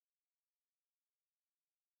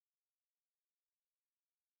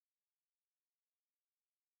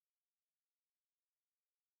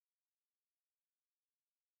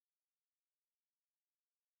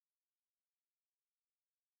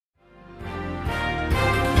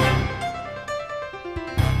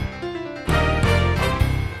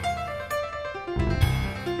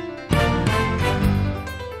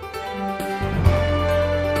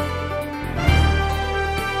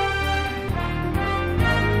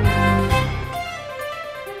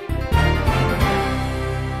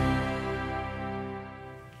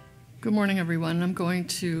Good morning, everyone. I'm going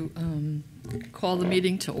to call the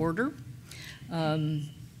meeting to order.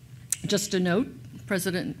 Just a note,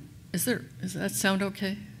 President, does that sound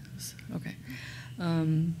okay? Okay.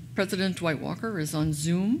 President Dwight Walker is on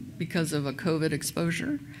Zoom because of a COVID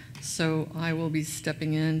exposure, so I will be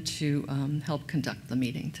stepping in to help conduct the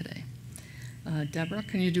meeting today. Deborah,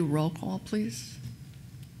 can you do roll call, please?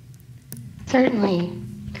 Certainly.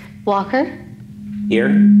 Walker? Here.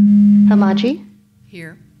 Hamaji?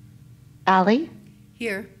 Here. Ali?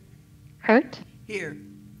 Here. Hurt? Here.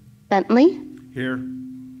 Bentley? Here.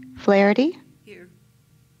 Flaherty? Here.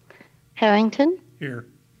 Harrington? Here.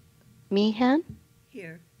 Meehan?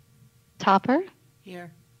 Here. Topper?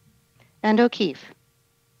 Here. And O'Keefe.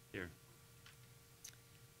 Here.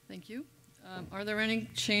 Thank you. Are there any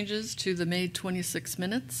changes to the May 26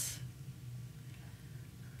 minutes?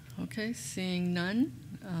 Okay, seeing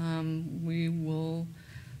none, we will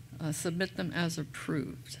submit them as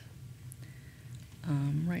approved.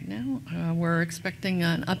 Right now, we're expecting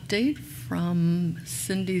an update from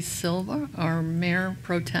Cindy Silva, our Mayor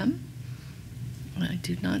Pro Tem. I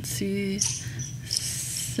do not see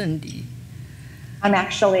Cindy. I'm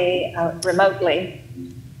actually remotely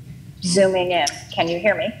Zooming in. Can you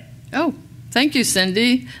hear me? Oh, thank you,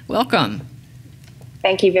 Cindy. Welcome.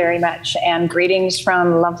 Thank you very much. And greetings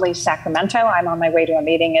from lovely Sacramento. I'm on my way to a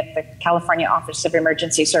meeting at the California Office of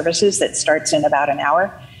Emergency Services that starts in about an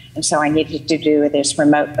hour. And so I needed to do this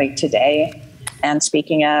remotely today. And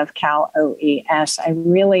speaking of Cal OES, I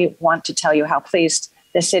really want to tell you how pleased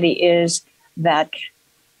the city is that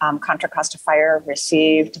Contra Costa Fire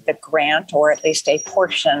received the grant, or at least a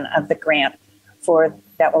portion of the grant,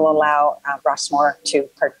 that will allow Rossmore to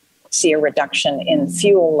see a reduction in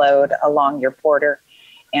fuel load along your border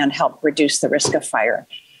and help reduce the risk of fire.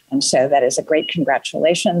 And so that is a great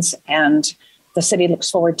congratulations. And the city looks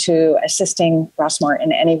forward to assisting Rossmore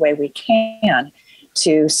in any way we can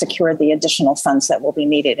to secure the additional funds that will be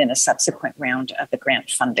needed in a subsequent round of the grant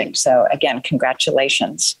funding. So again,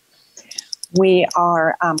 congratulations. We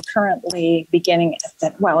are currently beginning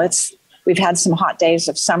we've had some hot days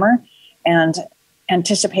of summer and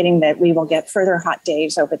anticipating that we will get further hot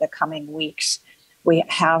days over the coming weeks. We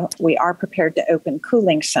are prepared to open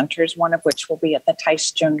cooling centers, one of which will be at the Tice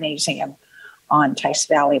Gymnasium on Tice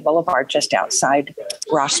Valley Boulevard, just outside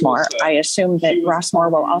Rossmore. I assume that Rossmore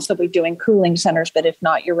will also be doing cooling centers, but if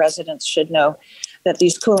not, your residents should know that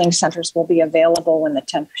these cooling centers will be available when the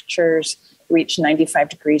temperatures reach 95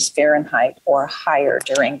 degrees Fahrenheit or higher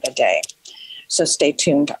during the day. So stay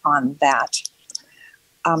tuned on that.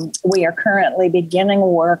 We are currently beginning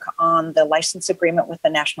work on the license agreement with the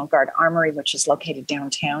National Guard Armory, which is located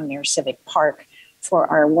downtown near Civic Park, for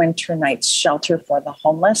our winter nights shelter for the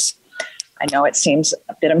homeless. I know it seems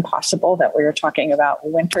a bit impossible that we are talking about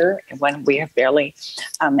winter when we have barely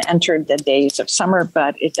entered the days of summer,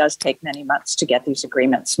 but it does take many months to get these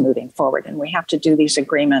agreements moving forward. And we have to do these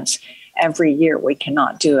agreements every year. We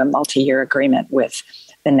cannot do a multi-year agreement with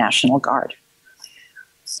the National Guard.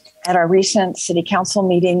 At our recent city council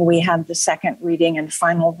meeting, we had the second reading and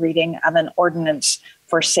final reading of an ordinance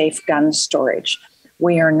for safe gun storage.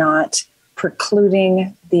 We are not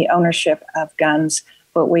precluding the ownership of guns,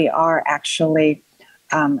 but we are actually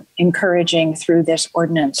encouraging through this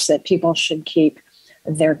ordinance that people should keep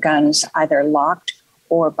their guns either locked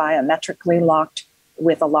or biometrically locked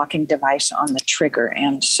with a locking device on the trigger.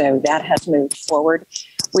 And so that has moved forward.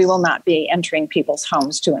 We will not be entering people's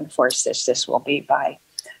homes to enforce this. This will be by,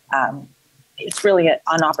 it's really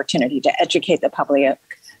an opportunity to educate the public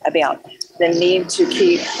about the need to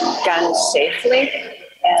keep guns safely.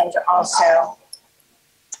 And also,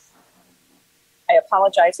 I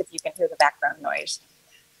apologize if you can hear the background noise,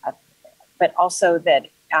 but also that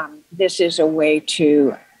this is a way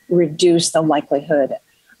to reduce the likelihood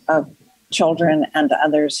of children and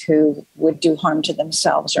others who would do harm to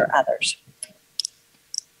themselves or others.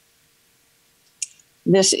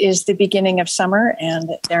 This is the beginning of summer, and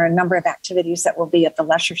there are a number of activities that will be at the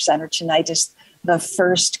Leisure Center. Tonight is the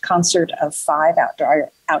first concert of 5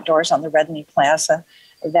 outdoors on the Redney Plaza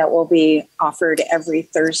that will be offered every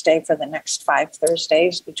Thursday for the next 5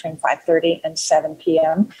 Thursdays between 5:30 and 7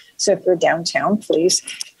 p.m. So if you're downtown, please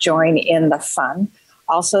join in the fun.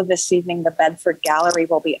 Also this evening, the Bedford Gallery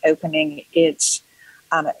will be opening its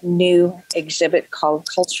new exhibit called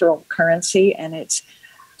Cultural Currency, and it's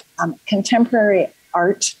contemporary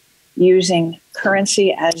art using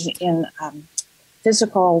currency as in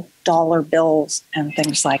physical dollar bills and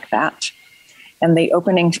things like that. And the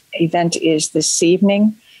opening event is this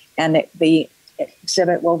evening, and the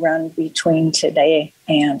exhibit will run between today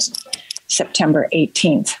and September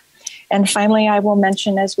 18th. And finally, I will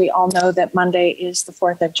mention, as we all know, that Monday is the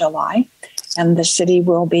 4th of July, and the city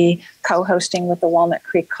will be co-hosting with the Walnut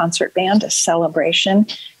Creek Concert Band a celebration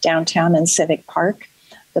downtown in Civic Park.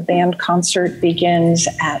 The band concert begins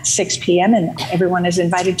at 6 p.m., and everyone is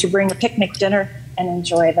invited to bring a picnic dinner and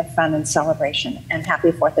enjoy the fun and celebration. And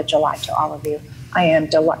happy 4th of July to all of you. I am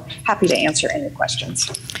happy to answer any questions.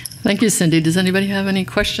 Thank you, Cindy. Does anybody have any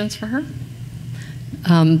questions for her?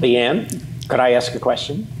 Leanne, could I ask a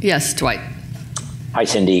question? Yes, Dwight. Hi,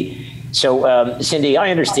 Cindy. So, Cindy,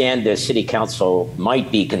 I understand the City Council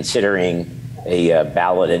might be considering a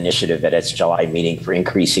ballot initiative at its July meeting for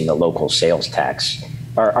increasing the local sales tax.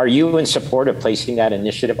 Are you in support of placing that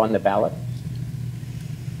initiative on the ballot?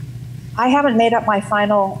 I haven't made up my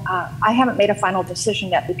final. I haven't made a final decision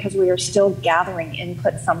yet because we are still gathering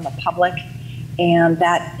input from the public, and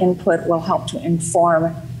that input will help to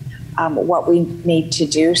inform what we need to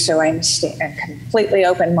do. So I'm completely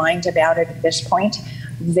open minded about it at this point.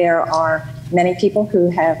 There are many people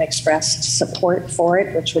who have expressed support for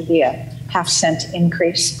it, which would be a half-cent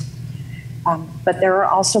increase. But there are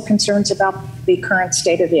also concerns about the current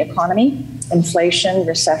state of the economy, inflation,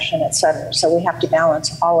 recession, et cetera. So we have to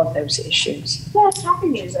balance all of those issues. Yeah, it's happy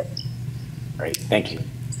music. Great, thank you.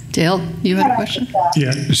 Dale, you had a question?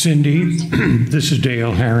 Yeah, Cindy, this is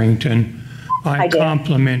Dale Harrington. I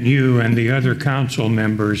compliment you and the other council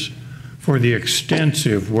members for the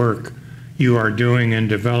extensive work you are doing in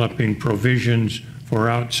developing provisions for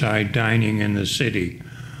outside dining in the city.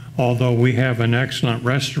 Although we have an excellent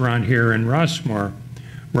restaurant here in Rossmore,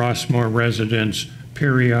 Rossmore residents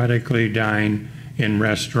periodically dine in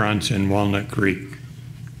restaurants in Walnut Creek.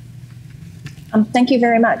 Thank you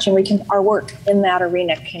very much. And our work in that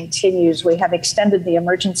arena continues. We have extended the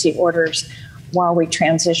emergency orders while we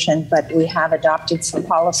transition, but we have adopted some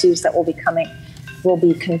policies that will be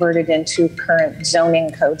converted into current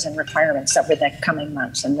zoning codes and requirements over the coming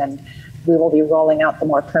months. And then we will be rolling out the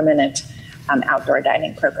more permanent outdoor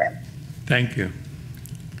dining program. Thank you.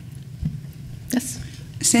 Yes.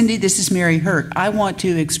 Cindy, this is Mary Hurt. I want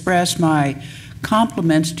to express my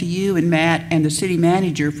compliments to you and Matt and the city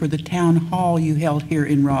manager for the town hall you held here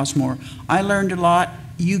in Rossmore. I learned a lot.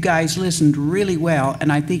 You guys listened really well,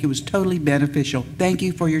 and I think it was totally beneficial. Thank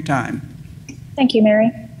you for your time. Thank you,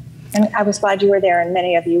 Mary. And I was glad you were there, and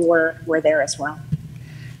many of you were there as well.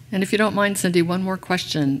 And if you don't mind, Cindy, one more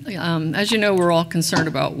question. As you know, we're all concerned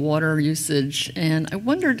about water usage, and I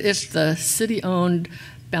wondered if the city-owned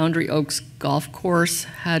Boundary Oaks Golf Course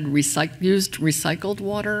had used recycled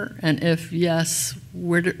water, and if yes,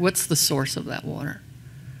 what's the source of that water?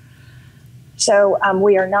 So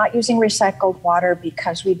we are not using recycled water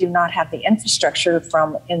because we do not have the infrastructure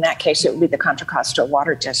in that case, it would be the Contra Costa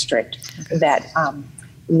Water District that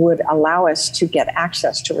would allow us to get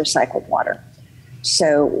access to recycled water.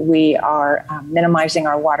 So we are minimizing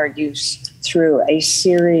our water use through a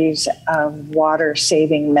series of water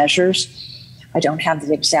saving measures. I don't have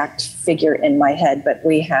the exact figure in my head, but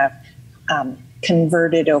we have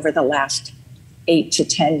converted over the last 8 to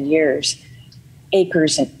 10 years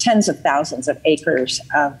acres and tens of thousands of acres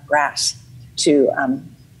of grass to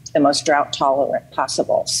the most drought tolerant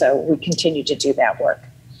possible. So we continue to do that work.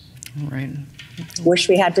 All right. Wish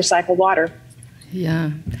we had recycled water.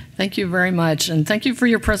 Yeah. Thank you very much. And thank you for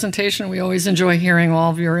your presentation. We always enjoy hearing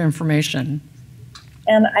all of your information.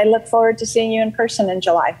 And I look forward to seeing you in person in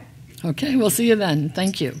July. Okay, we'll see you then.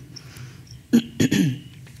 Thank you.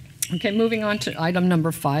 Okay, moving on to item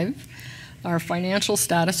number 5, our financial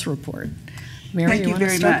status report. Mary, Thank you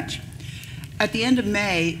very much. At the end of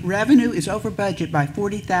May, revenue is over budget by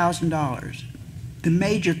 $40,000. The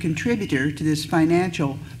major contributor to this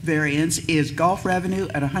financial variance is golf revenue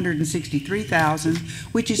at $163,000,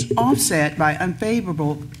 which is offset by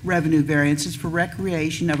unfavorable revenue variances for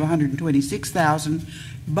recreation of $126,000,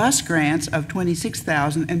 bus grants of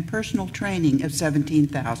 $26,000, and personal training of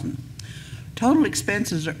 $17,000. Total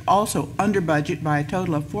expenses are also under budget by a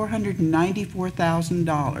total of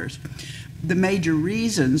 $494,000. The major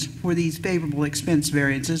reasons for these favorable expense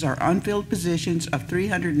variances are unfilled positions of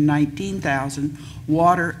 $319,000,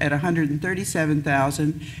 water at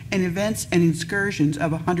 $137,000, and events and excursions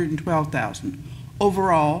of $112,000.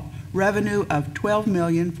 Overall, revenue of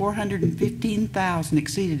 $12,415,000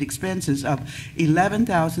 exceeded expenses of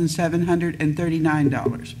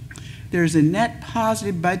 $11,739. There is a net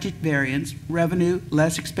positive budget variance, revenue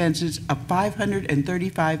less expenses of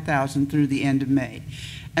 $535,000 through the end of May.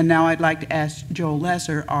 And now I'd like to ask Joel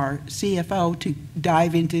Lesser, our CFO, to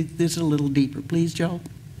dive into this a little deeper. Please, Joel.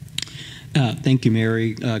 Thank you,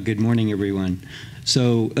 Mary. Good morning, everyone.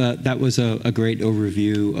 So that was a great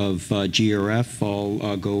overview of GRF.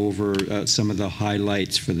 I'll go over some of the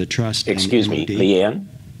highlights for the trust. Excuse me, Leanne?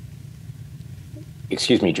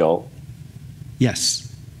 Excuse me, Joel? Yes.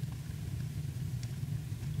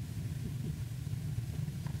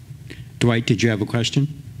 Dwight, did you have a question?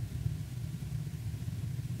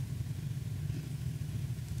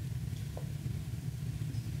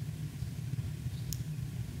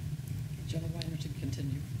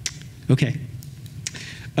 Okay.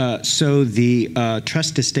 So the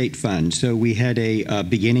trust estate fund. So we had a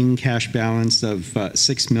beginning cash balance of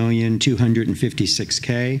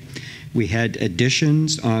 $6,256,000. We had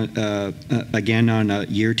additions on again on a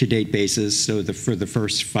year-to-date basis. So for the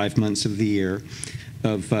first 5 months of the year,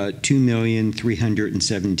 of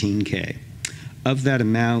 $2,317,000. Of that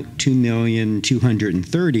amount,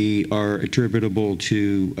 $2,230,000 are attributable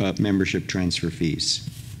to membership transfer fees.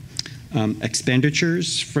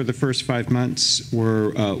 Expenditures for the first 5 months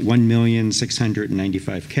were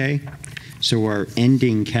 $1,695,000. So our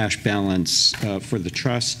ending cash balance for the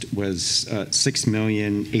trust was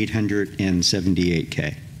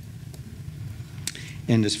 $6,878,000.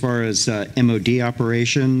 And as far as MOD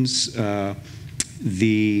operations,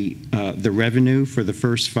 the revenue for the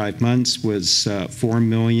first 5 months was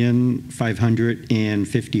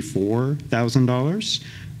 $4,554,000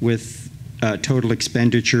 with total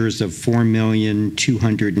expenditures of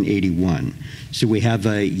 $4,281,000. So we have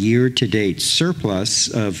a year-to-date surplus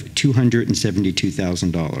of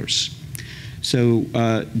 $272,000. So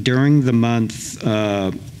during the month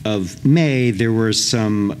of May, there were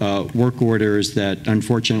some work orders that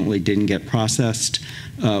unfortunately didn't get processed.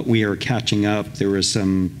 We are catching up. There were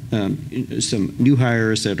some new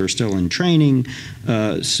hires that are still in training,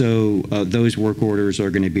 so those work orders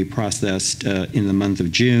are going to be processed in the month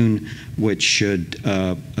of June, which should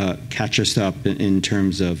catch us up in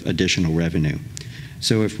terms of additional revenue.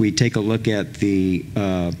 So if we take a look at the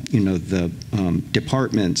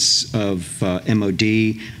departments of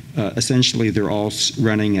MOD, essentially they're all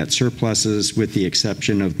running at surpluses with the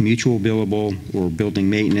exception of mutual billable or building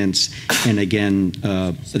maintenance, and again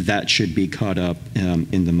that should be caught up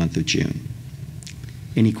in the month of June.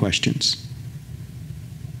 Any questions?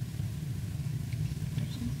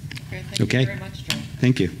 Thank you very much, Joel.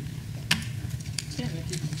 Thank you. Tim,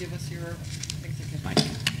 if you could give us your executive.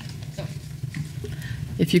 So,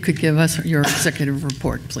 if you could give us your executive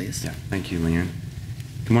report, please. Yeah, thank you, Leanne.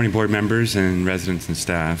 Good morning, board members and residents and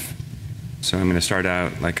staff. So I'm going to start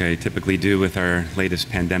out like I typically do with our latest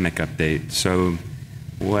pandemic update. So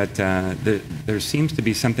there seems to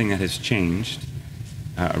be something that has changed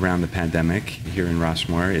around the pandemic here in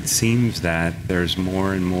Rossmore. It seems that there's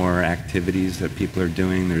more and more activities that people are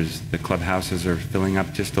doing. The clubhouses are filling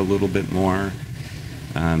up just a little bit more.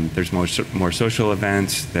 There's more social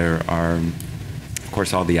events. There are, of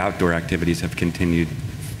course, all the outdoor activities have continued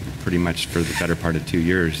pretty much for the better part of 2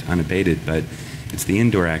 years unabated, but it's the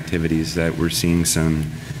indoor activities that we're seeing some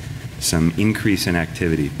increase in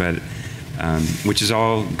activity, but which is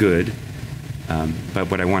all good.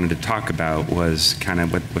 But what I wanted to talk about was kind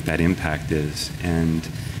of what that impact is, and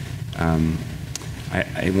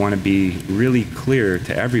I want to be really clear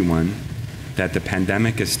to everyone that the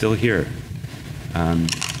pandemic is still here. I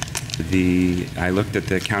looked at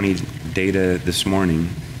the county data this morning,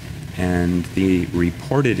 and the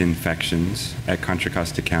reported infections at Contra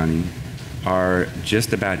Costa County are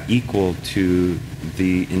just about equal to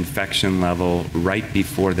the infection level right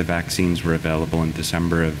before the vaccines were available in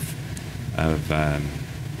December of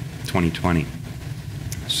 2020.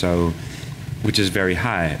 So, which is very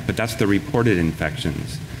high, but that's the reported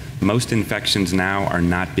infections. Most infections now are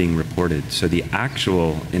not being reported, so the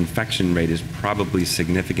actual infection rate is probably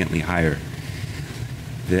significantly higher.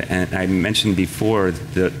 And I mentioned before,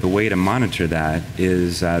 the way to monitor that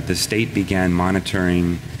is the state began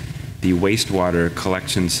monitoring the wastewater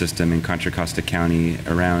collection system in Contra Costa County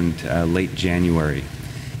around late January,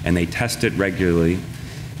 and they test it regularly.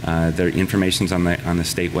 Their information's on the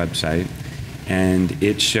state website, and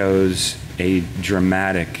it shows a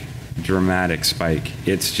dramatic spike.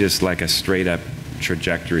 It's just like a straight up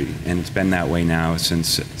trajectory, and it's been that way now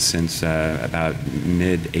since about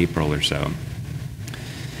mid-April or so.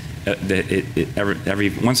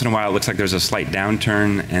 Every once in a while it looks like there's a slight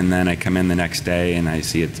downturn, and then I come in the next day and I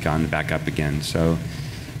see it's gone back up again. So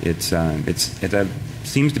it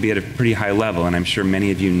seems to be at a pretty high level, and I'm sure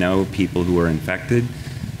many of you know people who are infected.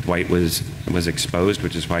 Dwight was exposed,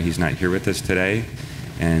 which is why he's not here with us today,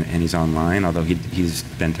 and he's online, although he's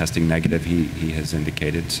been testing negative, he has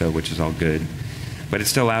indicated, so which is all good. But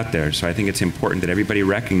it's still out there, so I think it's important that everybody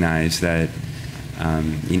recognize that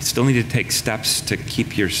You still need to take steps to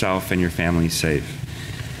keep yourself and your family safe.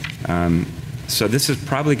 So this is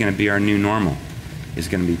probably going to be our new normal, is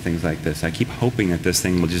going to be things like this. I keep hoping that this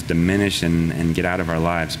thing will just diminish and get out of our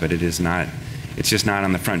lives, but it is not. It's just not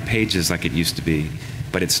on the front pages like it used to be,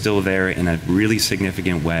 but it's still there in a really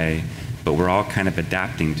significant way, but we're all kind of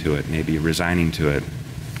adapting to it, maybe resigning to it.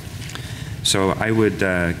 So I would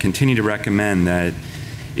continue to recommend that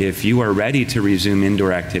if you are ready to resume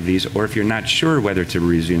indoor activities, or if you're not sure whether to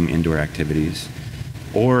resume indoor activities,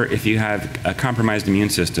 or if you have a compromised immune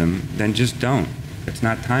system, then just don't. It's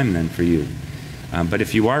not time then for you. But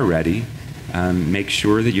if you are ready, make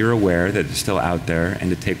sure that you're aware that it's still out there and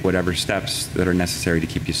to take whatever steps that are necessary to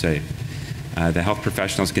keep you safe. The health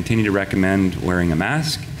professionals continue to recommend wearing a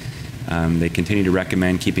mask. They continue to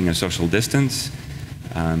recommend keeping a social distance.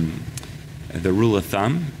 The rule of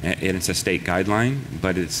thumb, it's a state guideline,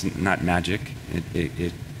 but it's not magic.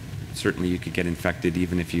 Certainly you could get infected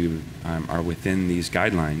even if you are within these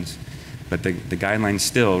guidelines, but the guideline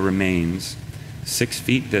still remains 6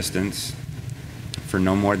 feet distance for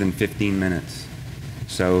no more than 15 minutes.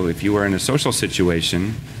 So if you are in a social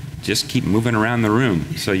situation, just keep moving around the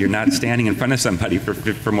room so you're not standing in front of somebody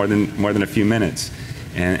for more than a few minutes.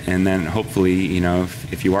 And then hopefully, you know,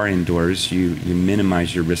 if you are indoors, you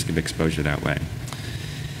minimize your risk of exposure that way.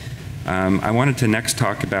 I wanted to next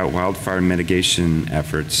talk about wildfire mitigation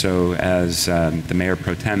efforts. So as the Mayor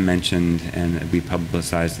Pro Tem mentioned, and we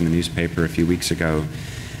publicized in the newspaper a few weeks ago,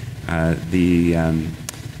 the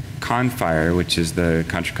CON Fire, which is the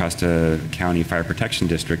Contra Costa County Fire Protection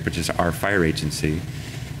District, which is our fire agency,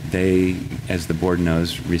 they, as the board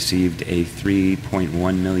knows, received a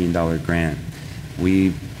 $3.1 million grant.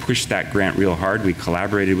 We pushed that grant real hard. We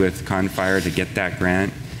collaborated with CON Fire to get that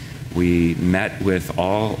grant. We met with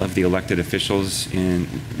all of the elected officials in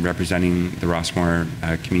representing the Rossmore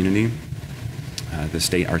community,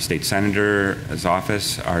 our state senator's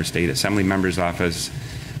office, our state assembly member's office,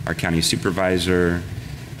 our county supervisor.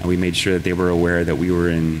 And we made sure that they were aware that we were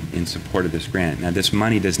in support of this grant. Now, this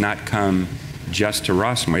money does not come just to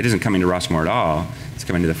Rossmore. It isn't coming to Rossmore at all. It's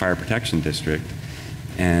coming to the Fire Protection District.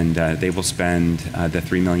 And they will spend the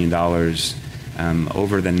 $3 million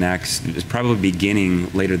over the next, it's probably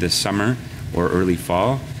beginning later this summer or early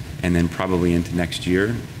fall, and then probably into next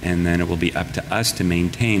year. And then it will be up to us to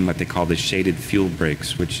maintain what they call the shaded fuel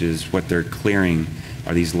breaks, which is what they're clearing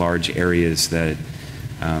are these large areas that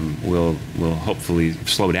will hopefully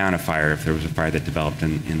slow down a fire if there was a fire that developed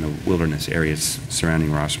in the wilderness areas surrounding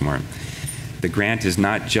Rossmore. The grant is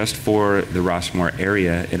not just for the Rossmore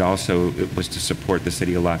area, it was to support the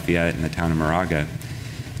city of Lafayette and the town of Moraga.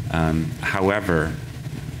 However,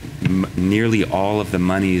 nearly all of the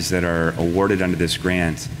monies that are awarded under this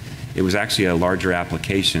grant, it was actually a larger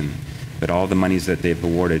application, but all the monies that they've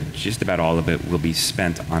awarded, just about all of it will be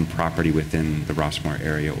spent on property within the Rossmore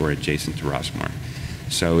area or adjacent to Rossmore.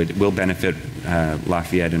 So it will benefit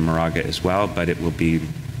Lafayette and Moraga as well, but it will be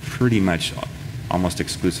pretty much almost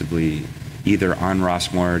exclusively either on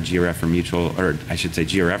Rossmore, GRF or mutual, or I should say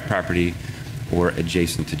GRF property, or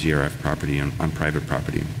adjacent to GRF property on private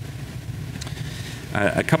property.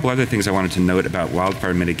 A couple other things I wanted to note about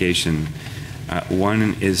wildfire mitigation.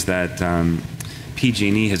 One is that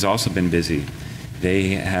PG&E has also been busy. They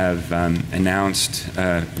have announced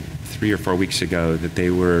 3 or 4 weeks ago that they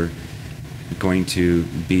were going to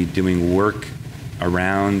be doing work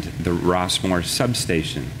around the Rossmore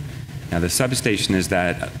substation. Now, the substation is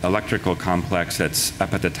that electrical complex that's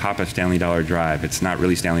up at the top of Stanley Dollar Drive. It's not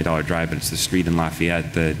really Stanley Dollar Drive, but it's the street in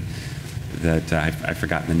Lafayette that I've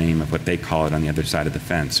forgotten the name of what they call it on the other side of the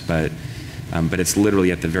fence, but it's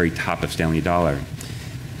literally at the very top of Stanley Dollar.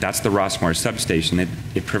 That's the Rossmore substation.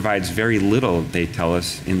 It provides very little, they tell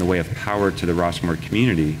us, in the way of power to the Rossmore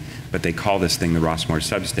community, but they call this thing the Rossmore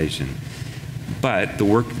substation. But the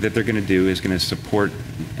work that they're going to do is going to support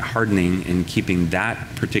hardening and keeping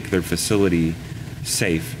that particular facility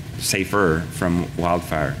safer from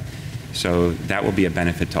wildfire. So that will be a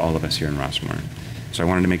benefit to all of us here in Rossmore. So I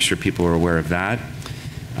wanted to make sure people were aware of that.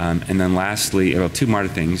 And then lastly, well, 2 more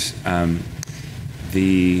things.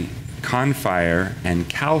 The CON Fire and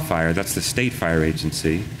CAL FIRE, that's the state fire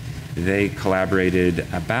agency, they collaborated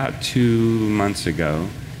about 2 months ago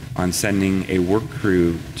on sending a work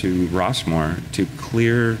crew to Rossmore to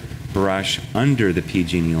clear brush under the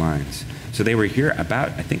PG&E lines. So they were here I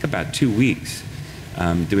think about 2 weeks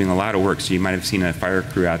doing a lot of work. So you might have seen a fire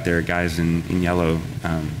crew out there, guys in yellow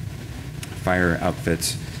fire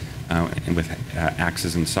outfits and with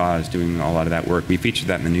axes and saws doing a lot of that work. We featured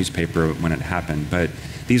that in the newspaper when it happened. But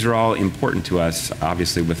these are all important to us,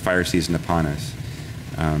 obviously, with fire season upon us.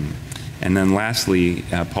 And then lastly,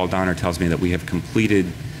 Paul Donner tells me that we have completed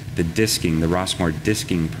the disking, the Rossmore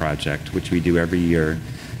disking project, which we do every year.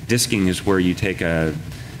 Disking is where you take a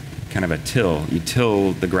kind of a till. You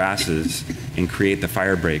till the grasses and create the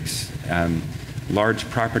fire breaks. Large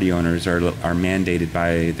property owners are mandated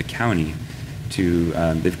by the county to,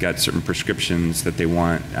 they've got certain prescriptions that they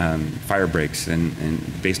want fire breaks,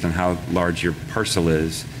 and based on how large your parcel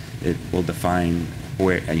is, it will define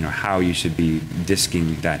where, how you should be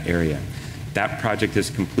disking that area. That project is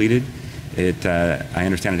completed. I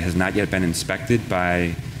understand it has not yet been inspected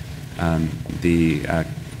by the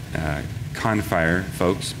Confire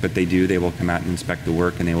folks, but they will come out and inspect the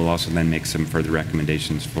work, and they will also then make some further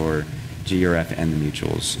recommendations for GRF and the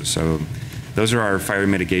mutuals. So those are our fire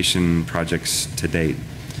mitigation projects to date.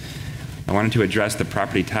 I wanted to address the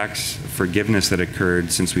property tax forgiveness that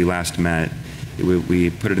occurred since we last met. We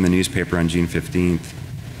put it in the newspaper on June 15th.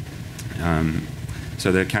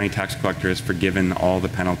 So the county tax collector has forgiven all the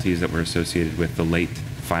penalties that were associated with the late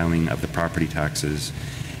filing of the property taxes.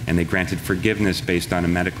 And they granted forgiveness based on a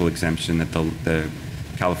medical exemption that the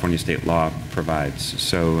California state law provides.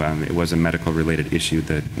 So it was a medical related issue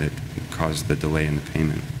that caused the delay in the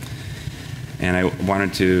payment. And I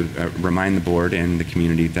wanted to remind the board and the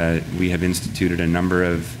community that we have instituted a number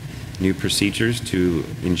of new procedures to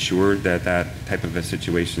ensure that that type of a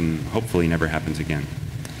situation hopefully never happens again.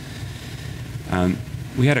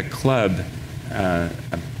 We had a club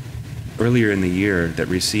earlier in the year that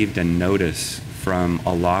received a notice from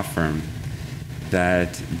a law firm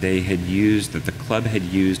that the club had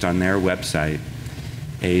used on their website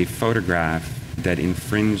a photograph that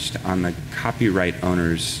infringed on the copyright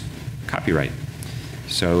owner's copyright.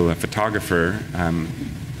 So a photographer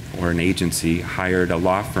or an agency hired a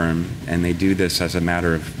law firm, and they do this as a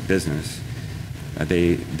matter of business.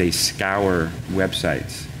 They scour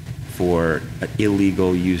websites for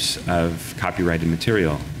illegal use of copyrighted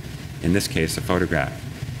material, in this case a photograph.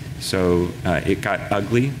 So it got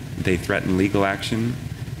ugly. They threatened legal action.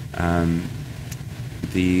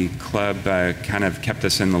 The club kind of kept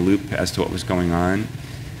us in the loop as to what was going on.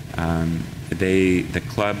 The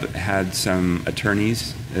club had some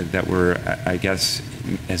attorneys that were, I guess,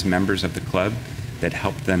 as members of the club that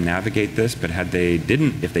helped them navigate this, but if they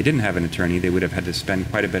didn't have an attorney, they would have had to spend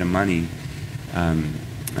quite a bit of money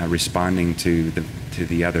responding to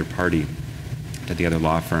the other party, to the other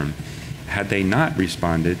law firm. Had they not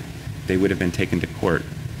responded, they would have been taken to court.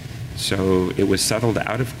 So it was settled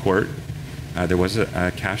out of court. There was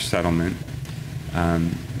a cash settlement,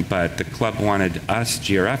 but the club wanted us,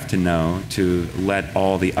 GRF, to know, to let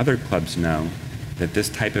all the other clubs know that this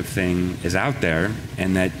type of thing is out there,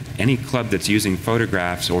 and that any club that's using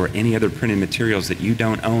photographs or any other printed materials that you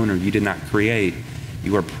don't own or you did not create,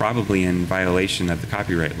 you are probably in violation of the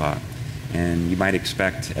copyright law. And you might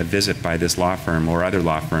expect a visit by this law firm or other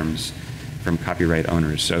law firms from copyright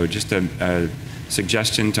owners. So just a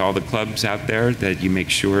suggestion to all the clubs out there that you make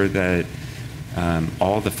sure that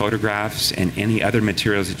all the photographs and any other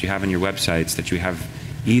materials that you have on your websites, that you have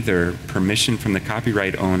either permission from the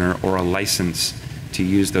copyright owner or a license to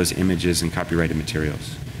use those images and copyrighted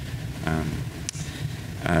materials.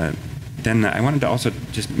 Then I wanted to also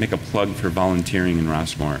just make a plug for volunteering in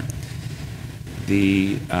Rossmore.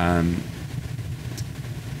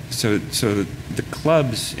 So the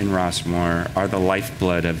clubs in Rossmore are the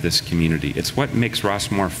lifeblood of this community. It's what makes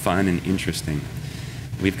Rossmore fun and interesting.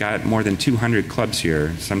 We've got more than 200 clubs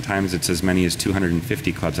here. Sometimes it's as many as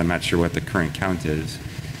 250 clubs. I'm not sure what the current count is.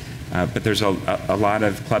 But there's a lot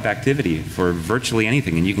of club activity for virtually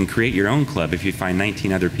anything. And you can create your own club if you find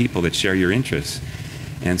 19 other people that share your interests.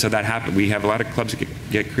 And so that happens. We have a lot of clubs that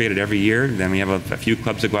get created every year. Then we have a few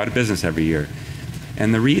clubs that go out of business every year.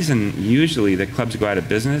 And the reason usually that clubs go out of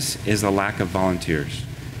business is the lack of volunteers.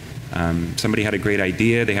 Somebody had a great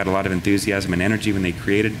idea. They had a lot of enthusiasm and energy when they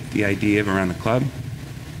created the idea around the club.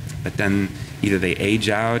 But then either they age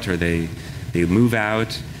out or they move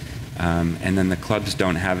out, and then the clubs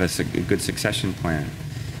don't have a good succession plan.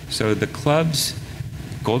 So the clubs,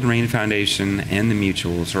 Golden Rain Foundation and the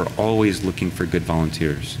mutuals are always looking for good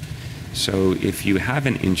volunteers. So if you have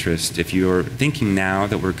an interest, if you're thinking now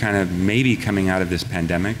that we're kind of maybe coming out of this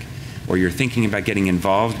pandemic, or you're thinking about getting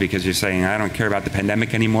involved because you're saying, I don't care about the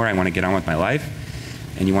pandemic anymore, I want to get on with my life,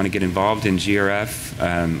 and you want to get involved in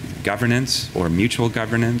GRF governance or mutual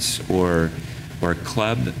governance or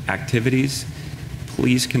club activities,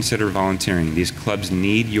 please consider volunteering. These clubs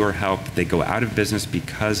need your help. They go out of business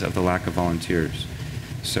because of the lack of volunteers.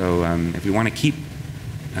 So if we want to keep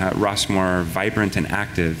Rossmore vibrant and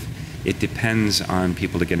active, it depends on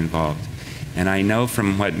people to get involved. And I know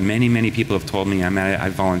from what many, many people have told me,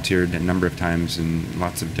 I've volunteered a number of times in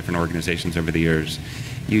lots of different organizations over the years,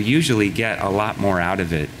 you usually get a lot more out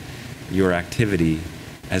of it, your activity,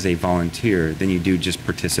 as a volunteer than you do just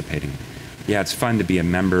participating. Yeah, it's fun to be a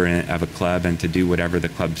member of a club and to do whatever the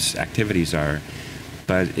club's activities are,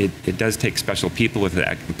 but it does take special people with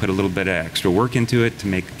it, put a little bit of extra work into it to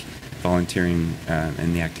make volunteering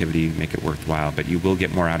and the activity make it worthwhile, but you will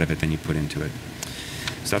get more out of it than you put into it.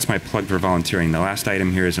 So that's my plug for volunteering. The last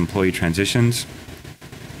item here is employee transitions.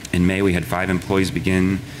 In May, we had 5 employees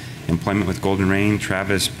begin employment with Golden Rain: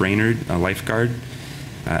 Travis Brainerd, a lifeguard;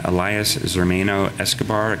 Elias Zermano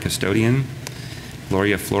Escobar, a custodian;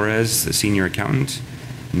 Gloria Flores, the senior accountant;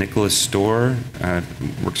 Nicholas Storr,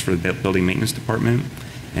 works for the building maintenance department;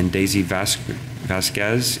 and Daisy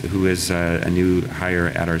Vasquez, who is a new hire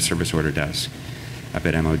at our service order desk up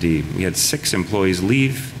at MOD. We had 6 employees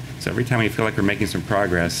leave, so every time we feel like we're making some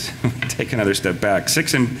progress, we take another step back.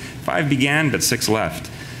 5 began, but 6 left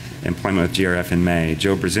employment with GRF in May.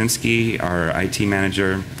 Joe Brzezinski, our IT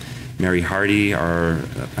manager; Mary Hardy, our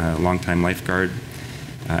longtime lifeguard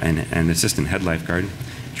and assistant head lifeguard;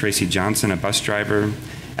 Tracy Johnson, a bus driver;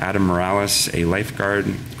 Adam Morales, a lifeguard;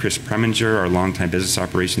 Chris Preminger, our longtime business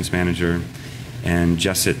operations manager; and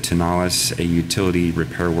Jessit Tanalis, a utility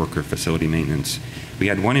repair worker, facility maintenance. We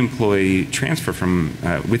had 1 employee transfer from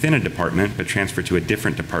within a department, but transfer to a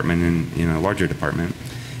different department in a larger department,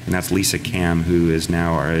 and that's Lisa Cam, who is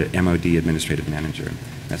now our MOD administrative manager.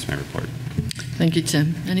 That's my report. Thank you,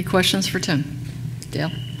 Tim. Any questions for Tim?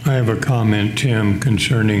 Dale? I have a comment, Tim,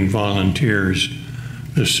 concerning volunteers.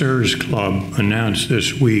 The SIRS Club announced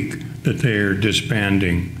this week that they are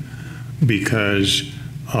disbanding because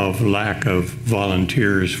of lack of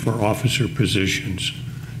volunteers for officer positions.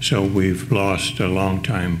 So we've lost a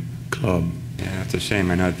long-time club. Yeah, that's a shame.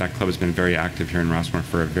 I know that club has been very active here in Rossmore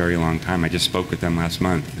for a very long time. I just spoke with them last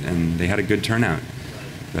month, and they had a good turnout.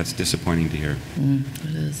 That's disappointing to hear.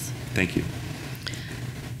 It is. Thank you.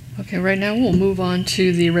 Okay, right now we'll move on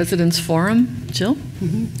to the Residents Forum. Jill?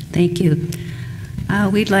 Thank you.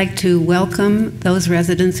 We'd like to welcome those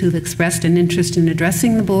residents who've expressed an interest in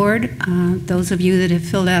addressing the board. Those of you that have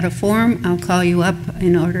filled out a form, I'll call you up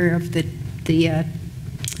in order of the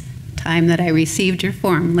time that I received your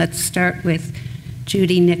form. Let's start with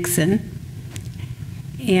Judy Nixon.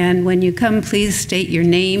 And when you come, please state your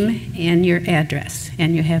name and your address.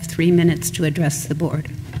 And you have 3 minutes to address the board.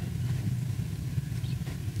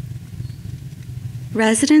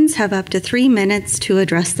 Residents have up to 3 minutes to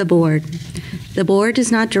address the board. The board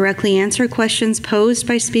does not directly answer questions posed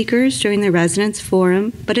by speakers during the Residents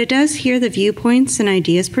Forum, but it does hear the viewpoints and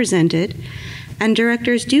ideas presented, and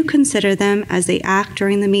directors do consider them as they act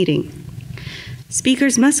during the meeting.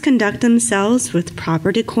 Speakers must conduct themselves with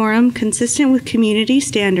proper decorum consistent with community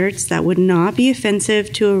standards that would not be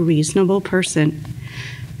offensive to a reasonable person,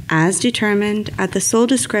 as determined at the sole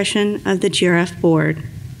discretion of the GRF board.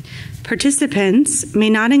 Participants may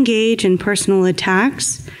not engage in personal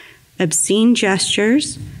attacks, obscene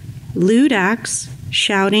gestures, lewd acts,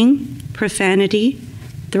 shouting, profanity,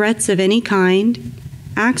 threats of any kind,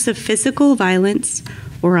 acts of physical violence,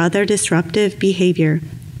 or other disruptive behavior.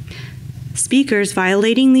 Speakers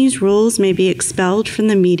violating these rules may be expelled from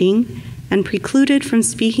the meeting and precluded from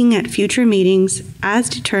speaking at future meetings as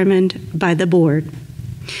determined by the board.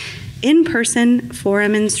 In-person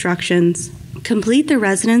forum instructions. Complete the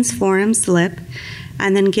Residents Forum slip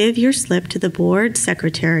and then give your slip to the board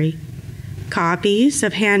secretary. Copies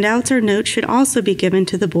of handouts or notes should also be given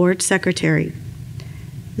to the board secretary.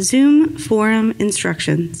 Zoom forum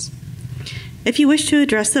instructions. If you wish to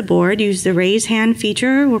address the board, use the raise hand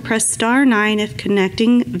feature or press *9 if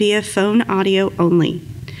connecting via phone audio only.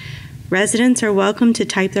 Residents are welcome to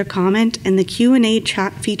type their comment in the Q&A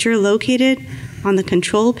chat feature located on the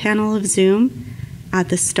control panel of Zoom at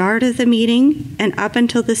the start of the meeting and up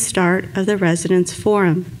until the start of the Residents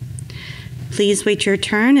Forum. Please wait your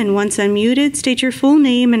turn, and once unmuted, state your full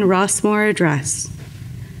name and Rossmore address.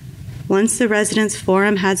 Once the Residents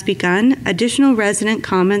Forum has begun, additional resident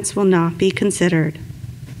comments will not be considered.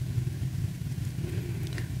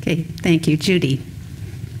 Okay, thank you. Judy.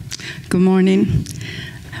 Good morning.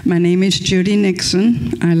 My name is Judy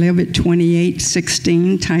Nixon. I live at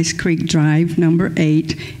 2816 Tice Creek Drive, number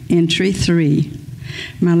 8, entry 3.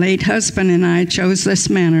 My late husband and I chose this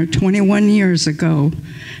manor 21 years ago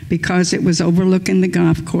because it was overlooking the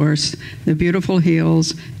golf course, the beautiful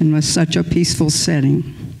hills, and was such a peaceful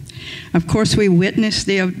setting. Of course, we witnessed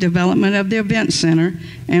the development of the event center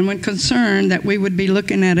and were concerned that we would be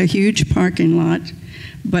looking at a huge parking lot,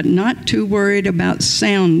 but not too worried about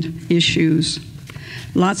sound issues.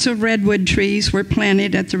 Lots of redwood trees were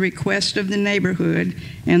planted at the request of the neighborhood,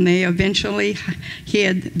 and they eventually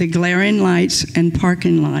hid the glaring lights and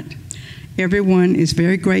parking lot. Everyone is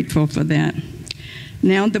very grateful for that.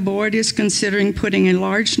 Now the board is considering putting a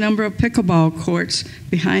large number of pickleball courts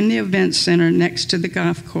behind the event center next to the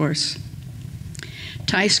golf course.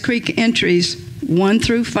 Tice Creek entries 1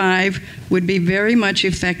 through 5 would be very much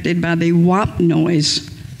affected by the whop noise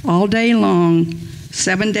all day long,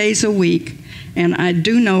 7 days a week, and I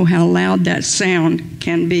do know how loud that sound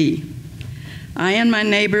can be. I and my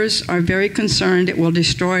neighbors are very concerned it will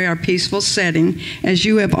destroy our peaceful setting, as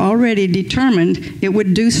you have already determined it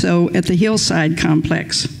would do so at the Hillside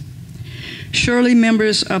Complex. Surely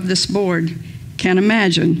members of this board can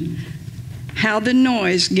imagine how the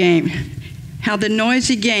noisy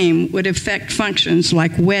game would affect functions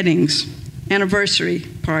like weddings, anniversary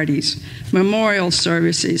parties, memorial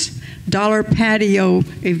services, dollar patio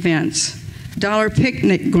events, dollar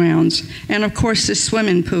picnic grounds, and of course the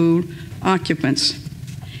swimming pool occupants.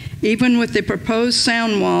 Even with the proposed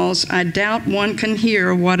sound walls, I doubt one can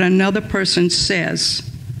hear what another person says.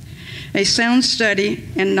 A sound study,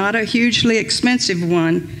 and not a hugely expensive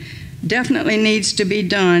one, definitely needs to be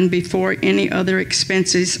done before any other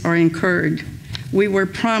expenses are incurred. We were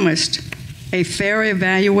promised a fair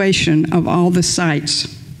evaluation of all the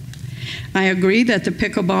sites. I agree that the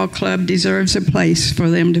pickleball club deserves a place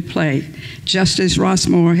for them to play, just as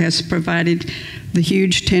Rossmore has provided the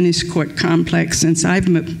huge tennis court complex since I've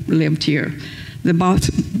lived here, the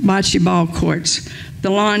bocce ball courts, the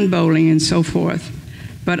lawn bowling, and so forth.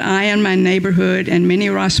 But I and my neighborhood and many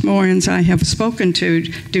Rossmoreans I have spoken to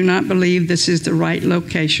do not believe this is the right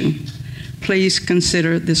location. Please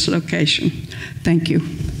consider this location. Thank you.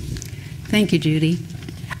 Thank you, Judy.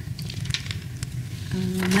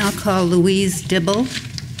 Now I'll call Louise Dibble.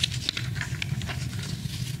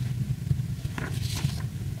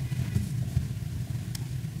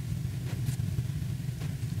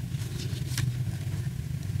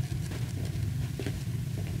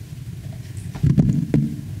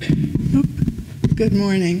 Good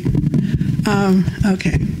morning.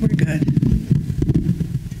 Okay, we're good.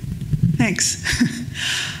 Thanks.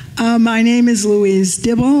 My name is Louise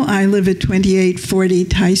Dibble. I live at 2840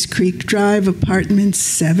 Tice Creek Drive, apartment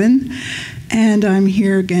 7, and I'm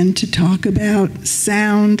here again to talk about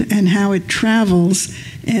sound and how it travels,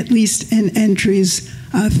 at least in entries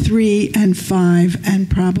 3 and 5 and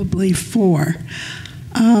probably 4.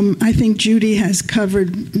 I think Judy has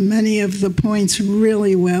covered many of the points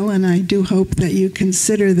really well, and I do hope that you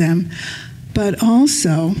consider them. But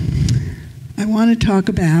also, I want to talk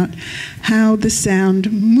about how the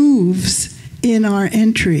sound moves in our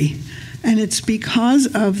entry. And it's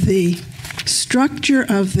because of the structure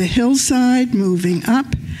of the hillside moving up,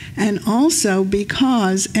 and also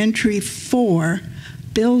because entry 4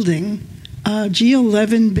 building,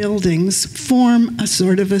 G11 buildings form a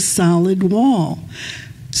sort of a solid wall.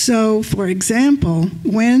 So, for example,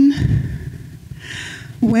 when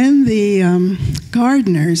the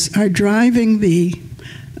gardeners are driving the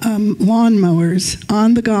lawnmowers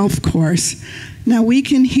on the golf course, now we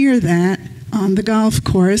can hear that on the golf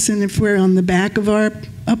course, and if we're on the back of our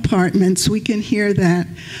apartments, we can hear that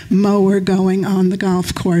mower going on the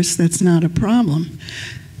golf course. That's not a problem.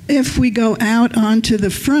 If we go out onto the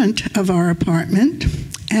front of our apartment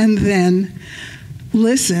and then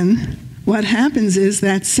listen, what happens is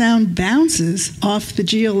that sound bounces off the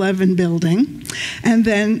G11 building, and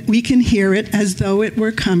then we can hear it as though it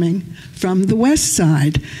were coming from the west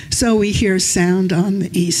side. So we hear sound on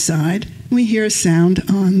the east side, we hear sound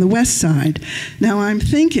on the west side. Now I'm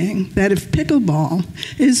thinking that if pickleball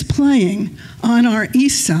is playing on our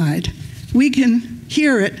east side, we can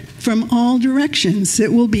hear it from all directions.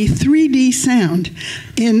 It will be 3D sound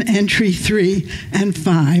in entry 3 and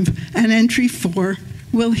 5, and entry 4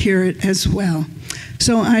 will hear it as well.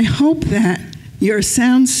 So I hope that your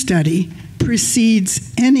sound study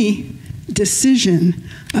precedes any decision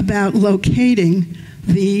about locating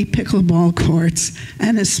the pickleball courts,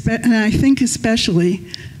 and I think especially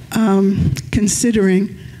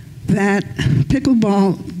considering that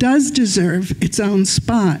pickleball does deserve its own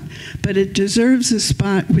spot, but it deserves a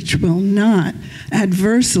spot which will not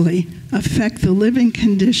adversely affect the living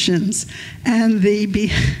conditions and the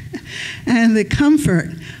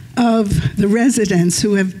comfort of the residents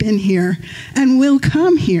who have been here and will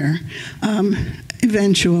come here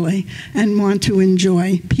eventually and want to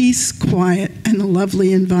enjoy peace, quiet, and a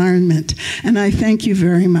lovely environment. And I thank you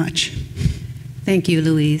very much. Thank you,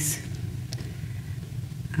 Louise.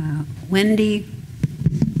 Wendy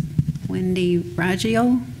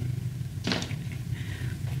Raggio.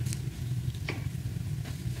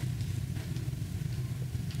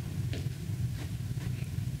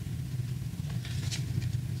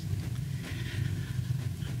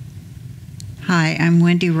 Hi, I'm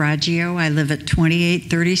Wendy Raggio. I live at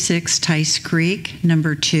 2836 Tice Creek,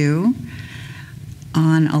 number 2,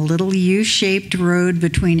 on a little U-shaped road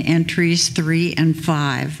between entries 3 and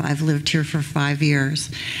 5. I've lived here for 5 years.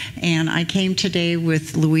 And I came today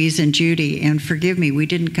with Louise and Judy, and forgive me, we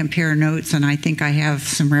didn't compare notes, and I think I have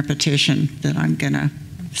some repetition that I'm going to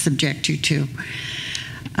subject you to.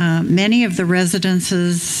 Many of the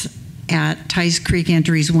residences at Tice Creek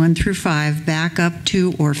entries 1 through 5 back up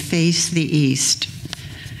to or face the east.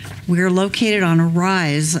 We are located on a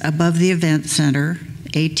rise above the event center,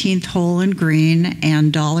 18th hole in green,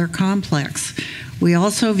 and Dollar Complex. We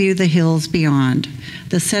also view the hills beyond.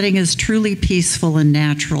 The setting is truly peaceful and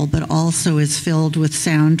natural, but also is filled with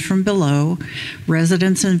sound from below,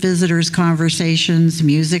 residents and visitors' conversations,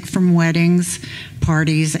 music from weddings,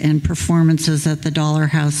 parties, and performances at the Dollar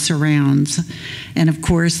House surrounds. And of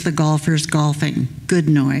course, the golfers golfing. Good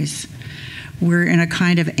noise. We're in a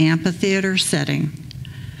kind of amphitheater setting.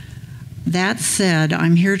 That said,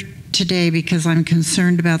 I'm here today because I'm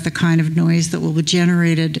concerned about the kind of noise that will be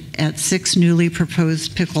generated at 6 newly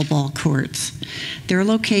proposed pickleball courts. Their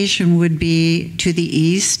location would be to the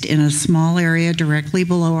east in a small area directly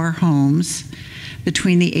below our homes,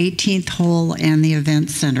 between the 18th hole and the event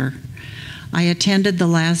center. I attended the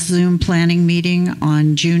last Zoom planning meeting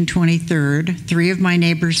on June 23rd. 3 of my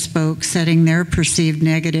neighbors spoke, setting their perceived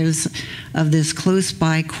negatives of this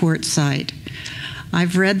close-by court site.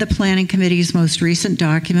 I've read the Planning Committee's most recent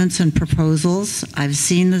documents and proposals. I've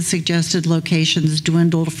seen the suggested locations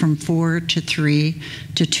dwindled from 4 to 3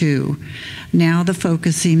 to 2. Now the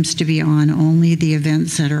focus seems to be on only the event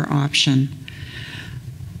center option.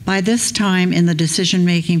 By this time in the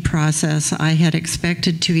decision-making process, I had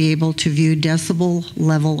expected to be able to view decibel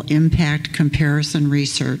level impact comparison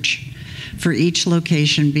research for each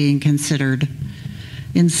location being considered.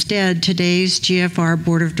 Instead, today's GFR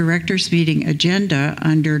Board of Directors meeting agenda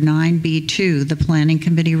under 9B2, the Planning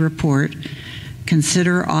Committee report,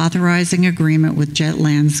 consider authorizing agreement with Jet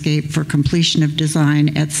Landscape for completion of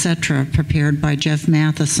design, etc., prepared by Jeff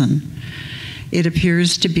Matheson. It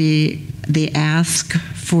appears to be the ask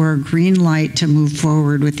for a green light to move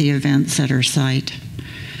forward with the event center site.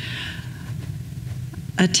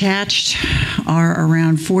 Attached are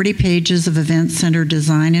around 40 pages of event center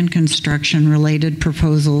design and construction related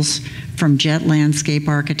proposals from Jet Landscape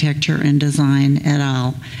Architecture and Design et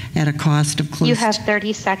al. At a cost of close You have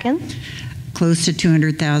 30 seconds. Close to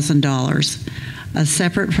 $200,000. A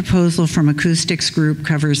separate proposal from Acoustics Group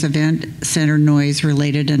covers event center noise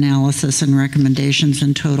related analysis and recommendations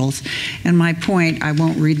and totals. And my point, I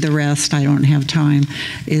won't read the rest, I don't have time,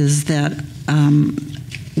 is that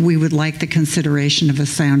we would like the consideration of a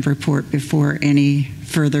sound report before any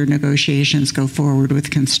further negotiations go forward with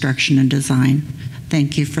construction and design.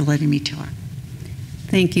 Thank you for letting me talk.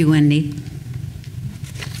 Thank you, Wendy.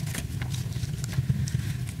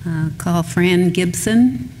 Call Fran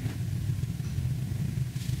Gibson.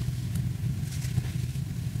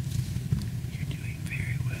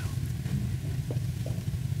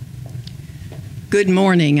 Good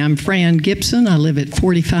morning. I'm Fran Gibson. I live at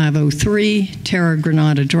 4503 Terra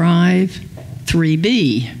Granada Drive,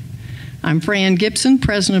 3B. I'm Fran Gibson,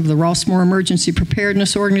 president of the Rossmoor Emergency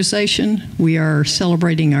Preparedness Organization. We are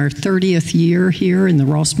celebrating our 30th year here in the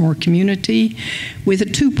Rossmoor community with a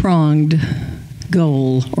two-pronged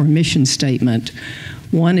goal or mission statement.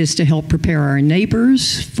 One is to help prepare our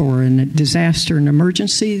neighbors for a disaster and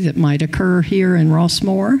emergency that might occur here in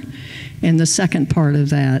Rossmoor. And the second part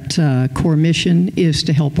of that core mission is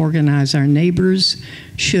to help organize our neighbors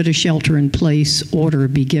should a shelter-in-place order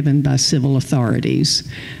be given by civil authorities.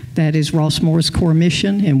 That is Rossmoor's core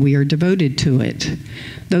mission, and we are devoted to it.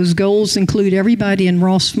 Those goals include everybody in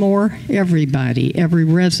Rossmoor, every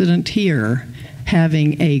resident here,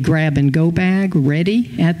 having a grab-and-go bag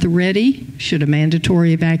ready, at the ready, should a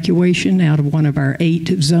mandatory evacuation out of one of our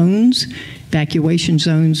 8 zones, evacuation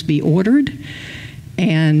zones, be ordered,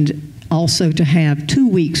 and also to have 2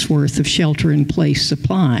 weeks' worth of shelter-in-place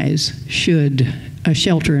supplies should a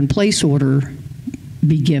shelter-in-place order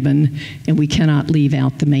be given and we cannot leave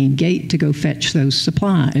out the main gate to go fetch those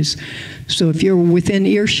supplies. So if you're within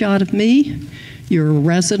earshot of me, you're a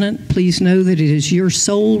resident, please know that it is your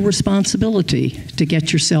sole responsibility to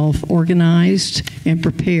get yourself organized and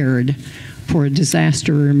prepared for a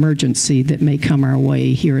disaster or emergency that may come our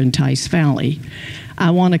way here in Tice Valley. I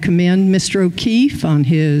want to commend Mr. O'Keefe on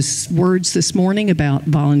his words this morning about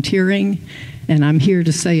volunteering, and I'm here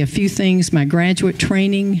to say a few things. My graduate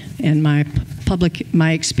training and my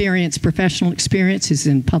experience, professional experience, is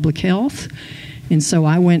in public health, And so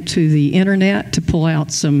I went to the internet to pull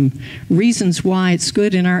out some reasons why it's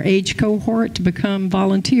good in our age cohort to become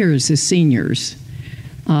volunteers as seniors.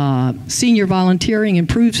 Senior volunteering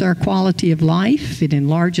improves our quality of life. It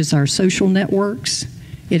enlarges our social networks.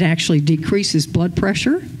 It actually decreases blood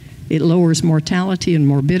pressure. It lowers mortality and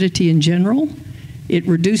morbidity in general. It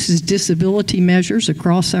reduces disability measures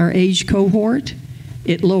across our age cohort.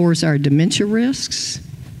 It lowers our dementia risks.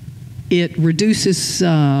 It reduces,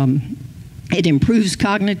 it improves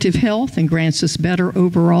cognitive health and grants us better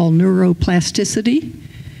overall neuroplasticity.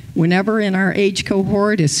 Whenever in our age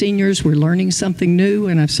cohort as seniors we're learning something new,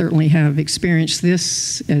 and I certainly have experienced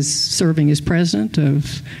this as serving as president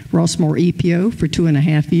of Rossmore EPO for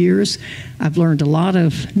 2.5 years, I've learned a lot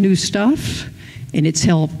of new stuff, and it's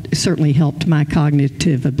certainly helped my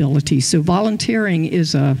cognitive ability. So volunteering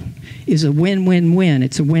is a win-win-win.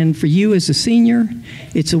 It's a win for you as a senior.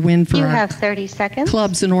 It's a win for you our have 30 seconds.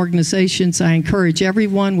 Clubs and organizations. I encourage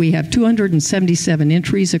everyone. We have 277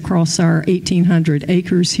 entries across our 1,800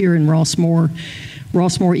 acres here in Rossmore.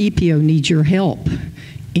 Rossmore EPO needs your help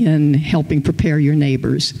in helping prepare your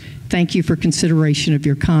neighbors. Thank you for consideration of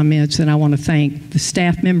your comments, and I want to thank the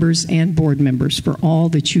staff members and board members for all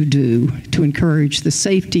that you do to encourage the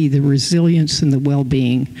safety, the resilience, and the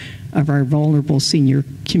well-being of our vulnerable senior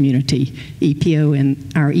community. EPO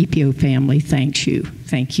and our EPO family thanks you.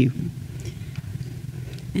 Thank you.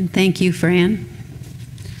 And thank you, Fran.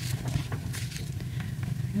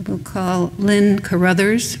 I will call Lynn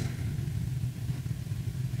Carruthers.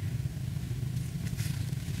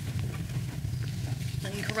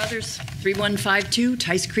 Carruthers, 3152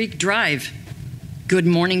 Tice Creek Drive. Good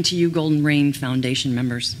morning to you, Golden Rain Foundation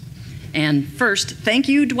members. And first, thank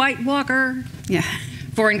you, Dwight Walker,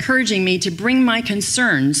 for encouraging me to bring my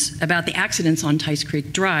concerns about the accidents on Tice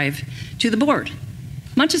Creek Drive to the board.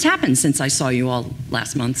 Much has happened since I saw you all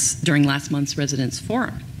during last month's Residents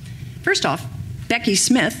Forum. First off, Becky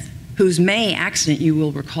Smith, whose May accident you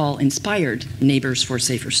will recall inspired Neighbors for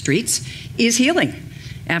Safer Streets, is healing.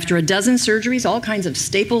 After a dozen surgeries, all kinds of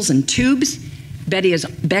staples and tubes, Becky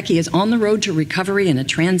is on the road to recovery in a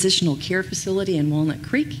transitional care facility in Walnut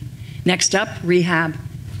Creek. Next up, rehab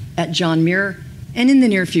at John Muir, and in the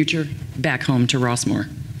near future, back home to Rossmore.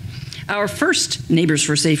 Our first Neighbors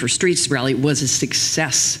for Safer Streets rally was a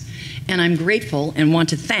success, and I'm grateful and want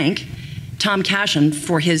to thank Tom Cashin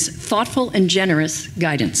for his thoughtful and generous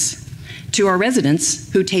guidance. To our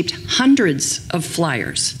residents who taped hundreds of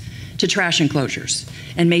flyers to trash enclosures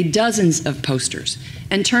and made dozens of posters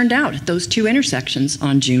and turned out at those two intersections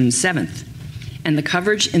on June 7th. And the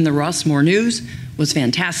coverage in the Rossmore News was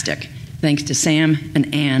fantastic, thanks to Sam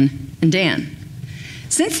and Ann and Dan.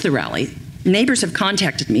 Since the rally, neighbors have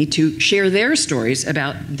contacted me to share their stories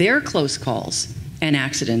about their close calls and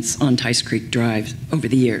accidents on Tice Creek Drive over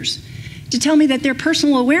the years, to tell me that their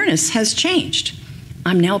personal awareness has changed.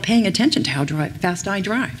 I'm now paying attention to how fast I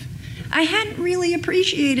drive. I hadn't really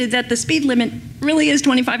appreciated that the speed limit really is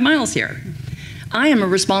 25 miles here. I am a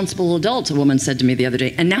responsible adult, a woman said to me the other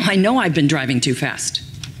day, and now I know I've been driving too fast.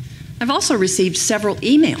 I've also received several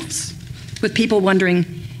emails with people wondering,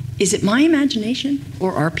 is it my imagination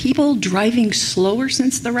or are people driving slower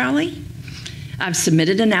since the rally? I've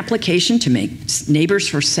submitted an application to make Neighbors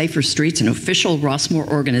for Safer Streets an official Rossmore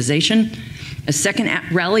organization. A second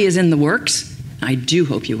rally is in the works. I do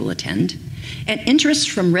hope you will attend. And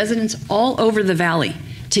interest from residents all over the valley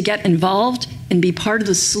to get involved and be part of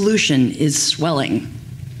the solution is swelling.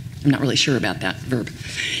 I'm not really sure about that verb.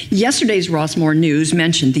 Yesterday's Rossmore News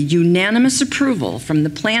mentioned the unanimous approval from the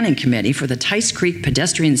Planning Committee for the Tice Creek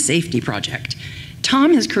Pedestrian Safety Project.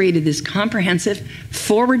 Tom has created this comprehensive,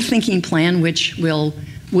 forward-thinking plan which will,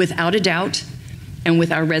 without a doubt, and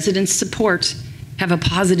with our residents' support, have a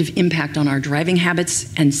positive impact on our driving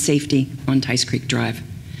habits and safety on Tice Creek Drive.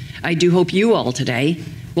 I do hope you all today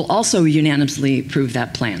will also unanimously approve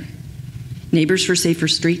that plan. Neighbors for Safer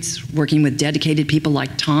Streets, working with dedicated people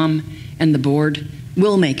like Tom and the board,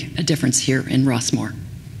 will make a difference here in Rossmore.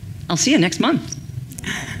 I'll see you next month.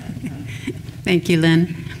 Thank you,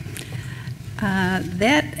 Lynn.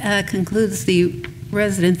 That concludes the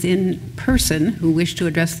residents in person who wish to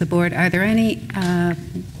address the board. Are there any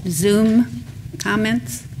Zoom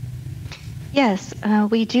comments? Yes,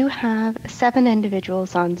 we do have 7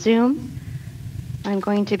 individuals on Zoom. I'm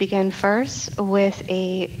going to begin first with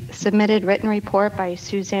a submitted written report by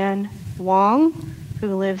Suzanne Wong,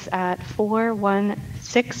 who lives at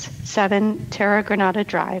 4167 Terra Granada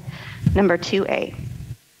Drive, number 2A.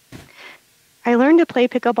 I learned to play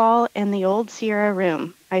pickleball in the old Sierra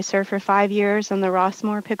room. I served for 5 years on the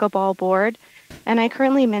Rossmore Pickleball Board and I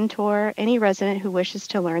currently mentor any resident who wishes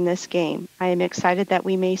to learn this game. I am excited that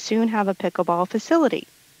we may soon have a pickleball facility.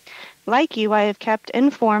 Like you, I have kept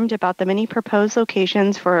informed about the many proposed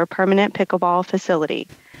locations for a permanent pickleball facility.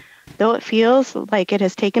 Though it feels like it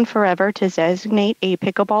has taken forever to designate a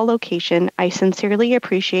pickleball location, I sincerely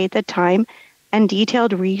appreciate the time and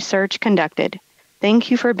detailed research conducted. Thank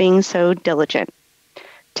you for being so diligent.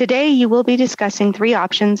 Today, you will be discussing 3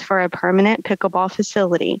 options for a permanent pickleball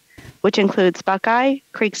facility, which includes Buckeye,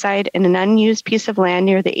 Creekside, and an unused piece of land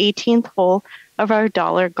near the 18th hole of our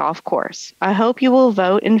Dollar golf course. I hope you will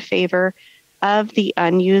vote in favor of the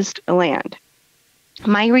unused land.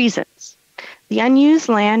 My reasons. The unused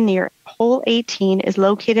land near hole 18 is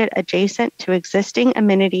located adjacent to existing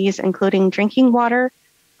amenities, including drinking water,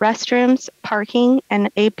 restrooms, parking, and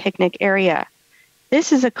a picnic area.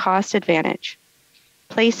 This is a cost advantage.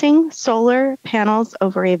 Placing solar panels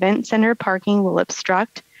over event center parking will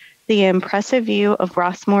obstruct the impressive view of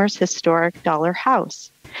Rossmoor's historic Dollar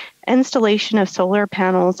House. Installation of solar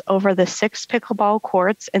panels over the 6 pickleball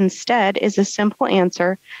courts instead is a simple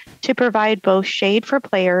answer to provide both shade for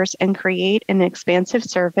players and create an expansive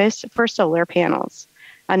surface for solar panels,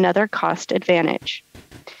 another cost advantage.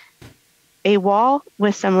 A wall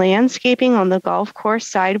with some landscaping on the golf course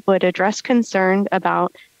side would address concern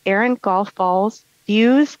about errant golf balls,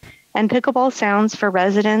 views, and pickleball sounds for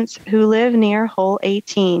residents who live near hole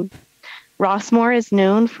 18. Rossmoor is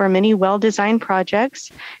known for many well-designed projects,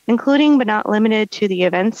 including but not limited to the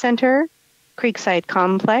Event Center, Creekside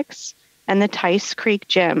Complex, and the Tice Creek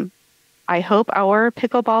Gym. I hope our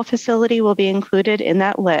pickleball facility will be included in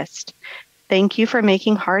that list. Thank you for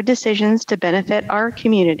making hard decisions to benefit our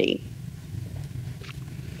community.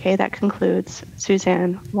 Okay, that concludes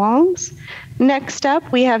Suzanne Wong's. Next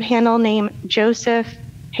up, we have handle name Joseph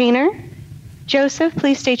Hayner. Joseph,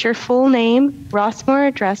 please state your full name, Rossmoor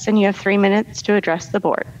address, and you have 3 minutes to address the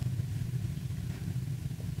board.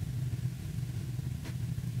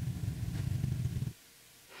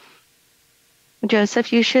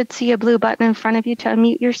 Joseph, you should see a blue button in front of you to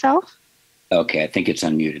unmute yourself. Okay, I think it's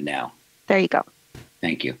unmuted now. There you go.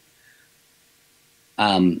 Thank you.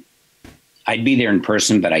 I'd be there in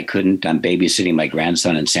person, but I couldn't. I'm babysitting my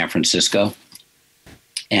grandson in San Francisco.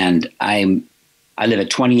 And I live at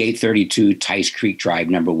 2832 Tice Creek Drive,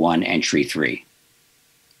 number 1, entry 3.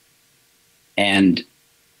 And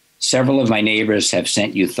several of my neighbors have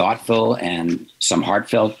sent you thoughtful and some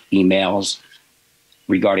heartfelt emails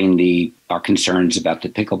regarding our concerns about the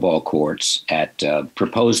pickleball courts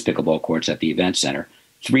proposed pickleball courts at the event center.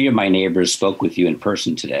 3 of my neighbors spoke with you in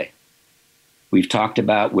person today. We've talked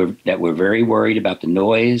about that we're very worried about the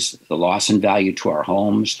noise, the loss in value to our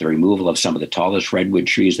homes, the removal of some of the tallest redwood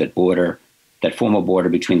trees that form a border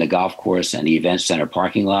between the golf course and the event center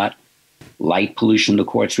parking lot, light pollution the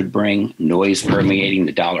courts would bring, noise permeating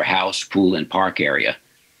the Dollar House, pool, and park area.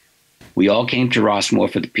 We all came to Rossmoor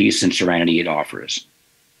for the peace and serenity it offers.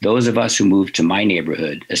 Those of us who moved to my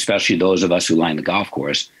neighborhood, especially those of us who line the golf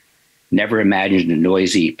course, never imagined a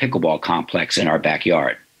noisy pickleball complex in our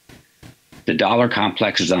backyard. The Dollar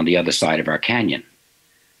complex is on the other side of our canyon.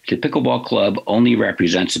 The pickleball club only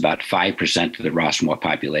represents about 5% of the Rossmoor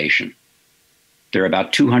population. There are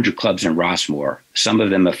about 200 clubs in Rossmoor. Some of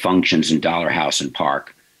them have functions in Dollar House and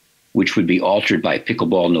Park, which would be altered by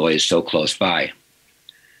pickleball noise so close by.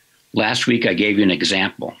 Last week, I gave you an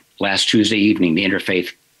example. Last Tuesday evening, the Interfaith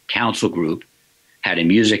Council Group had a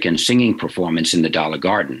music and singing performance in the Dollar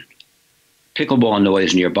Garden. Pickleball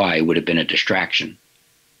noise nearby would have been a distraction.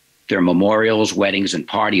 There are memorials, weddings, and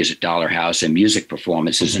parties at Dollar House and music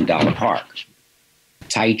performances in Dollar Park.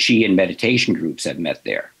 Tai Chi and meditation groups have met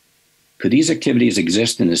there. Could these activities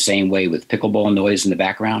exist in the same way with pickleball noise in the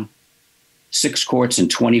background? 6 courts and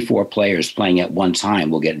 24 players playing at one time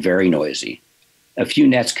will get very noisy. A few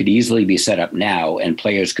nets could easily be set up now, and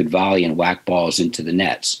players could volley and whack balls into the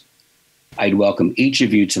nets. I'd welcome each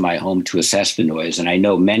of you to my home to assess the noise, and I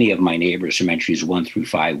know many of my neighbors from entries 1 through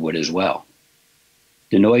 5 would as well.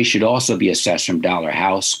 The noise should also be assessed from Dollar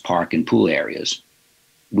House, Park, and pool areas.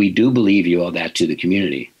 We do believe you owe that to the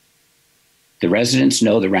community. The residents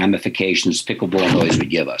know the ramifications pickleball noise would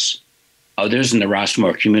give us. Others in the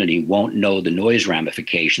Rossmoor community won't know the noise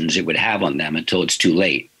ramifications it would have on them until it's too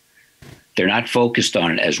late. They're not focused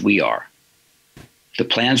on it as we are. The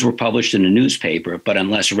plans were published in the newspaper, but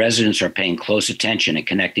unless residents are paying close attention and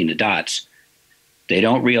connecting the dots, they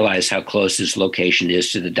don't realize how close this location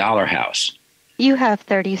is to the Dollar House. You have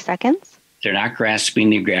 30 seconds. They're not grasping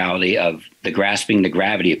the gravity of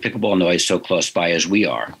pickleball noise so close by as we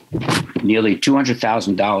are. Nearly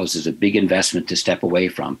 $200,000 is a big investment to step away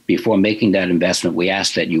from. Before making that investment, we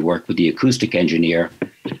ask that you work with the acoustic engineer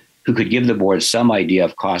who could give the board some idea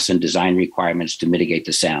of costs and design requirements to mitigate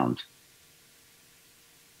the sound.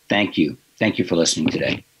 Thank you. Thank you for listening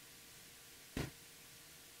today.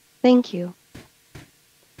 Thank you.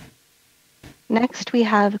 Next, we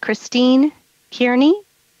have Christine Kearney.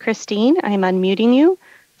 Christine, I am unmuting you.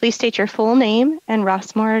 Please state your full name and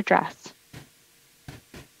Rossmore address.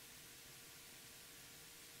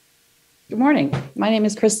 Good morning. My name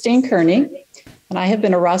is Christine Kearney, and I have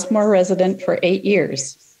been a Rossmore resident for 8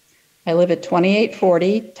 years. I live at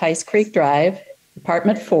 2840 Tice Creek Drive,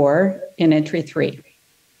 Apartment 4 in Entry 3.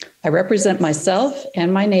 I represent myself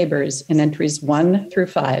and my neighbors in Entries 1 through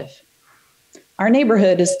 5. Our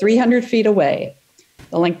neighborhood is 300 feet away,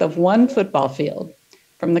 the length of one football field,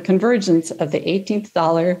 from the convergence of the 18th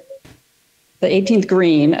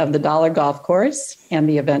green of the Dollar Golf Course and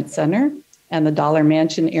the Event Center and the Dollar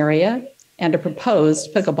Mansion area and a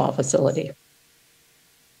proposed pickleball facility.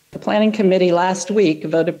 The Planning Committee last week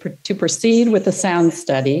voted to proceed with a sound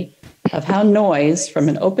study of how noise from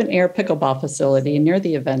an open-air pickleball facility near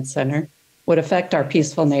the Event Center would affect our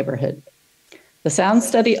peaceful neighborhood. The sound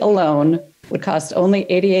study alone would cost only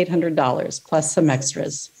 $8,800 plus some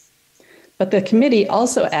extras. But the committee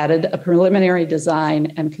also added a preliminary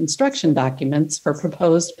design and construction documents for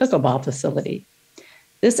proposed pickleball facility.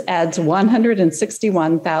 This adds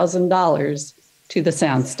 $161,000 to the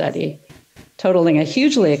sound study, totaling a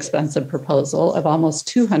hugely expensive proposal of almost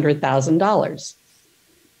 $200,000.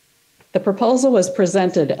 The proposal was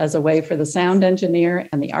presented as a way for the sound engineer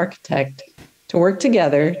and the architect to work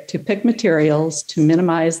together to pick materials to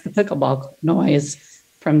minimize the pickleball noise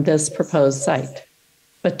from this proposed site.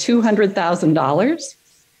 But $200,000?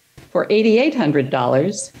 For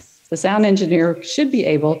 $8,800, the sound engineer should be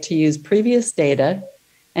able to use previous data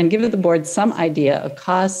and give the board some idea of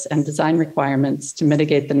costs and design requirements to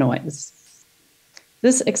mitigate the noise.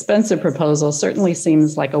 This expensive proposal certainly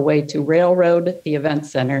seems like a way to railroad the Event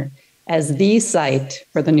Center as the site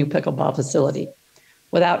for the new pickleball facility,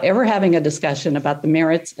 without ever having a discussion about the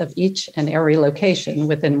merits of each and every location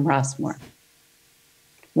within Rossmore.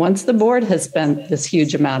 Once the board has spent this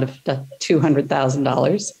huge amount of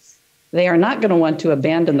 $200,000, they are not going to want to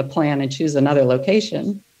abandon the plan and choose another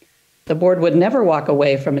location. The board would never walk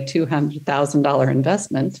away from a $200,000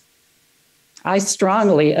 investment. I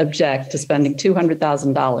strongly object to spending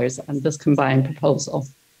 $200,000 on this combined proposal.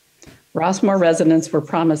 Rossmore residents were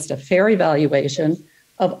promised a fair evaluation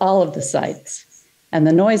of all of the sites and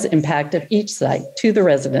the noise impact of each site to the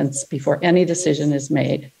residents before any decision is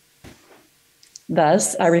made.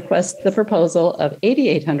 Thus, I request the proposal of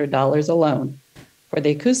 $8,800 alone for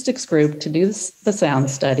the acoustics group to do the sound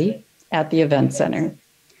study at the Event Center,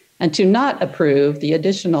 and to not approve the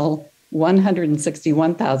additional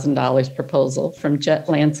 $161,000 proposal from Jet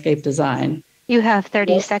Landscape Design. You have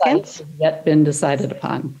 30 seconds. Has yet been decided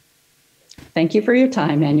upon. Thank you for your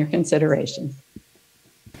time and your consideration.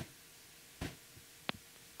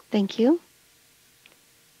 Thank you.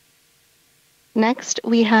 Next,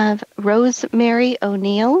 we have Rosemary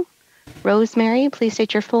O'Neill. Rosemary, please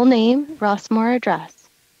state your full name, Rossmore address.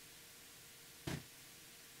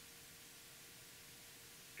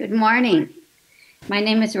 Good morning. My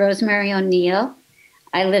name is Rosemary O'Neill.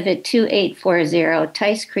 I live at 2840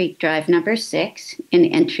 Tice Creek Drive, number 6 in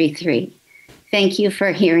Entry 3. Thank you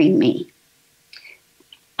for hearing me.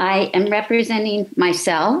 I am representing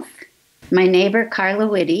myself, my neighbor Carla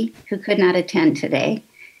Whitty, who could not attend today,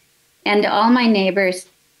 and all my neighbors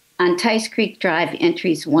on Tice Creek Drive,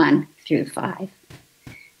 entries 1 through 5.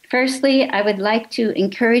 Firstly, I would like to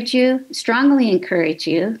strongly encourage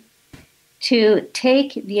you, to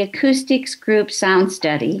take the acoustics group sound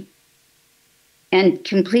study and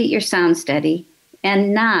complete your sound study,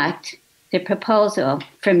 and not the proposal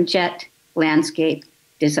from Jet Landscape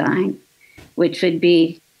Design, which would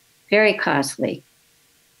be very costly.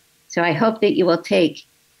 So I hope that you will take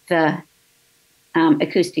the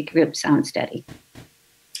acoustic group sound study.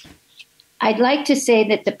 I'd like to say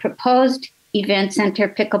that the proposed Event Center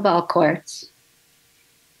pickleball courts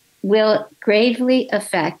will gravely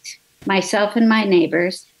affect myself and my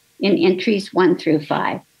neighbors in entries 1 through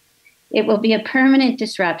 5. It will be a permanent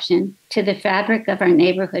disruption to the fabric of our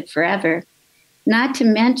neighborhood forever, not to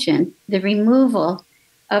mention the removal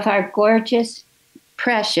of our gorgeous,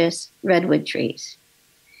 precious redwood trees.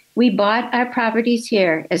 We bought our properties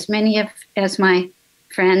here, as many as my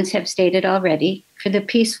friends have stated already, for the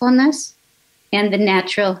peacefulness and the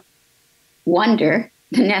natural wonder,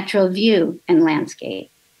 the natural view and landscape.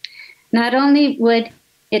 Not only would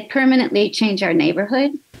it permanently change our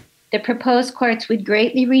neighborhood, the proposed courts would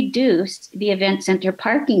greatly reduce the Event Center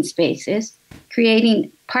parking spaces, creating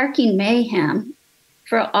parking mayhem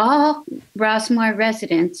for all Rossmore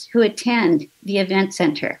residents who attend the event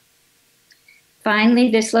center.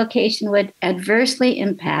 Finally, this location would adversely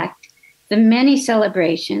impact the many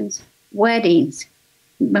celebrations, weddings,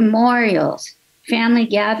 memorials, family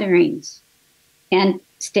gatherings, and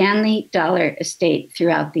Stanley Dollar Estate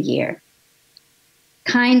throughout the year.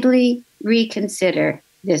 Kindly reconsider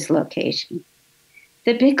this location.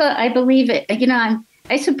 I believe it,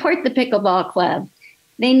 I support the pickleball club.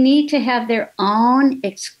 They need to have their own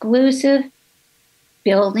exclusive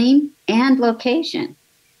building and location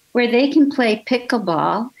where they can play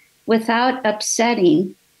pickleball without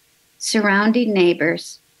upsetting surrounding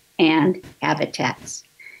neighbors and habitats.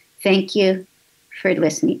 Thank you for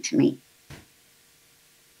listening to me.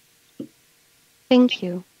 Thank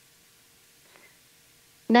you.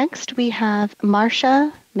 Next, we have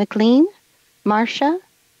Marcia McLean. Marcia,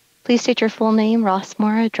 please state your full name,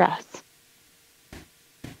 Rossmore address.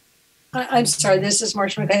 I'm sorry, this is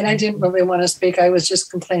Marcia McLean. I didn't really want to speak. I was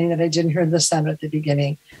just complaining that I didn't hear the sound at the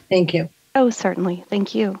beginning. Thank you. Oh, certainly.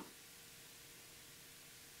 Thank you.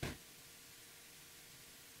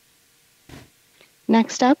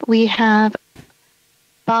 Next up, we have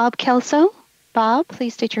Bob Kelso. Bob,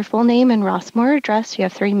 please state your full name and Rossmore address. You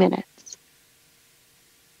have 3 minutes.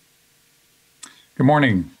 Good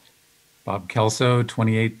morning. Bob Kelso,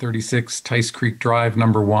 2836 Tice Creek Drive,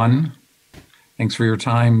 number 1. Thanks for your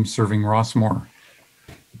time serving Rossmore.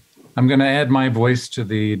 I'm going to add my voice to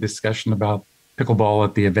the discussion about pickleball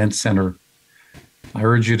at the event center. I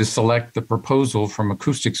urge you to select the proposal from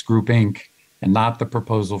Acoustics Group, Inc., and not the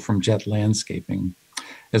proposal from Jet Landscaping.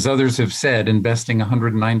 As others have said, investing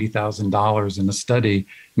 $190,000 in a study,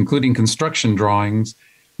 including construction drawings,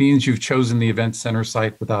 means you've chosen the event center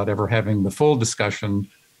site without ever having the full discussion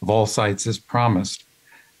of all sites as promised.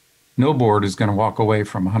 No board is going to walk away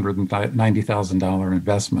from a $190,000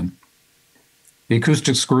 investment. The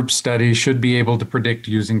Acoustics Group study should be able to predict,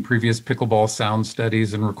 using previous pickleball sound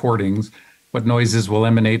studies and recordings, what noises will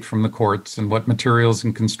emanate from the courts and what materials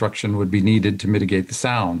and construction would be needed to mitigate the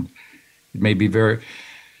sound. It may be very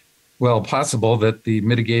well possible that the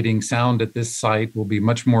mitigating sound at this site will be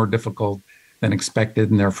much more difficult than expected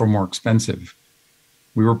and therefore more expensive.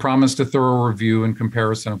 We were promised a thorough review and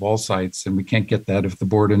comparison of all sites, and we can't get that if the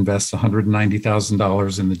board invests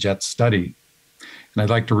 $190,000 in the JET study. And I'd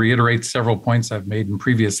like to reiterate several points I've made in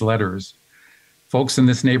previous letters. Folks in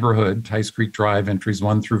this neighborhood, Tice Creek Drive, entries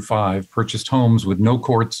 1 through 5, purchased homes with no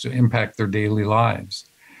courts to impact their daily lives.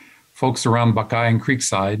 Folks around Buckeye and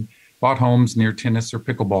Creekside bought homes near tennis or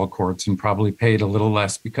pickleball courts and probably paid a little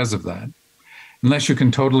less because of that. Unless you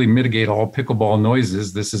can totally mitigate all pickleball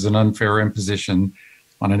noises, this is an unfair imposition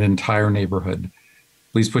on an entire neighborhood.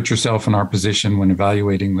 Please put yourself in our position when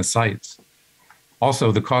evaluating the sites.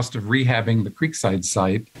 Also, the cost of rehabbing the Creekside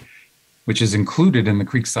site, which is included in the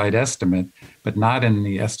Creekside estimate, but not in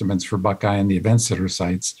the estimates for Buckeye and the Event Center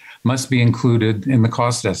sites, must be included in the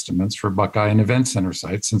cost estimates for Buckeye and Event Center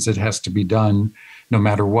sites, since it has to be done no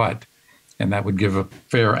matter what. And that would give a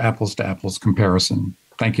fair apples to apples comparison.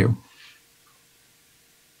 Thank you.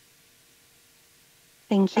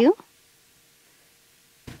 Thank you.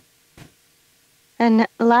 And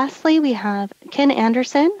lastly, we have Ken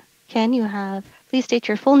Anderson. Ken, please state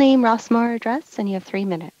your full name, Rossmore address, and you have 3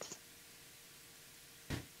 minutes.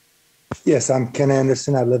 Yes, I'm Ken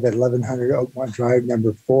Anderson. I live at 1100 Oakmont Drive,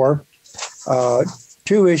 number 4.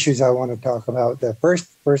 2 issues I want to talk about. The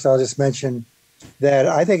first, I'll just mention that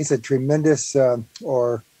I think it's a tremendous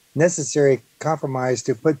or necessary compromise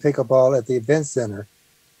to put pickleball at the event center.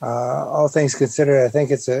 All things considered, I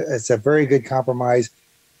think it's a very good compromise,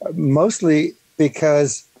 mostly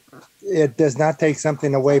because it does not take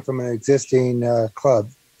something away from an existing club.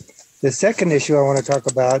 The second issue I want to talk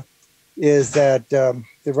about is that the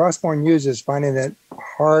Rossmore News is finding it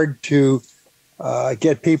hard to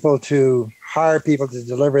get people to hire people to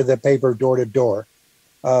deliver the paper door to door.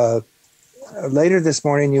 Later this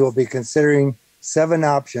morning, you will be considering 7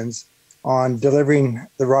 options on delivering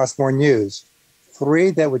the Rossmore News. 3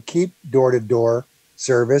 that would keep door to door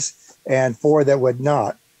service and 4 that would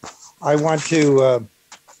not. I want to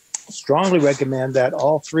strongly recommend that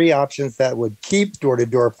all 3 options that would keep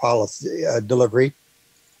door-to-door policy delivery.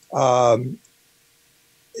 The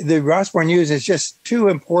Rossmore News is just too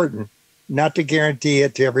important not to guarantee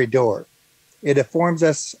it to every door. It informs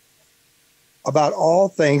us about all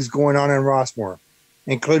things going on in Rossmore,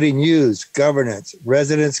 including news, governance,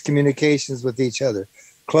 residents' communications with each other,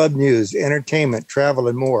 club news, entertainment, travel,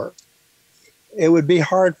 and more. It would be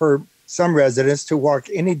hard for some residents to walk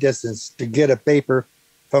any distance to get a paper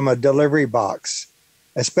from a delivery box,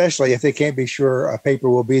 especially if they can't be sure a paper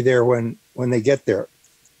will be there when they get there.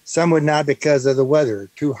 Some would not because of the weather,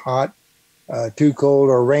 too hot, too cold,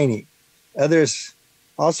 or rainy. Others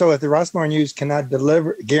also, if the Rossmore News cannot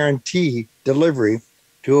guarantee delivery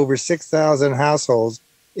to over 6,000 households,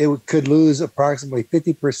 it could lose approximately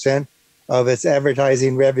 50% of its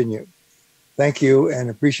advertising revenue. Thank you and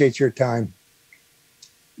appreciate your time.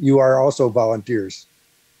 You are also volunteers.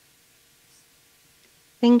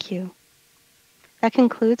 Thank you. That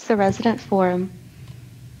concludes the resident forum.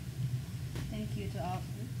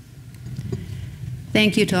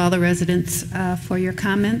 Thank you to all the residents for your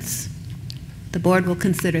comments. The board will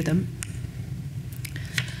consider them.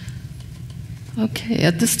 Okay,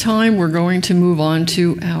 at this time, we're going to move on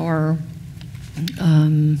to our,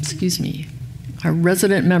 our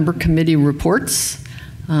resident member committee reports.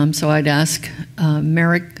 So I'd ask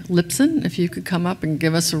Merrick Lipson if you could come up and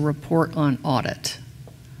give us a report on audit.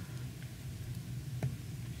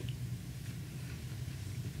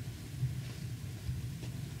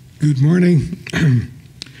 Good morning.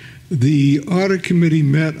 The audit committee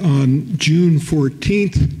met on June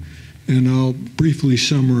 14th, and I'll briefly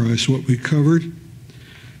summarize what we covered.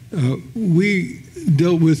 We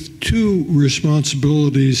dealt with two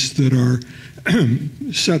responsibilities that are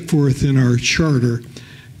set forth in our charter.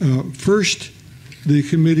 First, the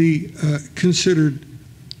committee considered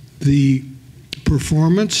the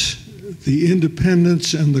performance, the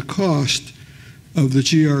independence, and the cost of the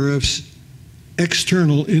GRF's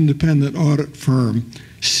external independent audit firm,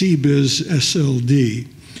 CBIZ SLD.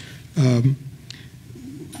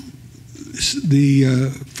 The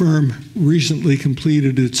firm recently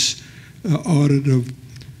completed its audit of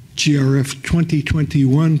GRF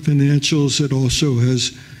 2021 financials. It also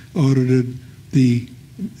has audited the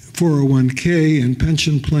 401k and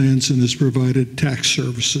pension plans and has provided tax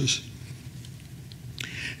services.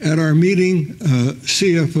 At our meeting,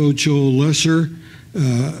 CFO Joel Lesser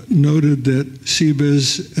noted that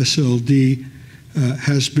CBIZ SLD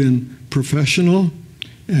has been professional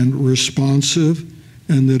and responsive,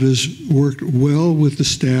 and that has worked well with the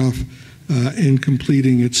staff in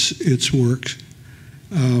completing its work.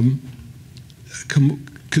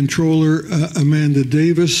 Controller Amanda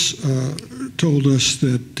Davis told us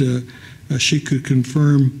that she could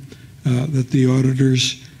confirm that the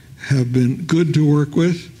auditors have been good to work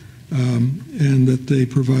with, and that they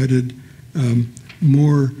provided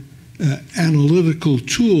more analytical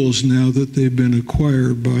tools now that they've been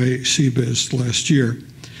acquired by CBIZ last year.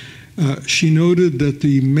 She noted that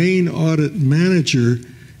the main audit manager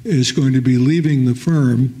is going to be leaving the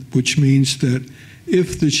firm, which means that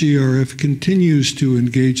if the GRF continues to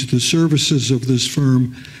engage the services of this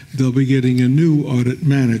firm, they'll be getting a new audit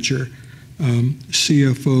manager.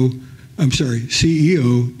 CEO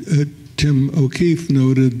Tim O'Keefe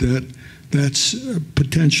noted that that's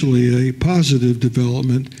potentially a positive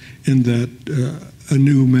development in that a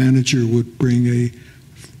new manager would bring a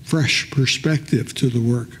fresh perspective to the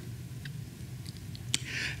work.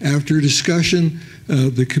 After discussion,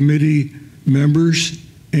 the committee members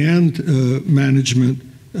and management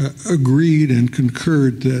agreed and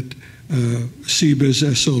concurred that CBIZ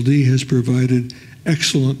SLD has provided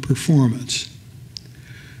excellent performance.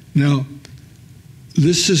 Now,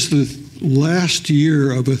 this is the last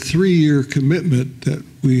year of a 3-year commitment that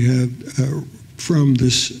we had from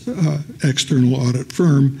this external audit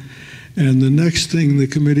firm, and the next thing the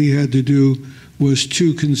committee had to do was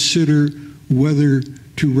to consider whether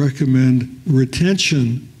to recommend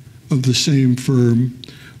retention of the same firm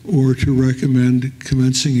or to recommend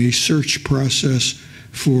commencing a search process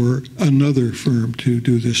for another firm to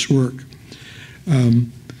do this work.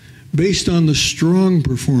 Based on the strong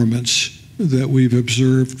performance that we've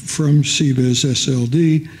observed from CBIZ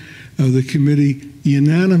SLD, the committee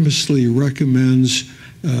unanimously recommends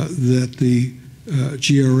that the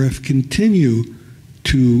GRF continue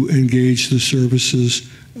to engage the services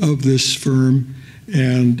of this firm,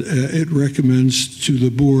 and it recommends to the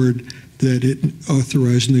board that it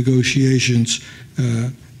authorize negotiations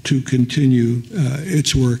to continue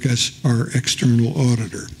its work as our external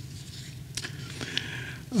auditor.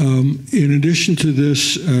 In addition to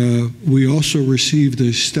this, we also received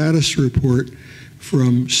a status report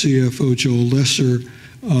from CFO Joel Lesser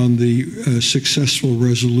on the successful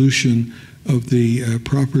resolution of the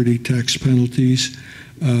property tax penalties,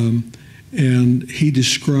 and he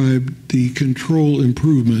described the control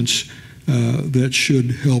improvements that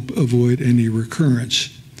should help avoid any recurrence.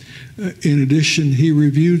 In addition, he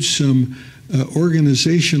reviewed some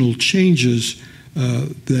organizational changes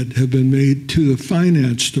that have been made to the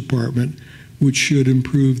finance department, which should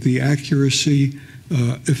improve the accuracy,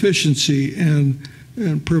 efficiency, and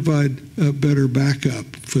provide a better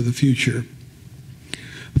backup for the future.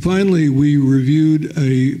 Finally, we reviewed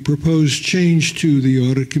a proposed change to the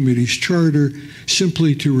Audit Committee's charter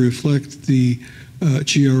simply to reflect the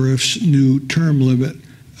GRF's new term limit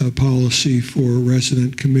policy for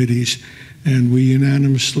resident committees, and we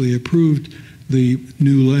unanimously approved the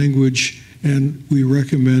new language, and we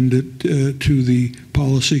recommend it to the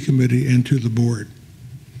Policy Committee and to the Board.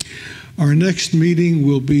 Our next meeting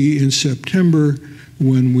will be in September,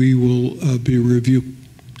 when we will be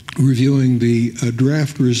reviewing the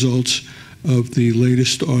draft results of the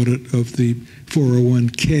latest audit of the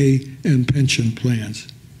 401k and pension plans.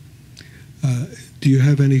 Do you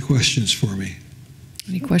have any questions for me?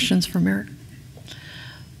 Any questions for Merrick?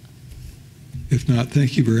 If not,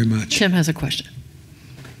 thank you very much. Tim has a question.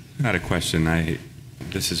 Not a question.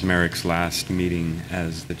 This is Merrick's last meeting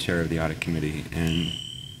as the chair of the audit committee, and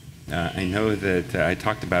I know that I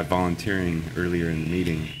talked about volunteering earlier in the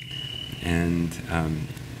meeting, and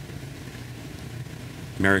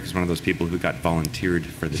Merrick is one of those people who got volunteered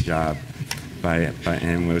for the job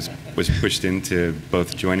and was pushed into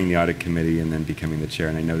both joining the audit committee and then becoming the chair.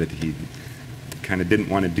 And I know that he kind of didn't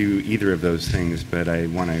want to do either of those things, but I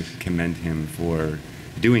want to commend him for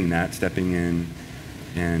doing that, stepping in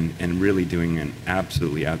and really doing an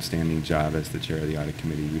absolutely outstanding job as the chair of the audit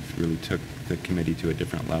committee. You've really took the committee to a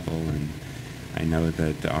different level, and I know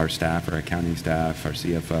that our staff, our accounting staff, our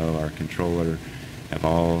CFO, our controller have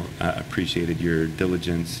all appreciated your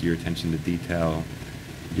diligence, your attention to detail,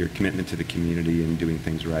 your commitment to the community and doing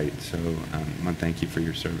things right. So I want to thank you for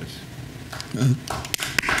your service.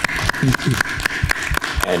 Thank you.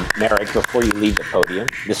 And Merrick, before you leave the podium,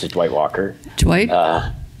 this is Dwight Walker. Dwight?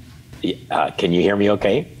 Can you hear me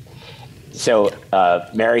okay? So,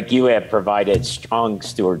 Merrick, you have provided strong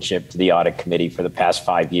stewardship to the audit committee for the past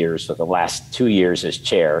 5 years, with the last 2 years as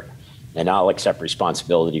chair, and I'll accept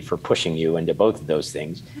responsibility for pushing you into both of those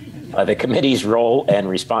things. The committee's role and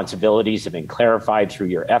responsibilities have been clarified through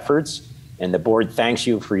your efforts, and the board thanks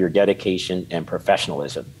you for your dedication and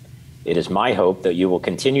professionalism. It is my hope that you will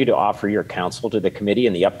continue to offer your counsel to the committee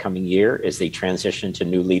in the upcoming year as they transition to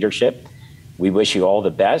new leadership. We wish you all the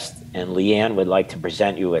best, and Leanne would like to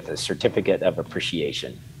present you with a certificate of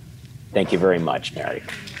appreciation. Thank you very much, Mary.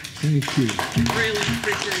 Thank you. Really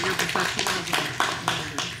appreciate your professionalism.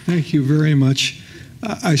 Thank you very much.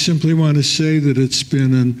 I simply want to say that it's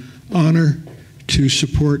been an honor to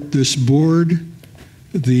support this board,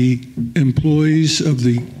 the employees of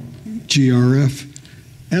the GRF,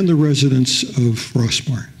 and the residents of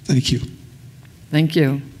Rossmore. Thank you. Thank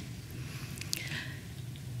you.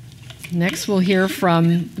 Next, we'll hear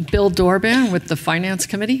from Bill Dorban with the Finance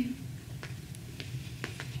Committee.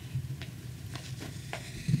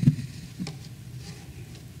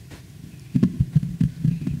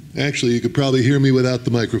 Actually, you could probably hear me without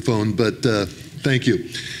the microphone, but thank you.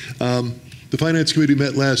 The Finance Committee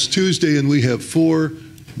met last Tuesday, and we have 4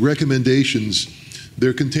 recommendations.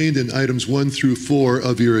 They're contained in items 1 through 4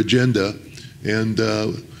 of your agenda. And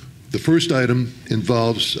the first item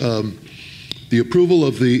involves the approval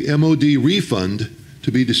of the MOD refund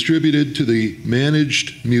to be distributed to the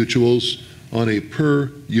managed mutuals on a per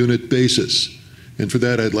unit basis. And for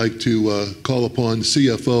that, I'd like to call upon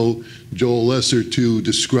CFO Joel Lesser to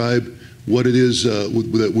describe what it is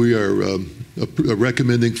that we are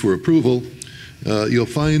recommending for approval. You'll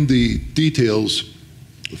find the details,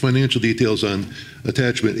 financial details, on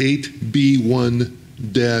attachment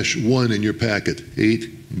 8B1-1 in your packet,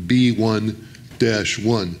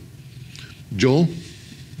 8B1-1. Joel?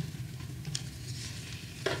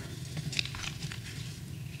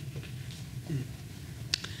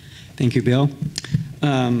 Thank you, Bill.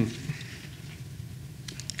 I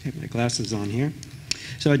have my glasses on here.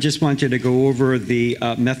 So I just wanted to go over the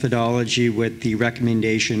methodology with the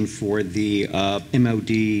recommendation for the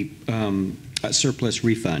MOD surplus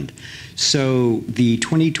refund. So the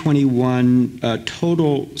 2021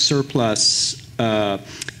 total surplus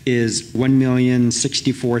is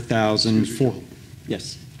 $1,064,004.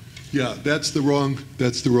 Yes. Yeah, that's the wrong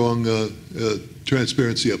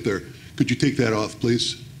transparency up there. Could you take that off,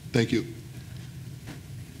 please? Thank you.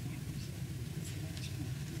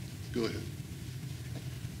 Go ahead.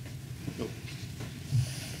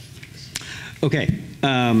 Okay,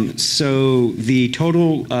 so the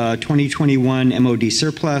total 2021 MOD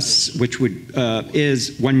surplus, which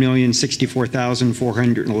is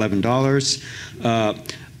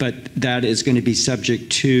 $1,064,411, but that is going to be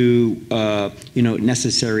subject to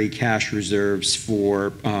necessary cash reserves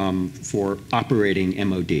for operating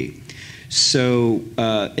MOD. So,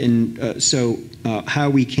 how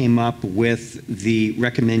we came up with the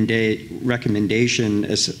recommendation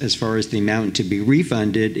as far as the amount to be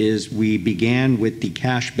refunded is we began with the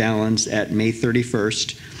cash balance at May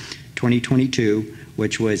 31st 2022,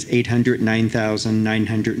 which was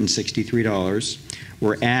 $809,963.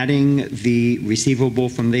 We're adding the receivable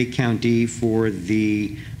from the county for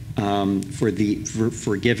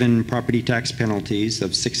forgiven property tax penalties of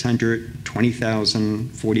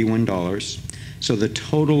 $620,041. So the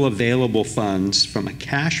total available funds from a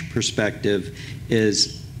cash perspective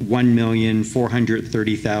is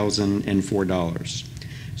 $1,430,004.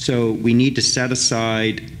 So we need to set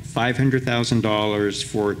aside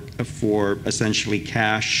 $500,000 for essentially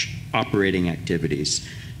cash operating activities.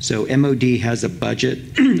 So MOD has a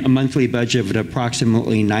budget, a monthly budget of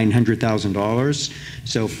approximately $900,000.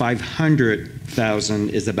 So $500,000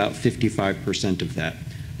 is about 55% of that,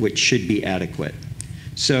 which should be adequate.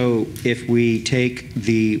 So if we take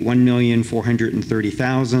the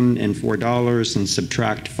 $1,430,004 and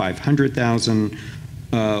subtract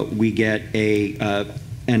 $500,000, we get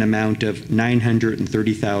an amount of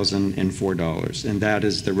 $930,004, and that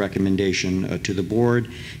is the recommendation to the board.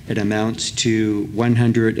 It amounts to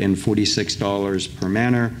 $146 per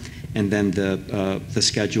manor, and then the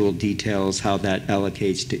schedule details how that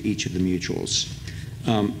allocates to each of the mutuals.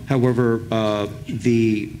 However,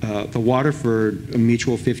 the Waterford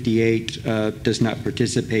Mutual 58 does not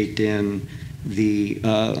participate in the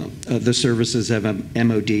services of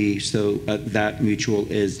MOD, so that mutual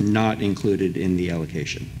is not included in the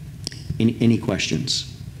allocation. Any questions?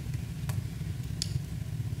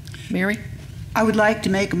 Mary? I would like to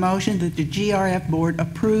make a motion that the GRF board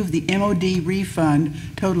approve the MOD refund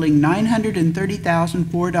totaling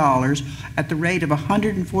 $930,004 at the rate of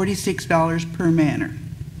 $146 per manor.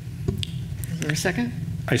 Is there a second?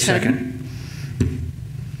 I second.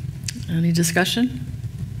 Any discussion?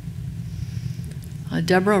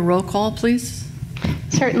 Deborah, roll call, please.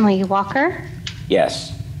 Certainly. Walker?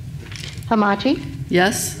 Yes. Hamachi?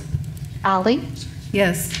 Yes. Ali?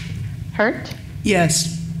 Yes. Hurt?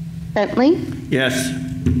 Yes. Bentley? Yes.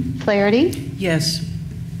 Flaherty? Yes.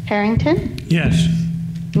 Harrington? Yes.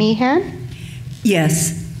 Meehan?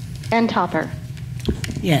 Yes. And Topper?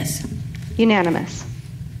 Yes. Unanimous.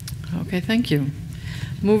 Okay, thank you.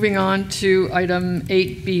 Moving on to item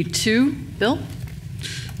 8B2. Bill?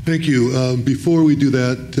 Thank you. Before we do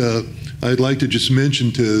that, I'd like to just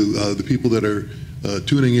mention to the people that are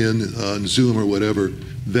tuning in on Zoom or whatever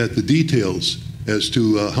that the details as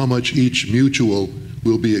to how much each mutual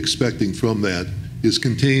will be expecting from that is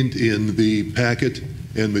contained in the packet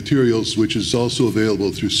and materials, which is also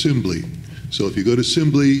available through Simbly. So if you go to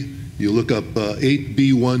Simbly, you look up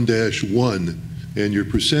 8B1-1, and your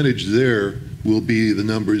percentage there will be the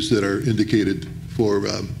numbers that are indicated for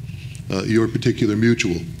your particular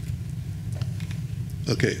mutual.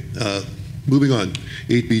 Okay, moving on.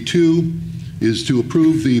 8B2 is to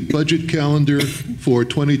approve the budget calendar for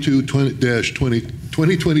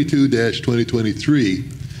 2022-2023.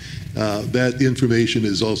 That information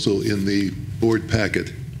is also in the board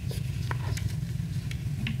packet.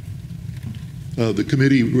 The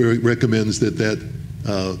committee recommends that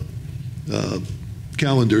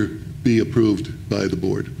calendar be approved by the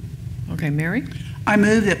board. Okay, Mary? I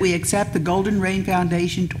move that we accept the Golden Rain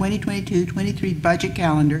Foundation 2022-23 budget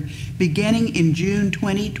calendar beginning in June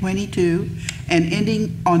 2022 and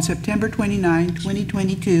ending on September 29,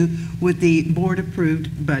 2022 with the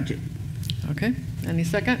board-approved budget. Okay, any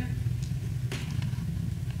second?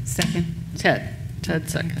 Second. Ted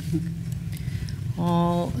second.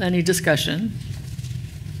 Any discussion?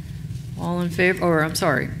 All in favor, or I'm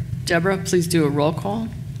sorry, Deborah, please do a roll call.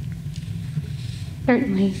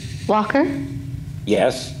 Certainly. Walker?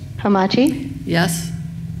 Yes. Hamachi? Yes.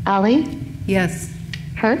 Ali? Yes.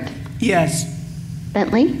 Hurt? Yes.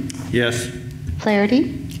 Bentley? Yes.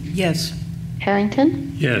 Flaherty? Yes.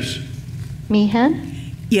 Harrington? Yes.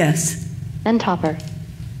 Meehan? Yes. And Topper?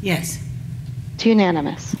 Yes. It's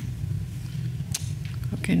unanimous.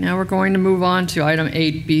 Okay, now we're going to move on to item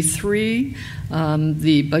 8B3,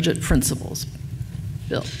 the budget principles.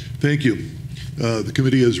 Bill. Thank you. The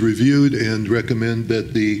committee has reviewed and recommend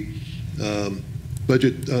that the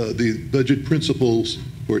budget principles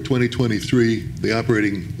for 2023, the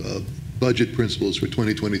operating budget principles for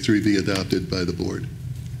 2023 be adopted by the board.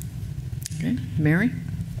 Okay, Mary?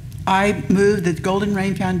 I move that the Golden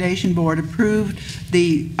Rain Foundation Board approved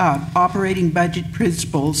the operating budget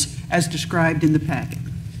principles as described in the packet.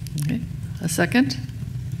 Okay, a second?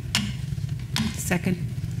 Second.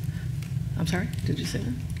 I'm sorry, did you say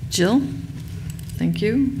that? Jill? Thank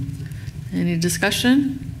you. Any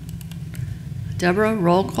discussion? Deborah,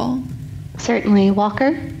 roll call. Certainly.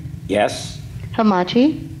 Walker? Yes.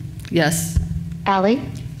 Hamachi? Yes. Ali?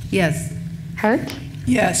 Yes. Hurt?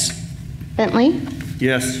 Yes. Bentley?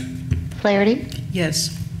 Yes. Flaherty?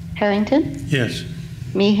 Yes. Harrington? Yes.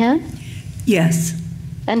 Meehan, Yes.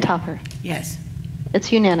 and Topper. Yes.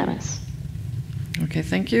 It's unanimous. Okay,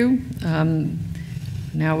 thank you.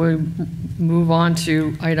 Now we move on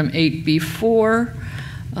to item 8B4,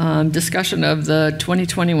 discussion of the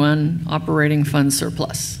 2021 operating fund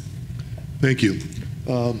surplus. Thank you.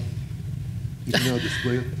 You can now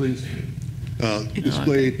display it, please.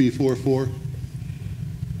 Display 8B44.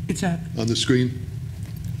 It's up. On the screen.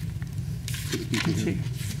 For the people here.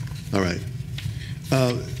 All right.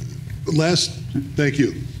 Thank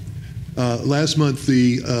you. Last month,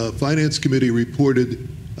 the Finance Committee reported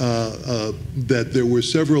that there were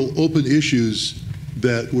several open issues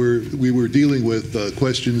that we were dealing with,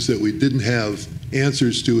 questions that we didn't have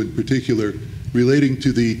answers to, in particular, relating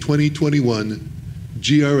to the 2021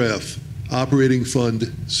 GRF operating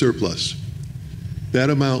fund surplus. That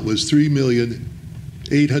amount was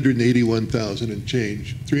 $3,881,000 and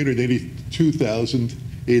change,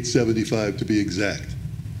 $382,875 to be exact.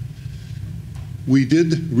 We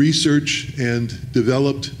did research and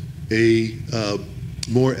developed a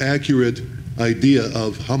more accurate idea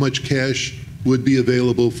of how much cash would be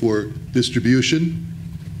available for distribution,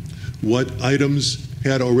 what items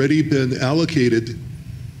had already been allocated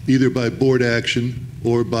either by board action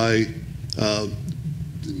or by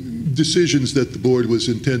decisions that the board was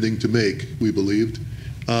intending to make, we believed,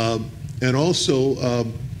 and also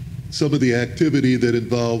some of the activity that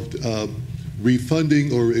involved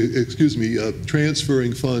refunding or,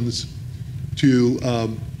 transferring funds to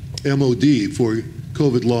MOD for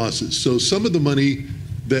COVID losses. So some of the money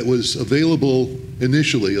that was available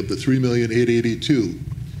initially of the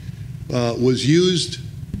 $3,882,000 was used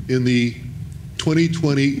in the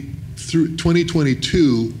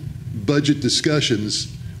 2022 budget discussions,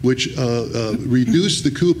 which reduced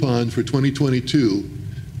the coupon for 2022.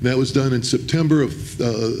 That was done in September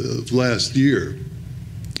of last year.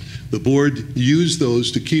 The board used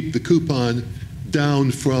those to keep the coupon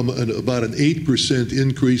down from about an 8%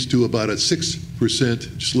 increase to about a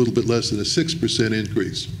 6%, just a little bit less than a 6%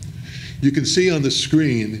 increase. You can see on the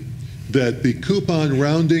screen that the coupon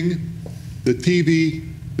rounding, the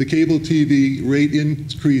cable TV rate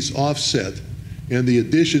increase offset, and the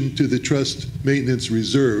addition to the trust maintenance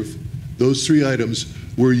reserve, those three items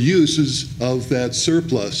were uses of that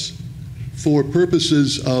surplus for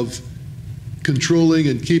purposes of controlling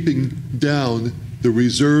and keeping down the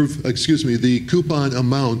the coupon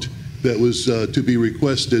amount that was to be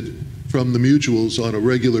requested from the mutuals on a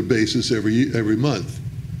regular basis every month.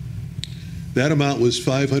 That amount was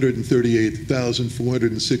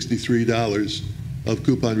 $538,463 of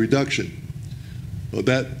coupon reduction. Well,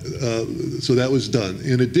 so that was done.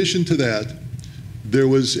 In addition to that, there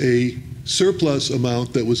was a surplus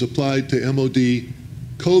amount that was applied to MOD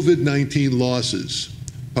COVID-19 losses.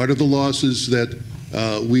 Part of the losses that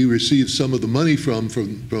we received some of the money from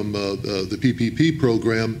the PPP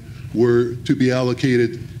program were to be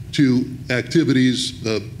allocated to activities,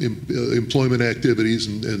 employment activities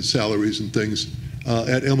and salaries and things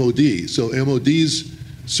at MOD. So MOD's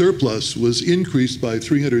surplus was increased by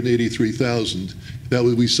 $383,000.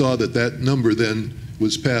 We saw that number then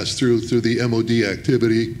was passed through the MOD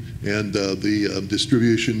activity and the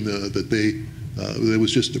distribution that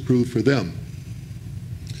was just approved for them.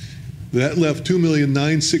 That left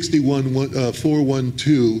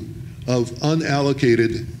 $2,961,412 of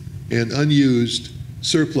unallocated and unused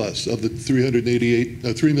surplus of the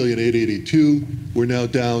 $3,882,000. We're now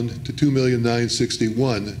down to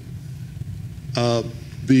 $2,961,000.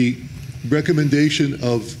 The recommendation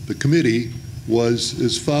of the committee was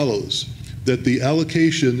as follows: that the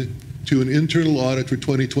allocation to an internal audit for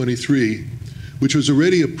 2023, which was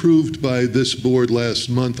already approved by this board last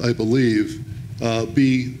month, I believe,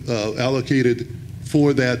 be allocated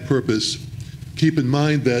for that purpose. Keep in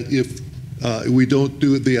mind that if we don't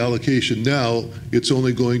do the allocation now, it's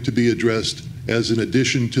only going to be addressed as an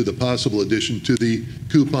addition to the possible addition to the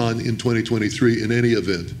coupon in 2023 in any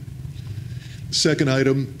event. Second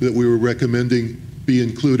item that we were recommending be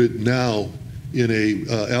included now in a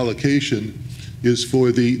allocation is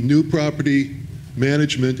for the new property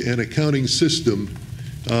management and accounting system.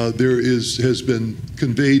 Has been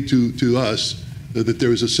conveyed to us that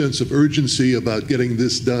there is a sense of urgency about getting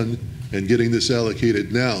this done and getting this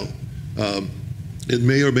allocated now. It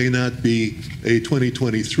may or may not be a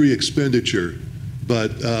 2023 expenditure,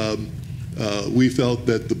 but we felt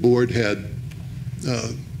that the board had,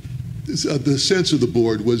 the sense of the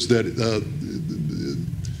board was that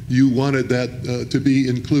you wanted that to be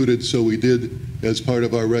included, so we did as part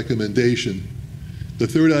of our recommendation. The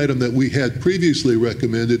third item that we had previously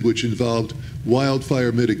recommended, which involved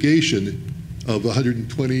wildfire mitigation of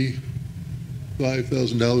 $120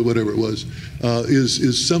 $5,000, whatever it was,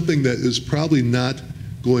 is something that is probably not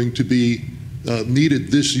going to be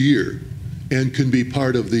needed this year and can be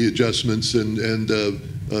part of the adjustments and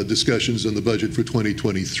discussions on the budget for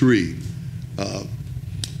 2023.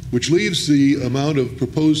 Which leaves the amount of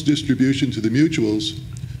proposed distribution to the mutuals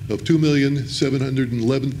of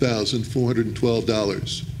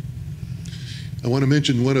 $2,711,412. I want to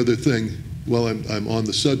mention one other thing while I'm on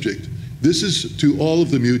the subject. This is to all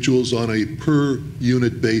of the mutuals on a per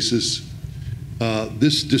unit basis.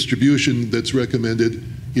 This distribution that's recommended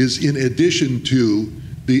is in addition to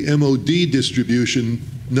the MOD distribution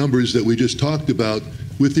numbers that we just talked about,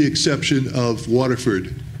 with the exception of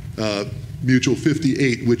Waterford Mutual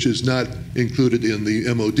 58, which is not included in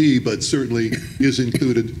the MOD, but certainly is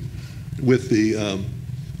included with the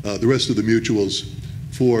rest of the mutuals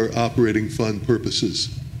for operating fund purposes.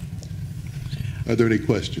 Are there any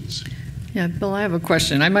questions? Yeah, Bill, I have a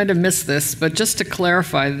question. I might have missed this, but just to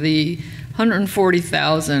clarify, the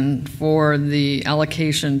 $140,000 for the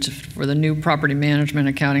allocation for the new property management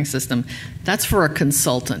accounting system, that's for a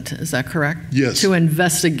consultant, is that correct? Yes. To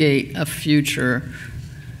investigate a future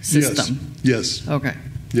system? Yes. Okay.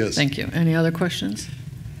 Yes. Thank you. Any other questions?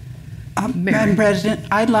 Madam President,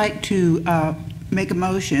 I'd like to make a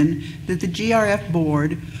motion that the GRF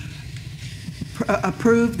board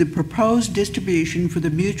approve the proposed distribution for the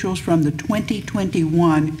mutuals from the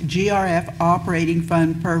 2021 GRF operating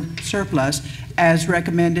fund per surplus as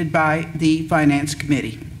recommended by the Finance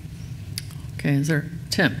Committee. Okay, is there,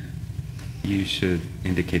 Tim? You should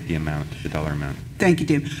indicate the amount, the dollar amount. Thank you,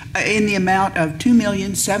 Tim. In the amount of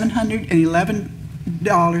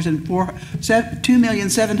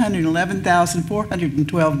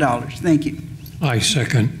 $2,711,412. Thank you. I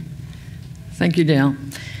second. Thank you, Dale.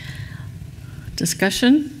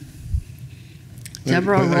 Discussion?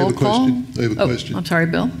 Deborah, roll call? I have a question. I'm sorry,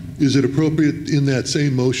 Bill. Is it appropriate in that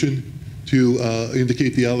same motion to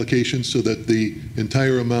indicate the allocation so that the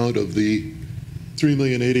entire amount of the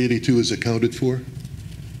 $3,882,000 is accounted for?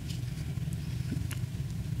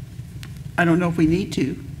 I don't know if we need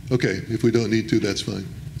to. Okay, if we don't need to, that's fine.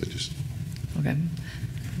 Okay.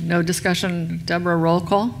 No discussion. Deborah, roll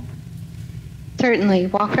call? Certainly.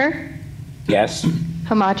 Walker? Yes.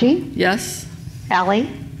 Hamaji? Yes. Alley?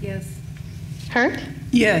 Yes. Hurt?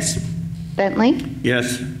 Yes. Bentley?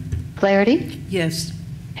 Yes. Flaherty? Yes.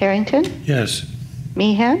 Harrington? Yes.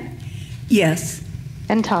 Meehan? Yes.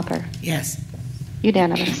 And Topper? Yes.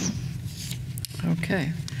 Unanimous.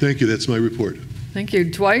 Okay. Thank you. That's my report. Thank you.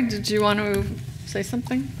 Dwight, did you want to say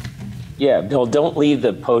something? Yeah, Bill, don't leave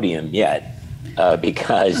the podium yet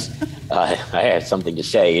because I have something to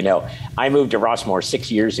say. You know, I moved to Rossmore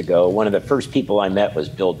 6 years ago. One of the first people I met was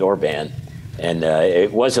Bill Dorban. And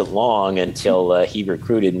it wasn't long until he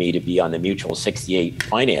recruited me to be on the Mutual 68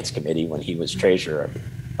 Finance Committee when he was treasurer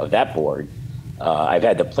of that board. I've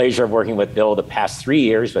had the pleasure of working with Bill the past 3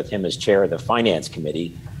 years with him as chair of the Finance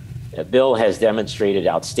Committee. Bill has demonstrated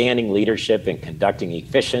outstanding leadership in conducting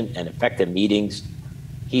efficient and effective meetings.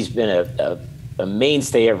 He's been a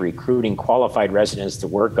mainstay of recruiting qualified residents to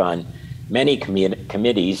work on many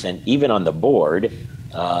committees and even on the board.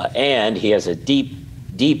 And he has a deep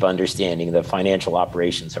understanding of the financial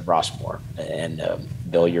operations of Rossmore. And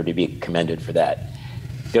Bill, you're to be commended for that.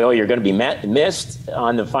 Bill, you're going to be missed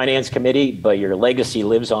on the Finance Committee, but your legacy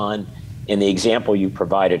lives on in the example you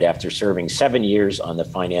provided after serving 7 years on the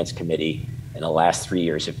Finance Committee in the last 3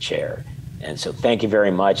 years of chair. And so thank you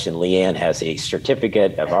very much. And Leanne has a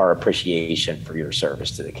certificate of our appreciation for your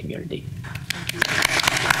service to the community.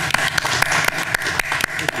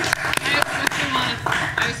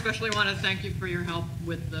 I especially want to thank you for your help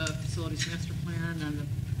with the facilities master plan and the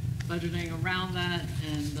budgeting around that,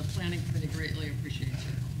 and the planning committee greatly appreciates your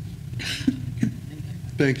help.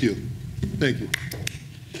 Thank you. Thank you.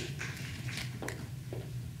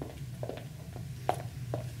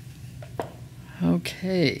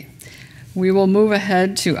 Okay. We will move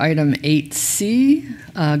ahead to item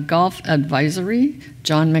 8C, Golf Advisory.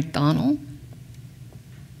 John McDonald.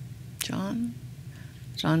 John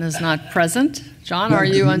is not present. John, are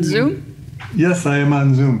you on Zoom? Yes, I am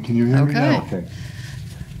on Zoom. Can you hear me now? Okay.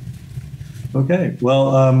 Okay.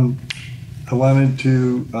 Well, I wanted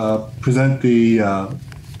to present the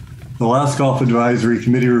last Golf Advisory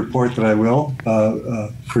Committee report that I will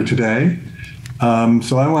for today.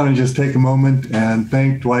 So I want to just take a moment and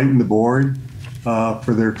thank Dwight and the board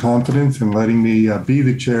for their confidence in letting me be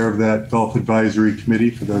the chair of that Golf Advisory Committee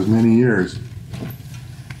for those many years.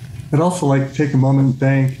 I'd also like to take a moment and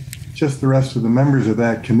thank just the rest of the members of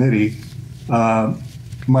that committee,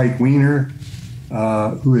 Mike Weiner,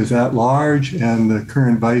 who is at large, and the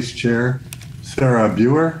current vice chair, Sarah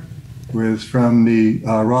Buer, was from the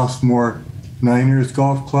Rossmore Niners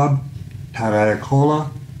Golf Club, Tad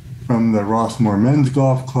Iacola from the Rossmore Men's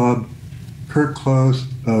Golf Club, Kirk Close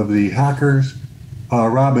of the Hackers,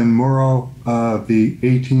 Robin Morrow of the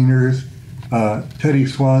 18ers, Teddy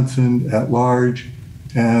Swanson at large,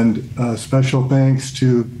 and special thanks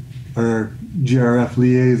to our GRF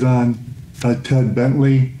liaison, Ted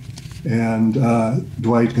Bentley, and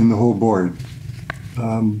Dwight and the whole board.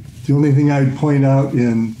 The only thing I'd point out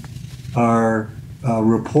in our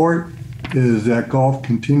report is that golf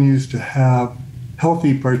continues to have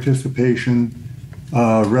healthy participation.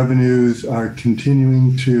 Revenues are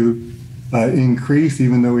continuing to increase,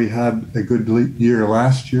 even though we had a good year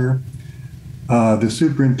last year. The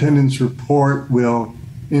superintendent's report will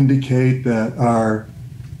indicate that our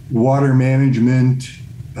water management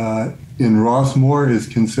in Rossmore is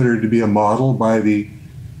considered to be a model by the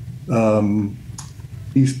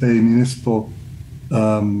East Bay Municipal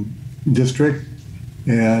District.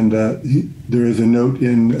 And there is a note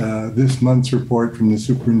in this month's report from the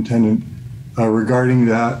superintendent regarding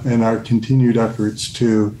that and our continued efforts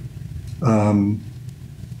to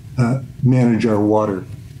manage our water.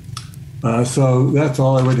 So that's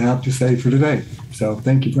all I would have to say for today. So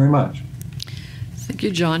thank you very much. Thank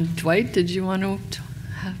you, John. Dwight, did you want to?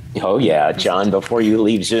 Oh, yeah, John, before you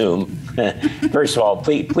leave Zoom, first of all,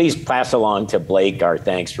 please pass along to Blake our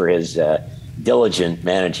thanks for his diligent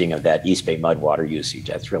managing of that East Bay mud water usage.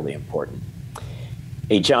 That's really important.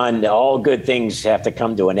 Hey, John, all good things have to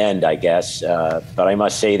come to an end, I guess, but I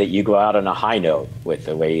must say that you go out on a high note with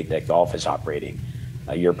the way that golf is operating.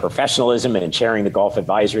 Your professionalism in chairing the Golf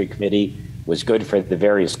Advisory Committee was good for the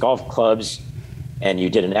various golf clubs, and you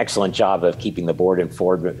did an excellent job of keeping the board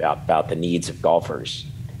informed about the needs of golfers.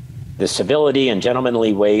 The civility and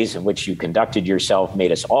gentlemanly ways in which you conducted yourself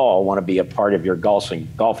made us all want to be a part of your golfing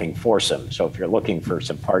foursome. So if you're looking for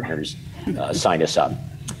some partners, sign us up.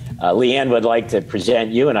 Leanne would like to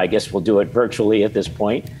present you, and I guess we'll do it virtually at this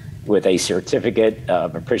point, with a certificate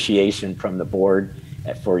of appreciation from the board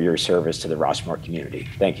for your service to the Rossmore community.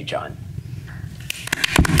 Thank you, John.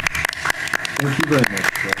 Thank you very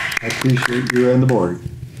much. I appreciate you and the board.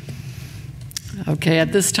 Okay,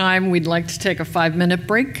 at this time, we'd like to take a 5-minute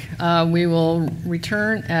break. We will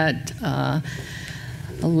return at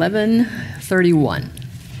 11:31.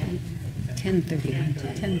 10:31.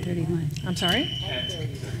 10:31. I'm sorry?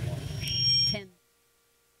 10.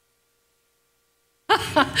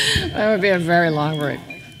 That would be a very long break.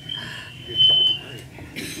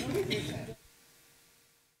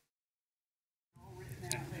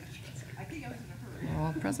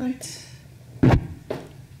 All present.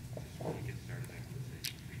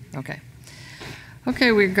 Okay.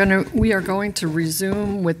 Okay, we are going to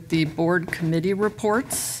resume with the board committee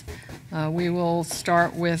reports. We will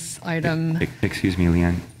start with item. Excuse me,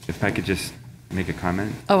 Leanne. If I could just make a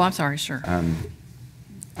comment. Oh, I'm sorry. Sure.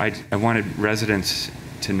 I wanted residents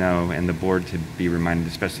to know and the board to be reminded,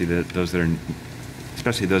 especially those that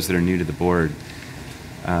are new to the board.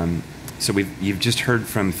 So you've just heard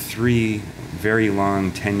from 3 very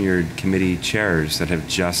long tenured committee chairs that have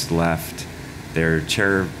just left their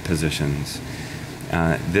chair positions.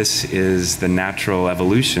 This is the natural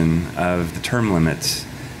evolution of the term limits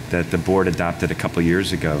that the board adopted a couple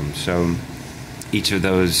years ago. So each of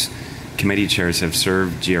those committee chairs have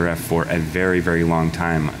served GRF for a very, very long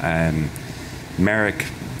time. Merrick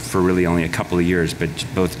for really only a couple of years, but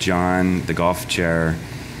both John, the golf chair,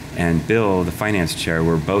 and Bill, the finance chair,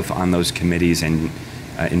 were both on those committees. And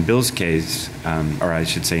in Bill's case, or I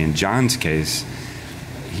should say in John's case,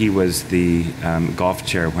 he was the golf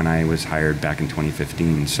chair when I was hired back in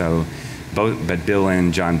 2015. So but Bill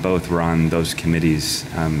and John both were on those committees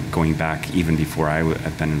going back even before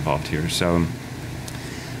I've been involved here. So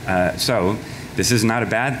this is not a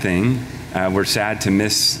bad thing. We're sad to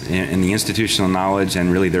miss in the institutional knowledge,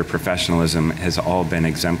 and really their professionalism has all been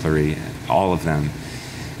exemplary, all of them.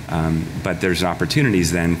 But there's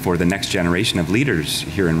opportunities then for the next generation of leaders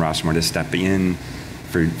here in Rossmore to step in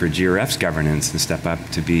for GRF's governance and step up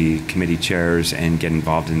to be committee chairs and get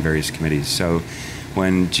involved in various committees. So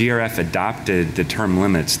when GRF adopted the term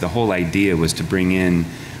limits, the whole idea was to bring in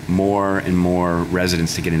more and more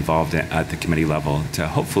residents to get involved at the committee level, to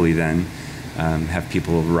hopefully then have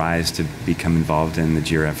people rise to become involved in the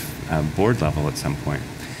GRF board level at some point.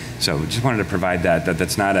 So just wanted to provide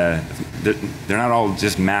that's not they're not all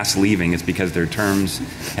just mass leaving. It's because their terms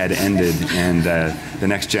had ended and the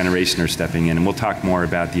next generation are stepping in. And we'll talk more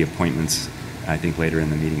about the appointments, I think, later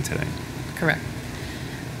in the meeting today. Correct.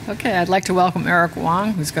 Okay, I'd like to welcome Eric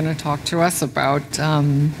Wong, who's going to talk to us about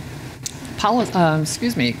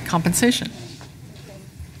compensation.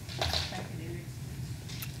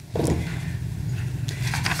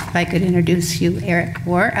 If I could introduce you, Eric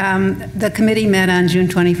War. The committee met on June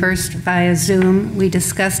 21st via Zoom. We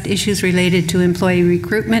discussed issues related to employee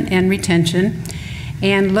recruitment and retention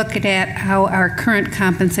and looked at how our current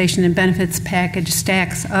compensation and benefits package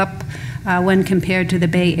stacks up when compared to the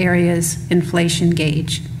Bay Area's inflation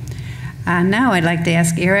gauge. Now I'd like to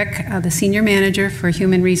ask Eric, the Senior Manager for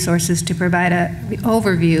Human Resources, to provide an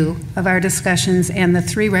overview of our discussions and the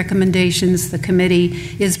 3 recommendations the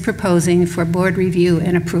committee is proposing for board review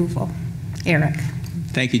and approval. Eric.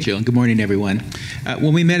 Thank you, Jill, and good morning, everyone.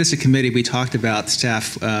 When we met as a committee, we talked about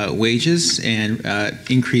staff wages and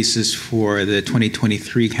increases for the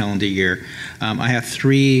 2023 calendar year. I have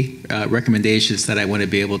 3 recommendations that I want to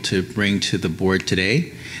be able to bring to the board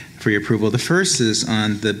today for your approval. The first is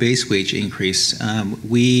on the base wage increase.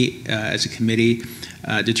 We, as a committee,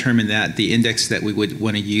 determined that the index that we would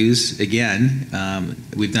want to use, again,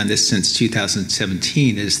 we've done this since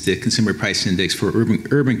 2017, is the Consumer Price Index for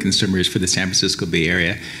urban consumers for the San Francisco Bay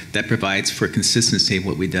Area. That provides for consistency of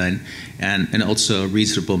what we've done and also a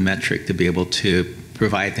reasonable metric to be able to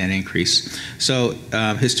provide that increase. So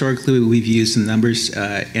historically, we've used the numbers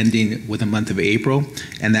ending with the month of April,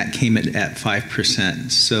 and that came in at 5%.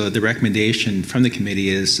 So the recommendation from the committee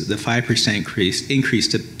is the 5% increase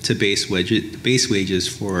to base wages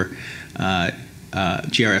for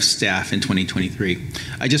GRF staff in 2023.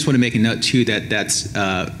 I just want to make a note too that that's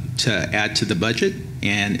to add to the budget,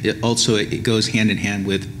 and it goes hand in hand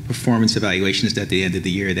with performance evaluations at the end of the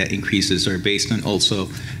year. That increases are based on also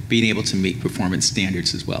being able to meet performance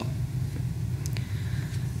standards as well.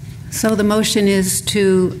 So the motion is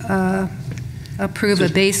to approve a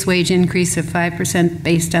base wage increase of 5%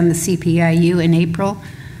 based on the CPIU in April.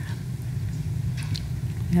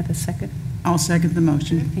 Have a second? I'll second the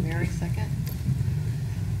motion. Mary, second.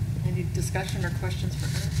 Any discussion or questions for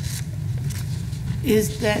her?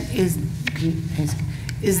 Is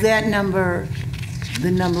that number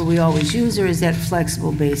the number we always use, or is that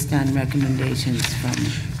flexible based on recommendations from?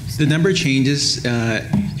 The number changes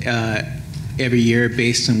every year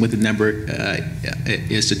based on what the number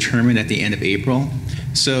is determined at the end of April.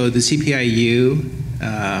 So the CPIU,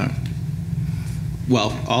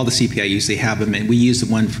 well, all the CPIUs, they have them, and we use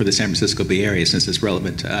the one for the San Francisco Bay Area since it's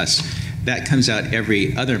relevant to us. That comes out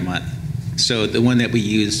every other month. So the one that we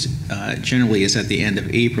use generally is at the end of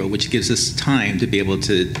April, which gives us time to be able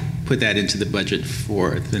to put that into the budget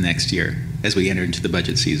for the next year as we enter into the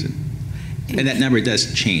budget season. And that number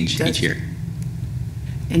does change each year.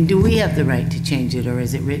 And do we have the right to change it, or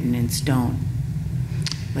is it written in stone?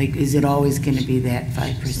 Like, is it always going to be that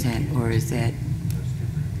 5%, or is that?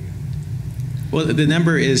 Well, the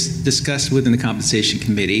number is discussed within the compensation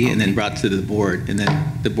committee and then brought to the board, and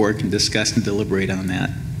then the board can discuss and deliberate on that.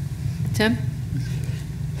 Tim?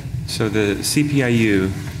 So the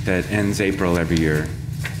CPIU that ends April every year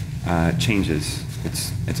changes.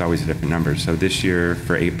 It's always a different number. So this year,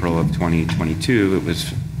 for April of 2022, it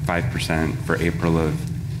was 5%. For April of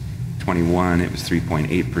 21, it was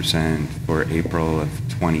 3.8%. For April of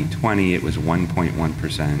 2020, it was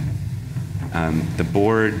 1.1%. The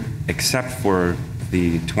board, except for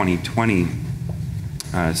the 2020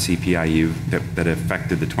 CPIU that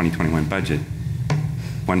affected the 2021 budget,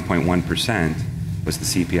 1.1% was the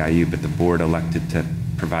CPIU, but the board elected to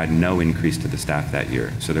provide no increase to the staff that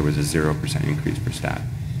year. So there was a 0% increase for staff.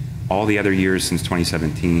 All the other years since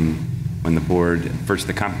 2017, when the board, first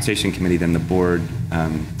the compensation committee, then the board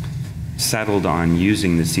settled on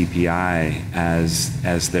using the CPI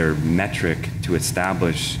as their metric to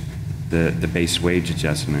establish the base wage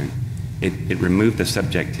adjustment, it removed the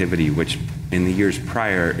subjectivity, which in the years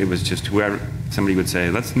prior, it was just whoever, somebody would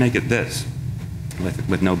say, let's make it this,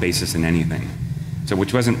 with no basis in anything. So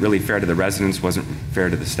which wasn't really fair to the residents, wasn't fair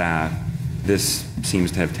to the staff. This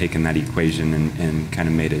seems to have taken that equation and kind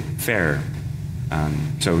of made it fair.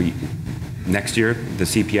 So next year, the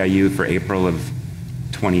CPIU for April of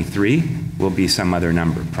 23 will be some other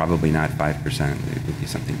number, probably not 5%. It will be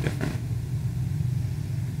something different.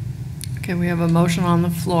 Okay, we have a motion on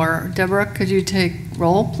the floor. Deborah, could you take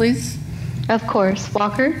roll, please? Of course.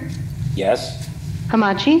 Walker? Yes.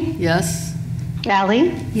 Hamachi? Yes.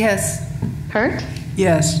 Alley? Yes. Hurt?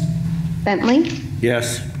 Yes. Bentley?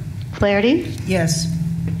 Yes. Flaherty? Yes.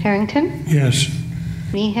 Harrington? Yes.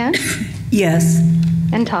 Meehan? Yes.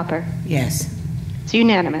 And Topper? Yes. It's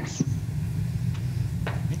unanimous.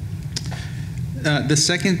 The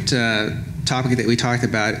second topic that we talked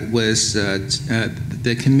about was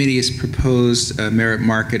the committee's proposed merit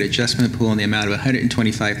market adjustment pool in the amount of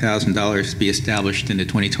 $125,000 to be established in the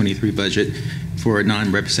 2023 budget for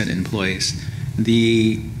non-represented employees.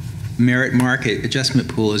 The merit market adjustment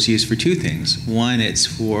pool is used for two things. One, it's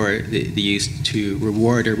for the use to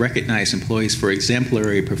reward or recognize employees for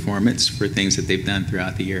exemplary performance for things that they've done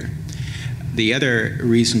throughout the year. The other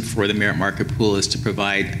reason for the merit market pool is to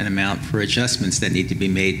provide an amount for adjustments that need to be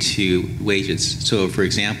made to wages. So, for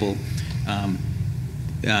example,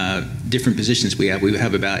 different positions we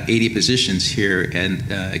have about 80 positions here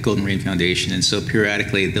at Golden Rain Foundation, and so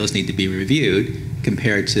periodically those need to be reviewed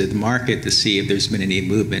compared to the market to see if there's been any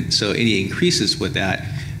movement. So any increases with that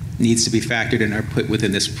needs to be factored in or put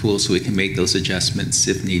within this pool so we can make those adjustments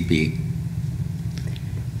if need be.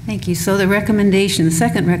 Thank you. So the recommendation, the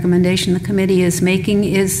second recommendation the committee is making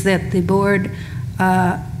is that the board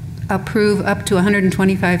approve up to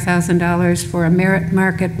 $125,000 for a merit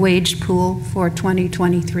market wage pool for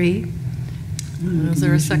 2023. Is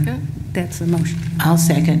there a second? That's a motion. I'll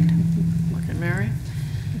second. Okay, Mary.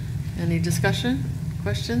 Any discussion,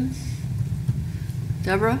 questions?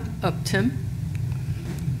 Deborah? Tim?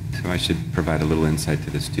 So I should provide a little insight to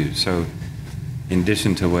this too. So in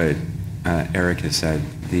addition to what Eric has said,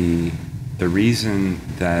 the reason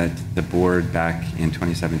that the board back in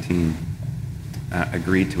 2017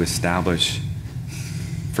 agreed to establish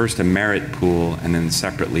first a merit pool and then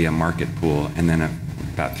separately a market pool, and then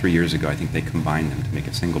about 3 years ago I think they combined them to make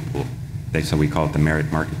a single pool. So we call it the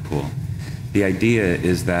merit market pool. The idea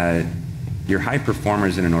is that your high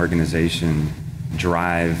performers in an organization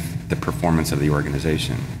drive the performance of the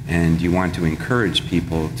organization, and you want to encourage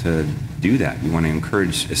people to do that. You want to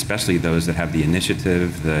encourage especially those that have the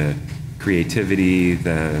initiative, the creativity,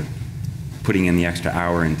 the putting in the extra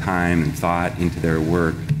hour and time and thought into their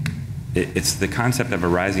work. It's the concept of a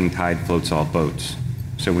rising tide floats all boats.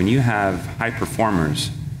 So when you have high performers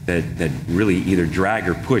that really either drag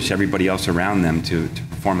or push everybody else around them to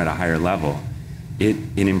perform at a higher level, it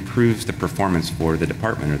improves the performance for the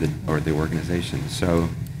department or the organization. So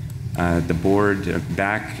the board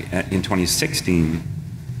back in 2016,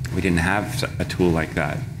 we didn't have a tool like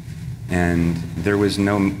that. And there was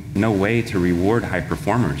no way to reward high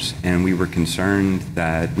performers. And we were concerned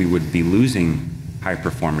that we would be losing high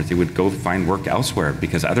performers. They would go find work elsewhere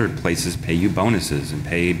because other places pay you bonuses and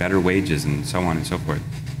pay better wages and so on and so forth.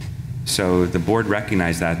 So the board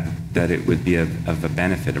recognized that it would be of a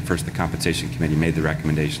benefit. At first, the compensation committee made the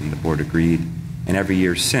recommendation, the board agreed. And every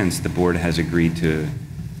year since, the board has agreed to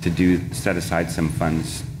set aside some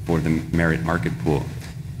funds for the merit market pool.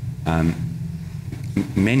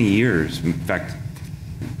 Many years, in fact,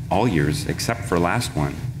 all years, except for last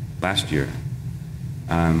year,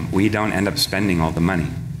 we don't end up spending all the money.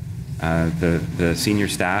 The senior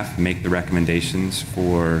staff make the recommendations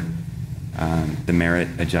for the merit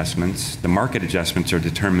adjustments. The market adjustments are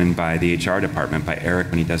determined by the HR department, by Eric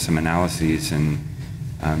when he does some analyses and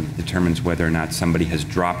determines whether or not somebody has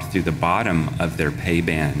dropped through the bottom of their pay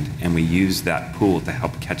band, and we use that pool to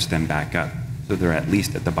help catch them back up so they're at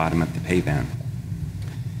least at the bottom of the pay band.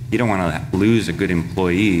 You don't want to lose a good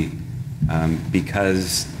employee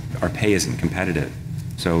because our pay isn't competitive.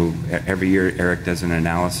 So every year Eric does an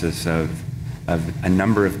analysis of a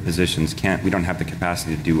number of positions. We don't have the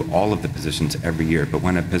capacity to do all of the positions every year, but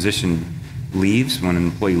when a position leaves, when an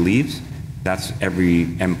employee leaves, that's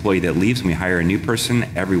every employee that leaves, and we hire a new person,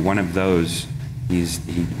 every one of those, he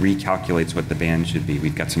recalculates what the band should be.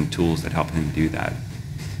 We've got some tools that help him do that.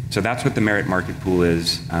 So that's what the merit market pool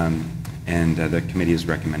is, and the committee is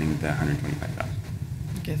recommending the $125,000.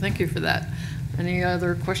 Okay, thank you for that. Any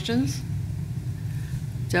other questions?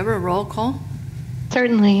 Deborah, roll call.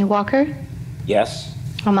 Certainly. Walker? Yes.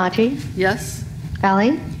 Amaji? Yes.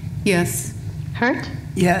 Valley? Yes. Hurt?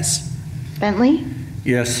 Yes. Bentley?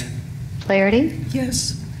 Yes. Flaherty?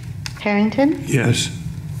 Yes. Harrington? Yes.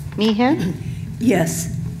 Meehan?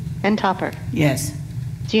 Yes. And Topper? Yes.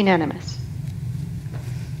 It's unanimous.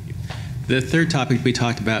 The third topic we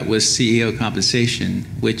talked about was CEO compensation,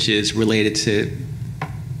 which is related to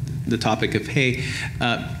the topic of pay,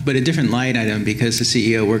 but a different line item because the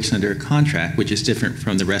CEO works under a contract, which is different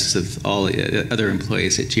from the rest of all other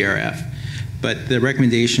employees at GRF. But the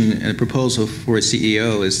recommendation and proposal for a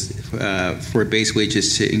CEO is for base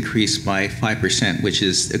wages to increase by 5%, which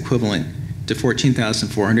is equivalent to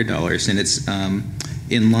 $14,400, and it's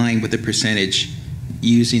in line with the percentage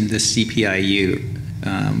using the CPIU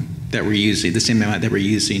that we're using, the same amount that we're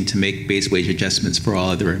using to make base wage adjustments for all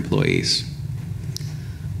other employees.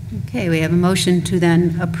 Okay, we have a motion to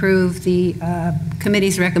then approve the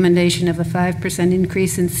committee's recommendation of a 5%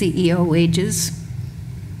 increase in CEO wages.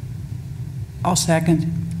 I'll second.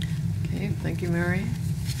 Okay, thank you, Mary.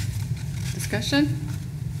 Discussion?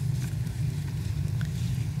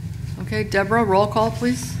 Okay, Deborah, roll call,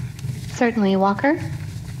 please. Certainly. Walker?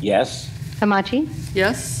 Yes. Amaji?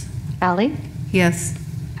 Yes. Alley? Yes.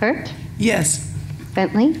 Hurt? Yes.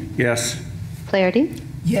 Bentley? Yes. Flaherty?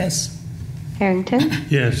 Yes. Harrington?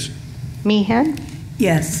 Yes. Meehan?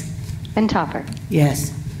 Yes. And Topper?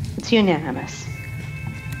 Yes. It's unanimous.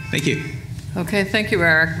 Thank you. Okay, thank you,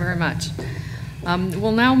 Eric, very much.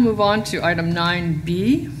 We'll now move on to item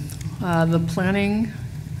 9B, the Planning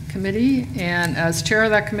Committee. And as chair of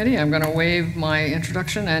that committee, I'm going to waive my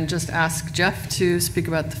introduction and just ask Jeff to speak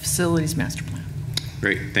about the Facilities Master Plan.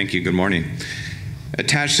 Great, thank you. Good morning.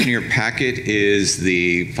 Attached in your packet is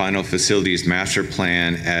the final Facilities Master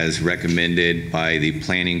Plan as recommended by the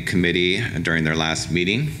Planning Committee during their last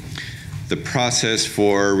meeting. The process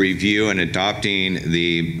for review and adopting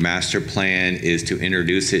the master plan is to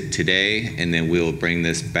introduce it today, and then we'll bring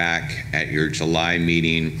this back at your July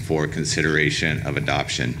meeting for consideration of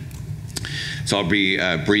adoption. So I'll be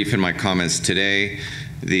brief in my comments today.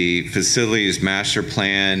 The Facilities Master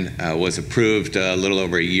Plan was approved a little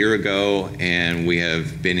over a year ago, and we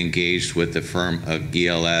have been engaged with the firm of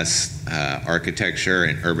ELS Architecture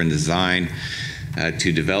and Urban Design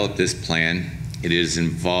to develop this plan. It has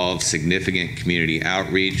involved significant community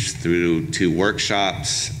outreach through 2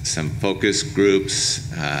 workshops, some focus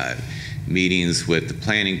groups, meetings with the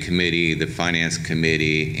Planning Committee, the Finance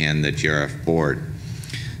Committee, and the GRF Board.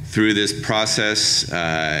 Through this process,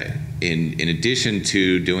 in addition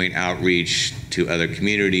to doing outreach to other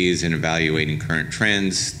communities and evaluating current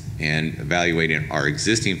trends and evaluating our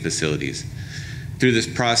existing facilities, through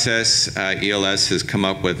this process, ELS has come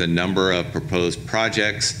up with a number of proposed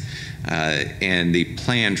projects. And the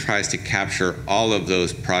plan tries to capture all of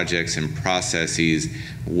those projects and processes,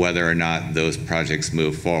 whether or not those projects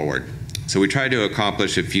move forward. So we try to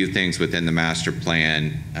accomplish a few things within the master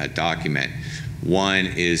plan document. One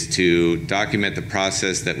is to document the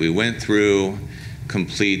process that we went through,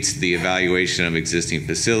 complete the evaluation of existing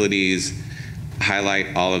facilities,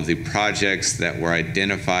 highlight all of the projects that were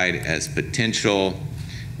identified as potential,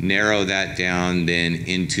 narrow that down then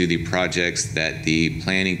into the projects that the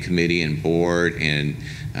Planning Committee and Board and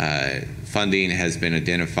funding has been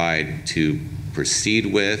identified to proceed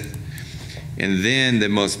with. And then the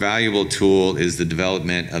most valuable tool is the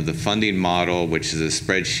development of the funding model, which is a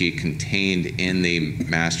spreadsheet contained in the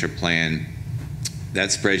master plan. That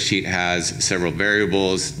spreadsheet has several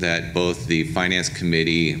variables that both the Finance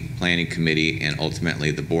Committee, Planning Committee, and ultimately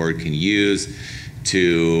the Board can use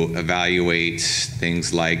to evaluate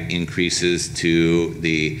things like increases to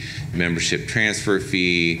the membership transfer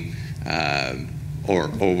fee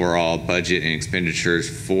or overall budget and expenditures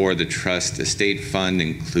for the trust estate fund,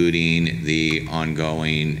 including the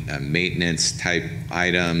ongoing maintenance type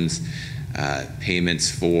items,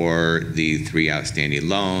 payments for the 3 outstanding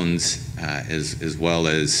loans, as well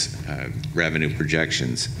as revenue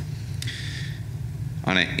projections.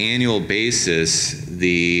 On an annual basis,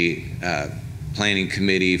 the Planning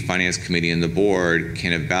Committee, Finance Committee, and the Board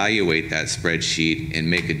can evaluate that spreadsheet and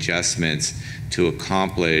make adjustments to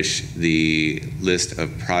accomplish the list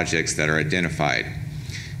of projects that are identified.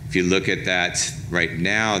 If you look at that right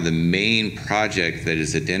now, the main project that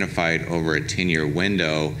is identified over a 10-year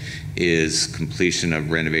window is completion of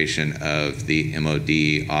renovation of the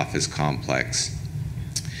MOD office complex.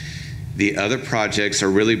 The other projects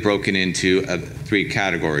are really broken into 3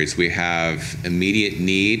 categories. We have immediate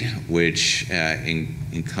need, which includes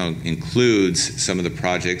some of the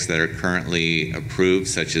projects that are currently approved,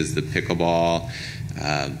 such as the pickleball,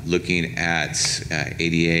 looking at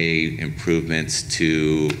ADA improvements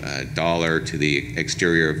to Dollar, to the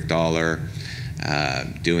exterior of Dollar,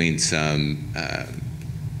 doing some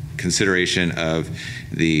consideration of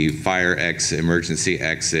the fire emergency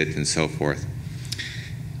exit, and so forth.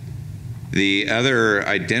 The other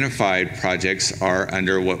identified projects are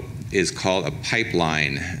under what is called a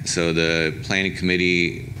pipeline. So the Planning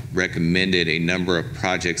Committee recommended a number of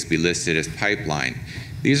projects be listed as pipeline.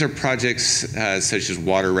 These are projects such as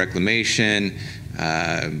water reclamation,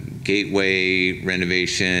 gateway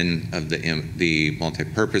renovation of the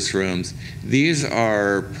multi-purpose rooms. These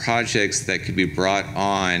are projects that could be brought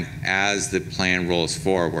on as the plan rolls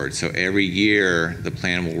forward. So every year, the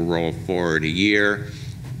plan will roll forward a year.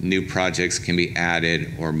 New projects can be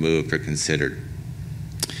added or moved or considered.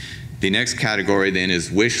 The next category then is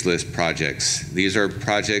wish list projects. These are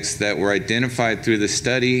projects that were identified through the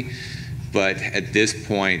study, but at this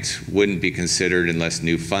point wouldn't be considered unless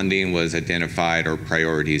new funding was identified or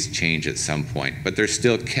priorities change at some point. But they're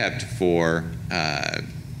still kept for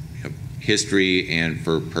history and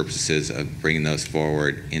for purposes of bringing those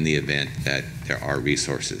forward in the event that there are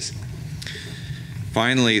resources.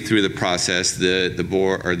 Finally, through the process, the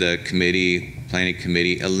board or the committee, Planning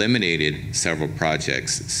Committee eliminated several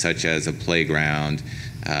projects, such as a playground,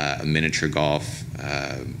 a miniature golf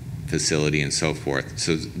facility, and so forth.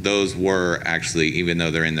 So those were actually, even though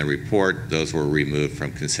they're in the report, those were removed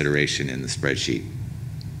from consideration in the spreadsheet.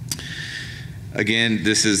 Again,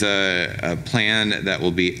 this is a plan that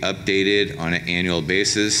will be updated on an annual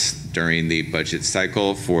basis during the budget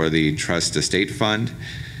cycle for the Trust Estate Fund.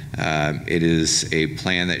 It is a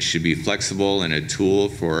plan that should be flexible and a tool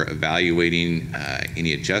for evaluating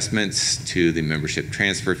any adjustments to the membership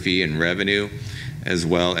transfer fee and revenue, as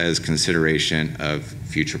well as consideration of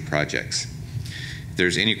future projects. If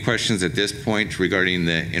there's any questions at this point regarding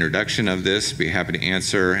the introduction of this, be happy to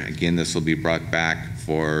answer. Again, this will be brought back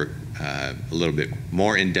for a little bit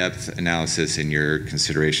more in-depth analysis in your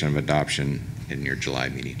consideration of adoption in your July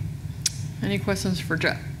meeting. Any questions for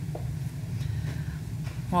Jeff?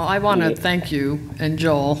 Well, I want to thank you and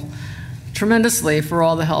Joel tremendously for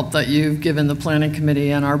all the help that you've given the Planning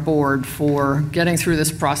Committee and our board for getting through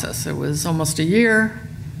this process. It was almost a year,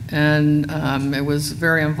 and it was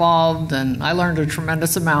very involved, and I learned a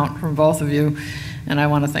tremendous amount from both of you, and I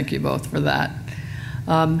want to thank you both for that.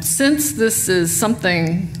 Since this is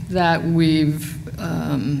something that we've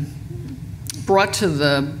brought to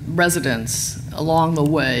the residents along the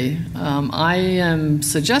way, I am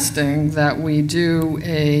suggesting that we do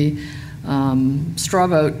a straw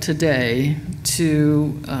vote today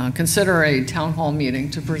to consider a town hall meeting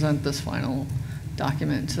to present this final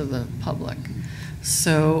document to the public.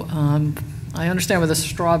 So I understand with a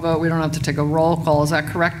straw vote, we don't have to take a roll call. Is that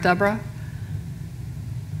correct, Deborah?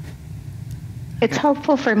 It's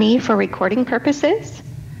helpful for me for recording purposes.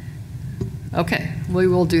 Okay, we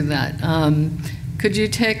will do that. Could you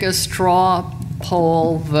take a straw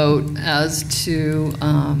poll vote as to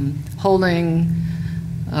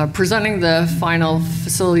presenting the final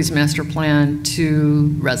facilities master plan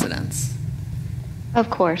to residents? Of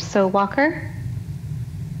course. So Walker,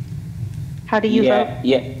 how do you vote?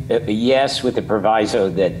 Yes, with the proviso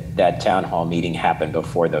that that town hall meeting happened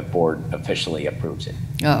before the board officially approves it.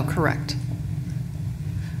 Oh, correct.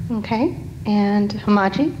 Okay. And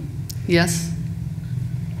Hamaji? Yes.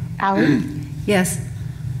 Allie? Yes.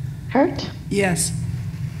 Hurt? Yes.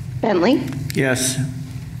 Bentley? Yes.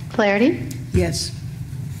 Flaherty? Yes.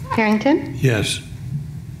 Harrington? Yes.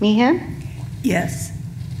 Meehan? Yes.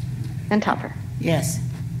 And Topper? Yes.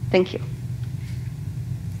 Thank you.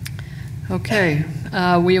 Okay,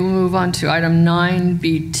 we will move on to item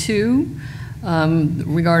 9B2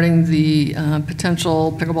 regarding the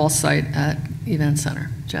potential pickleball site at Event Center.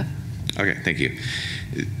 Jeff? Okay, thank you.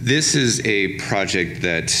 This is a project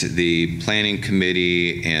that the Planning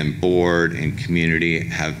Committee and board and community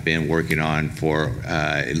have been working on for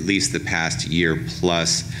at least the past year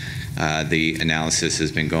plus. The analysis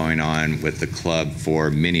has been going on with the club for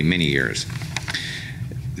many, many years.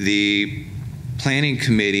 The Planning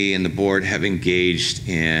Committee and the board have engaged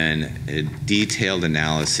in a detailed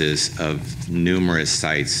analysis of numerous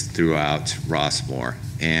sites throughout Rossmore,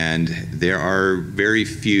 and there are very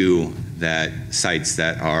few sites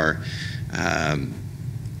that are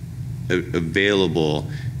available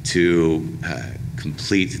to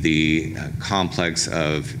complete the complex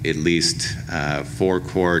of at least 4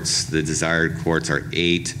 courts. The desired courts are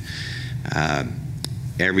 8.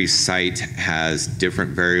 Every site has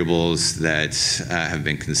different variables that have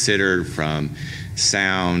been considered, from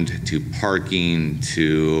sound to parking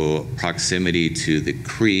to proximity to the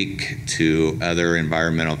creek to other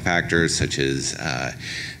environmental factors such as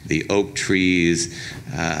the oak trees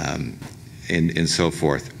and so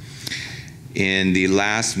forth. In the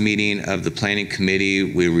last meeting of the Planning Committee,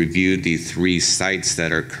 we reviewed the 3 sites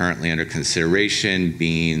that are currently under consideration,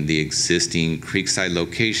 being the existing Creekside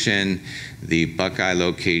location, the Buckeye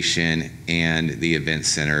location, and the Event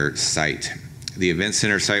Center site. The Event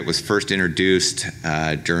Center site was first introduced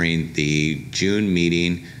during the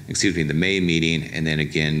the May meeting, and then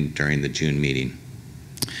again during the June meeting.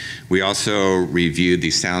 We also reviewed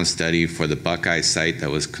the sound study for the Buckeye site that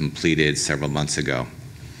was completed several months ago.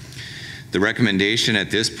 The recommendation at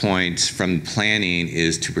this point from planning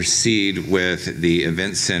is to proceed with the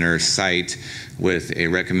Event Center site with a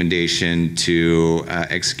recommendation to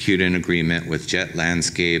execute an agreement with Jet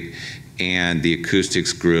Landscape and the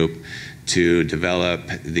acoustics group to develop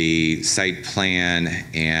the site plan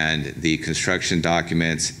and the construction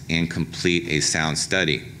documents and complete a sound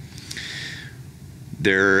study.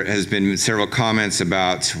 There has been several comments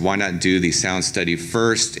about why not do the sound study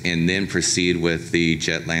first and then proceed with the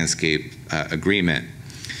Jet Landscape agreement.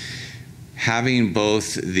 Having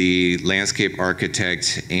both the landscape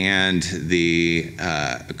architect and the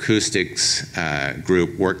acoustics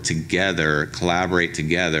group work together, collaborate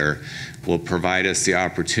together, will provide us the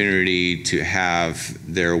opportunity to have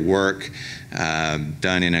their work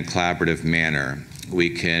done in a collaborative manner. We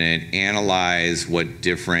can analyze what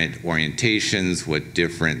different orientations, what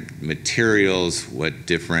different materials, what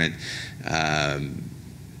different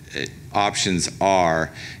options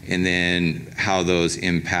are, and then how those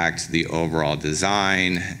impact the overall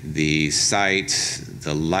design, the site,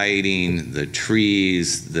 the lighting, the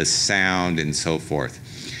trees, the sound, and so forth.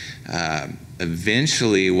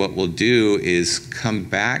 Eventually, what we'll do is come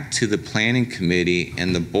back to the planning committee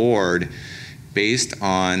and the board based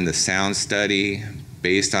on the sound study,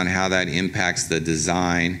 based on how that impacts the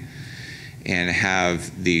design, and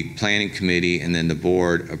have the planning committee and then the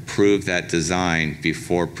board approve that design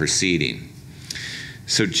before proceeding.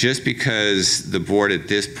 So just because the board at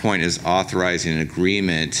this point is authorizing an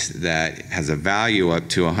agreement that has a value up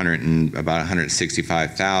to about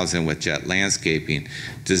 $165,000 with Jet Landscaping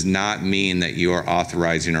does not mean that you are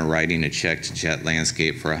authorizing or writing a check to Jet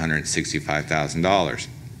Landscape for $165,000.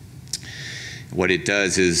 What it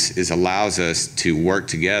does is allows us to work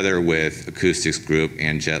together with Acoustics Group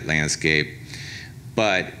and Jet Landscape.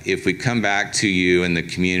 But if we come back to you in the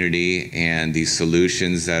community and the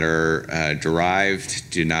solutions that are derived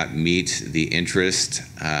do not meet the interest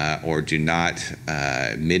or do not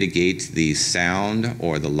mitigate the sound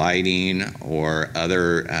or the lighting or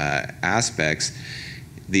other aspects,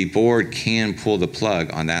 the board can pull the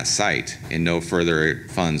plug on that site and no further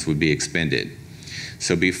funds would be expended.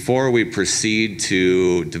 So before we proceed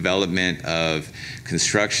to development of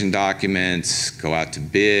construction documents, go out to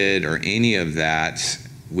bid, or any of that,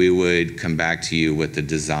 we would come back to you with the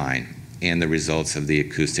design and the results of the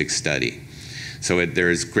acoustic study. So there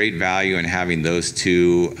is great value in having those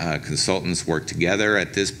two consultants work together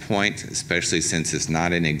at this point, especially since it's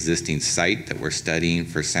not an existing site that we're studying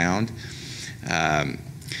for sound.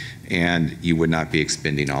 And you would not be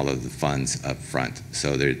expending all of the funds up front.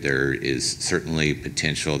 So there is certainly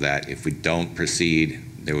potential that if we don't proceed,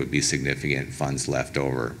 there would be significant funds left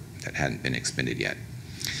over that hadn't been expended yet.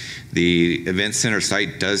 The event center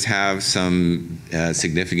site does have some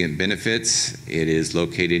significant benefits. It is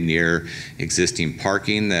located near existing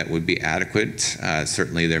parking that would be adequate.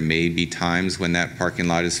 Certainly there may be times when that parking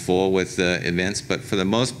lot is full with events, but for the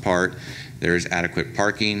most part, there's adequate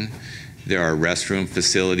parking. There are restroom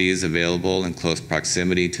facilities available in close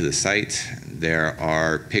proximity to the site. There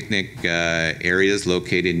are picnic areas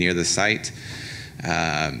located near the site.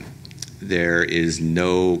 There is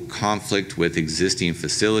no conflict with existing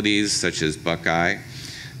facilities such as Buckeye.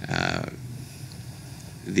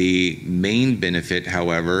 The main benefit,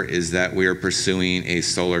 however, is that we are pursuing a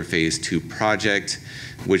solar phase 2 project,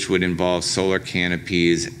 which would involve solar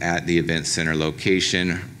canopies at the event center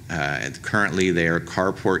location. Currently, they are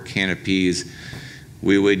carport canopies.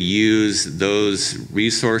 We would use those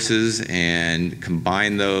resources and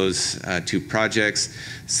combine those two projects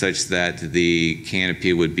such that the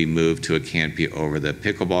canopy would be moved to a canopy over the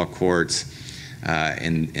pickleball courts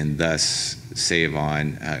and thus save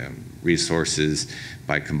on resources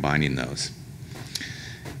by combining those.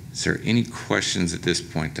 Is there any questions at this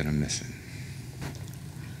point that I'm missing?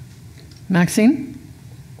 Maxine?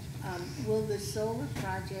 Will the solar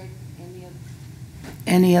project,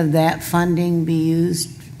 any of that funding be used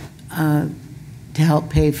to help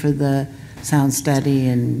pay for the sound study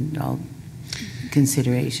and all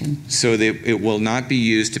consideration? So it will not be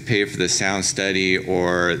used to pay for the sound study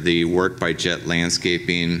or the work by Jet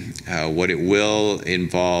Landscaping. What it will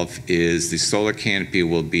involve is the solar canopy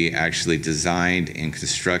will be actually designed and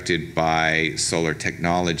constructed by Solar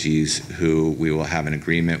Technologies, who we will have an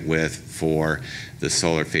agreement with for the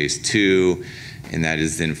solar phase 2, and that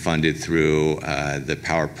is then funded through the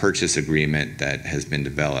power purchase agreement that has been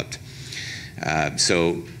developed.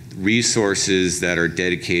 So resources that are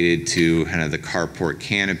dedicated to kind of the carport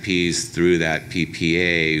canopies through that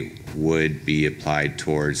PPA would be applied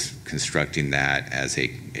towards constructing that as a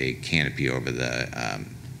canopy over the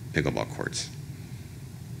pickleball courts.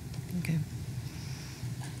 Okay.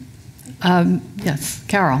 Yes,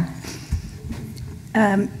 Carol.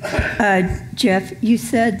 Jeff, you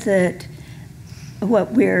said that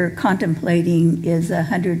what we're contemplating is a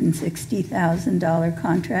 $160,000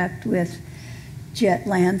 contract with Jet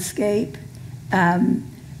Landscape,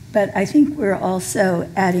 but I think we're also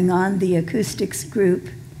adding on the acoustics group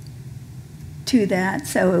to that,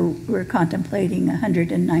 so we're contemplating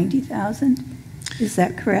 $190,000. Is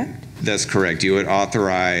that correct? That's correct. You would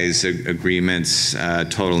authorize agreements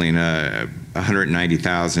totaling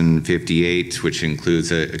 $190,058, which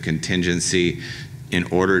includes a contingency in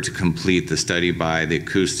order to complete the study by the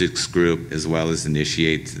acoustics group as well as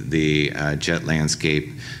initiate the Jet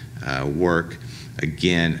Landscape work.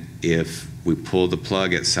 Again, if we pull the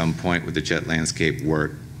plug at some point with the jet landscape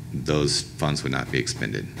work, those funds would not be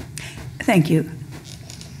expended. Thank you.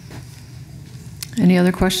 Any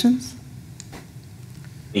other questions?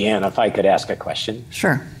 Deanne, if I could ask a question.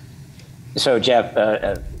 Sure. So, Jeff,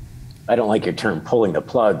 I don't like your term pulling the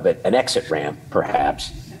plug, but an exit ramp,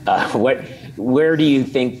 perhaps. Where do you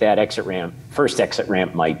think that first exit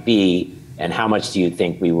ramp might be, and how much do you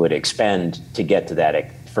think we would expend to get to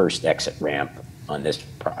that first exit ramp on this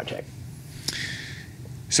project?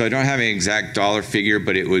 So I don't have an exact dollar figure,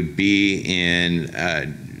 but it would be in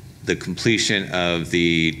the completion of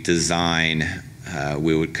the design.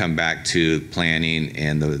 We would come back to planning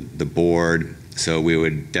and the board. So we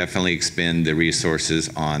would definitely expend the resources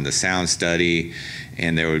on the sound study,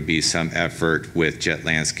 and there would be some effort with jet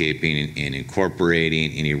landscaping in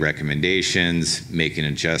incorporating any recommendations, making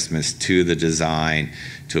adjustments to the design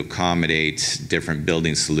to accommodate different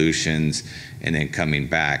building solutions, and then coming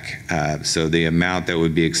back. So the amount that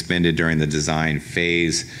would be expended during the design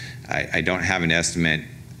phase, I don't have an estimate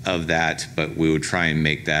of that, but we would try and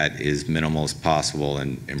make that as minimal as possible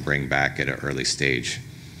and bring back at an early stage.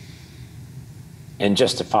 And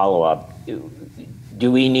just to follow up,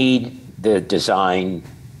 do we need the design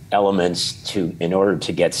elements in order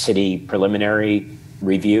to get city preliminary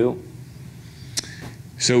review?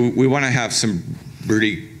 So we want to have some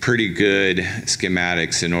pretty good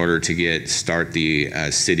schematics in order to start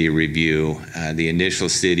the city review. The initial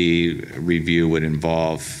city review would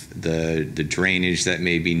involve the drainage that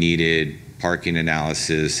may be needed, parking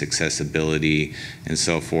analysis, accessibility, and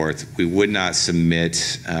so forth. We would not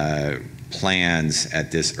submit plans at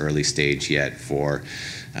this early stage yet for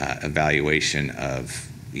evaluation of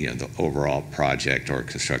the overall project or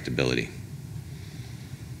constructability.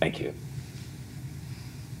 Thank you.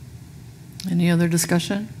 Any other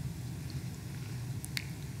discussion?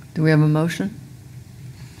 Do we have a motion?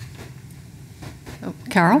 Oh,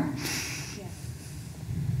 Carol?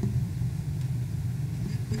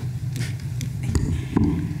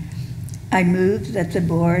 I move that the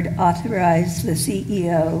board authorize the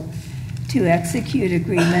CEO to execute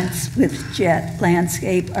agreements with Jet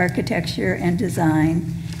Landscape Architecture and Design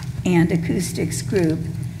and Acoustics Group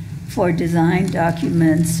for design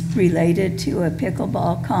documents related to a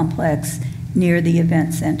pickleball complex near the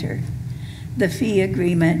event center. The fee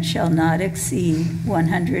agreement shall not exceed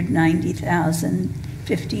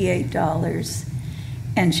 $190,058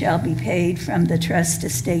 and shall be paid from the Trust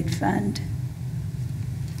Estate Fund.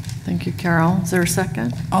 Thank you, Carol. Is there a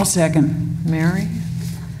second? I'll second. Mary?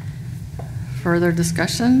 Further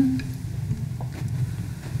discussion?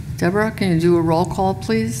 Deborah, can you do a roll call,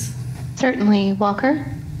 please? Certainly. Walker?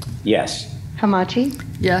 Yes. Hamachi?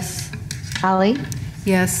 Yes. Ali?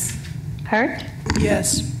 Yes. Hurt?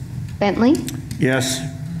 Yes. Bentley? Yes.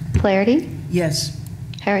 Flaherty? Yes.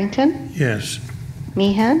 Harrington? Yes.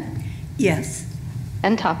 Meehan? Yes.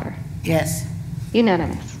 And Topper? Yes.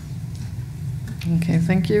 Unanimous. Okay,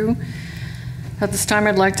 thank you. At this time,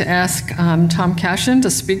 I'd like to ask Tom Cashin to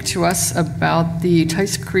speak to us about the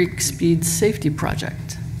Tice Creek Speed Safety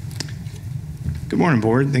Project. Good morning,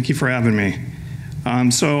 board. Thank you for having me.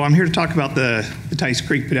 So I'm here to talk about the Tice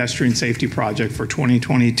Creek Pedestrian Safety Project for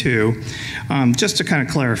 2022. Just to kind of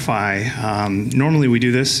clarify, normally we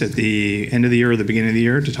do this at the end of the year or the beginning of the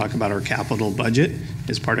year to talk about our capital budget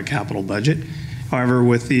as part of capital budget. However,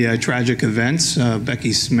 with the tragic events,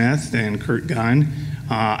 Becky Smith and Kurt Gunn,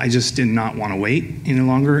 I just did not want to wait any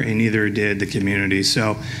longer, and neither did the community.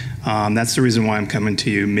 So that's the reason why I'm coming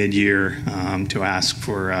to you mid-year to ask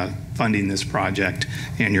for funding this project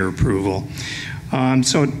and your approval.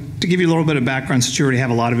 So to give you a little bit of background, since you already have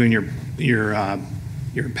a lot of it in your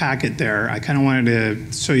packet there, I kind of wanted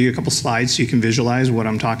to show you a couple slides so you can visualize what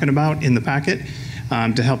I'm talking about in the packet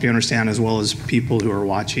to help you understand, as well as people who are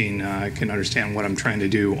watching can understand what I'm trying to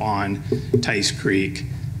do on Tice Creek.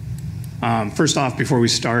 First off, before we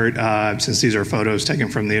start, since these are photos taken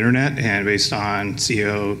from the internet and based on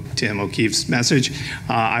CEO Tim O'Keefe's message,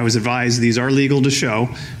 I was advised these are legal to show,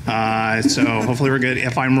 so hopefully we're good.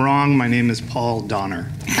 If I'm wrong, my name is Paul Donner.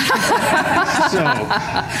 So,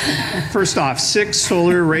 first off, 6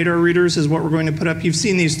 solar radar readers is what we're going to put up. You've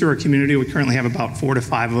seen these through our community. We currently have about 4 to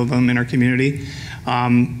 5 of them in our community.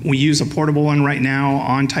 We use a portable one right now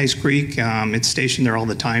on Tice Creek. It's stationed there all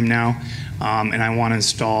the time now. And I want to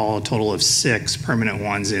install a total of 6 permanent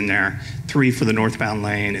ones in there, 3 for the northbound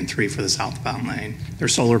lane and 3 for the southbound lane. They're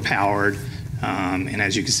solar powered, and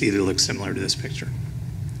as you can see, they look similar to this picture.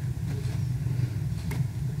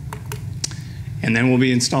 And then we'll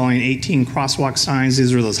be installing 18 crosswalk signs.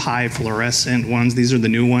 These are those high fluorescent ones. These are the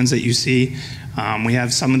new ones that you see. We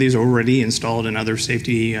have some of these already installed in other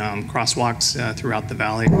safety crosswalks throughout the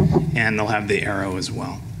valley, and they'll have the arrow as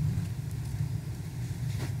well.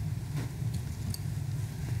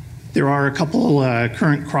 There are a couple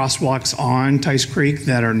current crosswalks on Tice Creek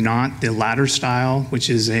that are not the ladder style, which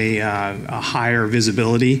is a higher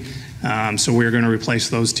visibility. So we're going to replace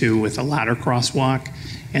those two with a ladder crosswalk.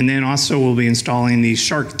 And then also we'll be installing these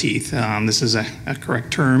shark teeth. This is a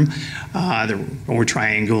correct term. Or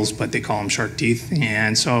triangles, but they call them shark teeth.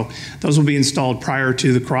 And so those will be installed prior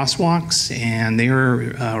to the crosswalks, and they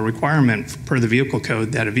are a requirement per the vehicle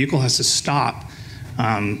code that a vehicle has to stop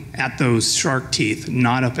at those shark teeth,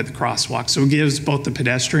 not up at the crosswalk. So it gives both the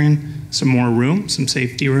pedestrian some more room, some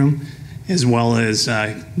safety room, as well as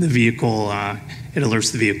the vehicle, it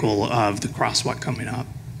alerts the vehicle of the crosswalk coming up.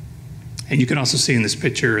 And you can also see in this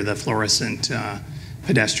picture the fluorescent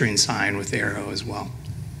pedestrian sign with the arrow as well.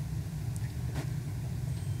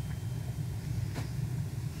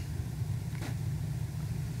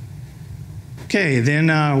 Okay, then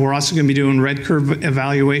we're also going to be doing red curve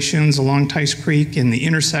evaluations along Tice Creek in the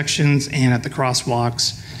intersections and at the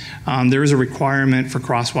crosswalks. There is a requirement for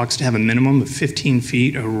crosswalks to have a minimum of 15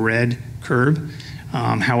 feet of red curb.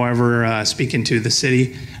 However, speaking to the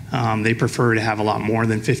city, they prefer to have a lot more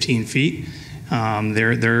than 15 feet.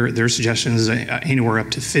 Their suggestion is anywhere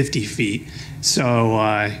up to 50 feet. So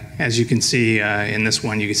as you can see in this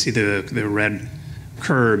one, you can see the red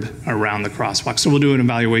curb around the crosswalk. So we'll do an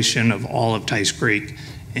evaluation of all of Tice Creek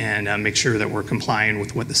and make sure that we're complying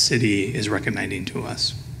with what the city is recommending to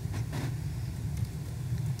us.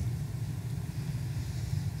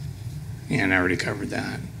 And I already covered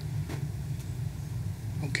that.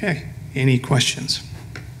 Okay, any questions?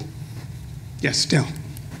 Yes, Dale.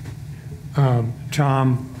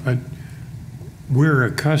 Tom, we're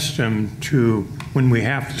accustomed to, when we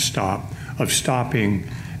have to stop, of stopping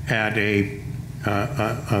at a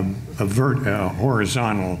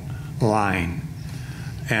horizontal line.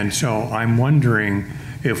 And so I'm wondering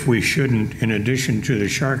if we shouldn't, in addition to the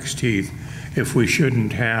shark's teeth, if we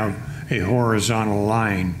shouldn't have a horizontal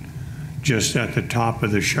line just at the top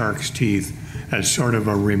of the shark's teeth as sort of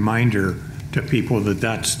a reminder to people that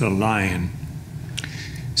that's the line.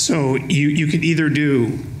 So you could either do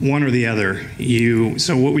one or the other.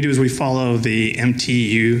 So what we do is we follow the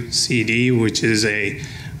MTUCD, which is a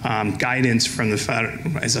guidance from the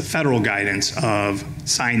federal guidance of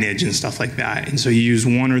signage and stuff like that. And so you use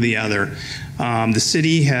one or the other. The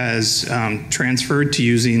city has transferred to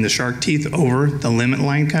using the shark teeth over the limit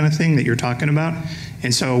line kind of thing that you're talking about.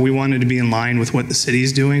 And so we wanted to be in line with what the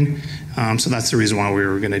city's doing. So that's the reason why we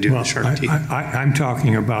were going to do the shark teeth. I'm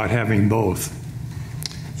talking about having both.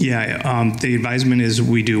 Yeah, the advisement is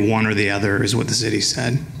we do one or the other is what the city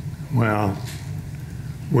said. Well,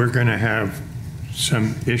 we're going to have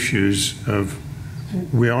some issues of,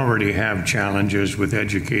 we already have challenges with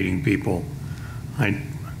educating people.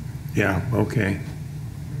 Yeah, okay.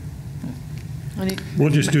 We'll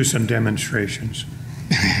just do some demonstrations.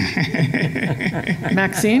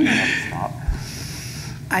 Maxine?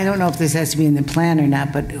 I don't know if this has to be in the plan or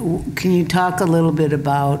not, but can you talk a little bit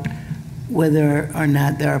about whether or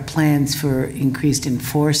not there are plans for increased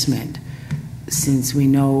enforcement, since we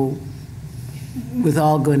know with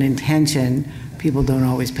all good intention, people don't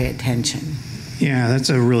always pay attention? Yeah, that's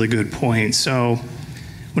a really good point. So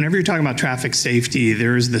whenever you're talking about traffic safety,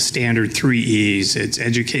 there's the standard 3 E's. It's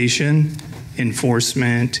education,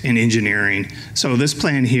 enforcement, and engineering. So this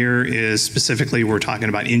plan here is specifically, we're talking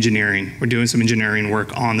about engineering. We're doing some engineering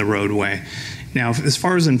work on the roadway. Now, as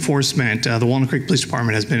far as enforcement, the Walnut Creek Police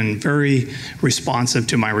Department has been very responsive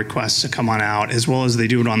to my requests to come on out, as well as they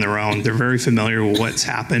do it on their own. They're very familiar with what's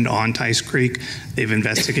happened on Tice Creek. They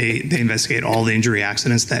investigate all the injury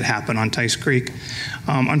accidents that happen on Tice Creek.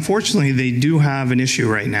 Unfortunately, they do have an issue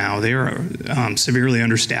right now. They are severely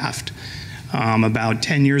understaffed. About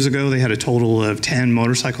 10 years ago, they had a total of 10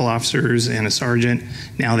 motorcycle officers and a sergeant.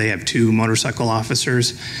 Now they have 2 motorcycle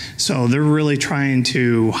officers. So they're really trying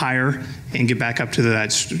to hire and get back up to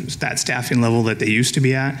that staffing level that they used to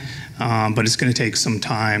be at, but it's going to take some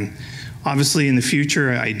time. Obviously, in the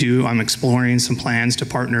future, I'm exploring some plans to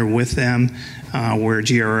partner with them, where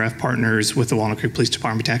GRF partners with the Walnut Creek Police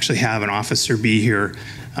Department to actually have an officer be here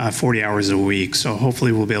 40 hours a week. So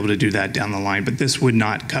hopefully we'll be able to do that down the line, but this would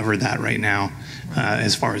not cover that right now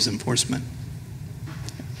as far as enforcement.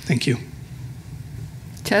 Thank you.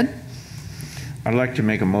 Ted? I'd like to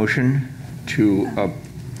make a motion to...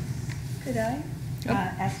 Could I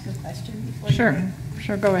ask a question before?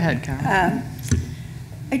 Sure, go ahead, Karen.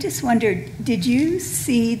 I just wondered, did you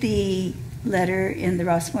see the letter in the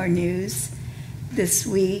Rossmore News this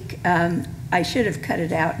week. I should have cut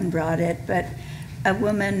it out and brought it, but a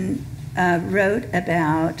woman wrote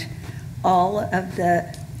about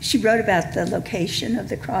she wrote about the location of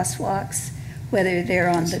the crosswalks, whether they're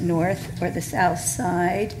on the north or the south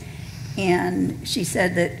side. And she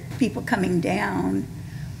said that people coming down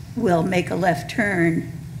will make a left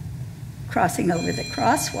turn crossing over the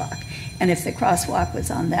crosswalk. And if the crosswalk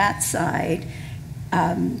was on that side,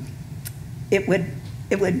 it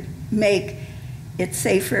would make it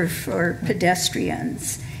safer for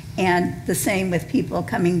pedestrians. And the same with people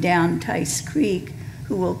coming down Tice Creek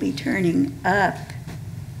who will be turning up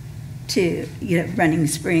to Running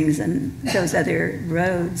Springs and those other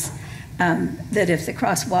roads, that if the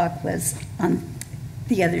crosswalk was on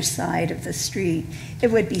the other side of the street,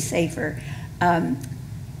 it would be safer.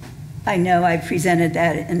 I know I presented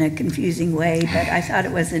that in a confusing way, but I thought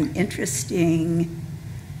it was an interesting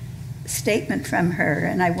statement from her,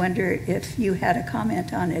 and I wonder if you had a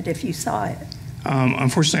comment on it, if you saw it.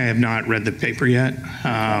 Unfortunately, I have not read the paper yet.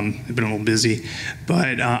 I've been a little busy,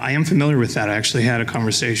 but I am familiar with that. I actually had a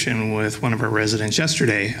conversation with one of our residents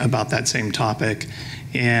yesterday about that same topic,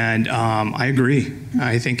 and I agree.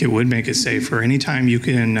 I think it would make it safer. Anytime you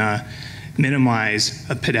can minimize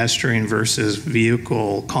a pedestrian versus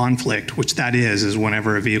vehicle conflict, which that is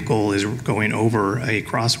whenever a vehicle is going over a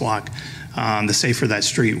crosswalk, the safer that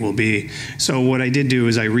street will be. So what I did do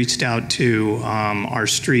is I reached out to our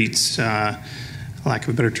streets, lack of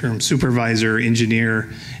a better term, supervisor, engineer,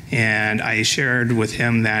 and I shared with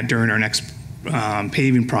him that during our next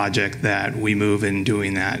paving project that we move in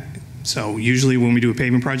doing that. So usually when we do a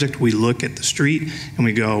paving project, we look at the street and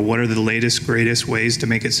we go, what are the latest, greatest ways to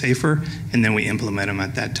make it safer? And then we implement them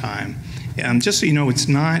at that time. Just so you know, it's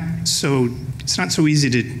not so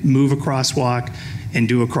easy to move a crosswalk and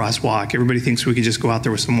do a crosswalk. Everybody thinks we can just go out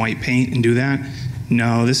there with some white paint and do that.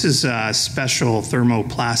 No, this is a special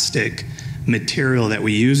thermoplastic material that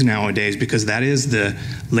we use nowadays because that is the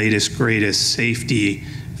latest, greatest safety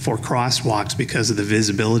for crosswalks because of the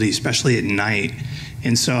visibility, especially at night.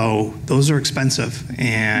 And so those are expensive,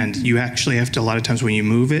 and you actually have to, a lot of times when you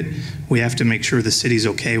move it, we have to make sure the city's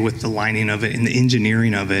okay with the lining of it and the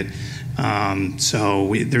engineering of it.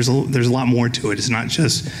 There's a lot more to it. It's not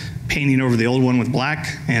just painting over the old one with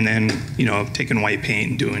black and then, taking white paint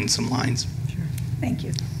and doing some lines. Sure. Thank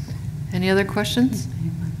you. Any other questions?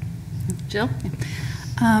 Jill?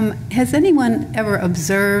 Has anyone ever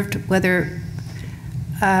observed whether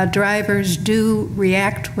drivers do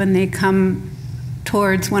react when they come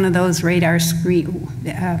towards one of those radar screen,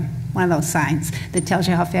 one of those signs that tells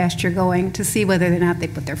you how fast you're going, to see whether or not they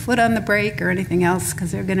put their foot on the brake or anything else,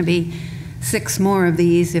 because there are going to be 6 more of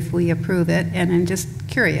these if we approve it. And I'm just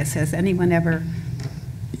curious, has anyone ever?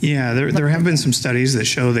 Yeah, there have been some studies that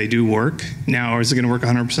show they do work. Now, is it going to work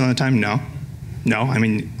 100% of the time? No. No, I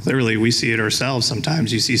mean, clearly we see it ourselves.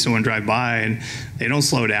 Sometimes you see someone drive by and they don't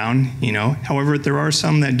slow down, However, there are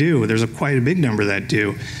some that do. There's quite a big number that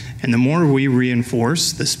do. And the more we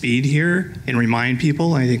reinforce the speed here and remind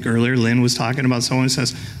people, I think earlier Lynn was talking about someone who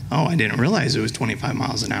says, oh, I didn't realize it was 25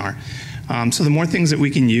 miles an hour. So the more things that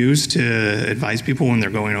we can use to advise people when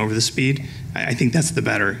they're going over the speed, I think that's the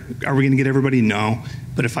better. Are we going to get everybody? No.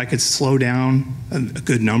 But if I could slow down a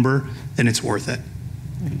good number, then it's worth it.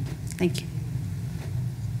 Thank you.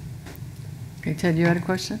 Okay, Ted, you had a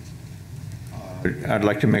question? I'd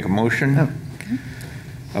like to make a motion. Oh,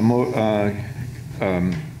 okay.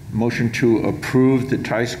 Motion to approve the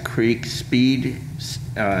Tice Creek Speed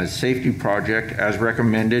Safety Project as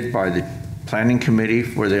recommended by the Planning Committee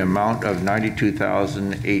for the amount of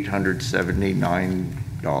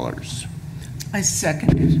 $92,879. I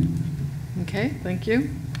second it. Okay, thank you.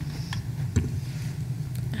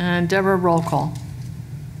 And Deborah, roll call.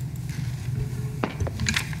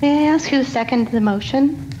 May I ask who seconded the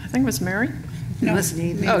motion? I think it was Mary. No,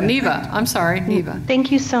 Neva. Oh, Neva. I'm sorry, Neva.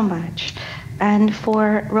 Thank you so much. And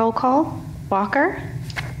for roll call, Walker?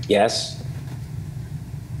 Yes.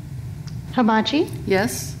 Hamachi?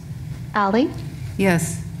 Yes. Ali?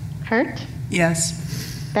 Yes. Hurt?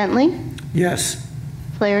 Yes. Bentley? Yes.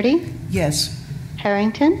 Flaherty? Yes.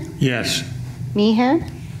 Harrington? Yes. Meehan?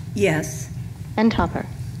 Yes. And Tupper?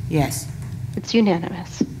 Yes. It's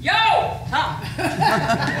unanimous. Yo!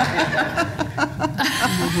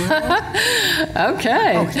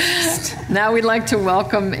 Okay. Now we'd like to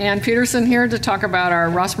welcome Ann Peterson here to talk about our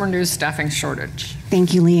Rossmore News staffing shortage.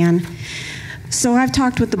 Thank you, Leanne. So I've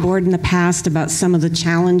talked with the board in the past about some of the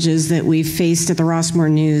challenges that we've faced at the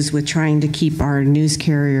Rossmore News with trying to keep our news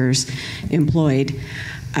carriers employed.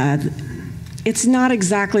 it's not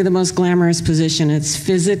exactly the most glamorous position. It's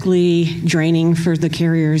physically draining for the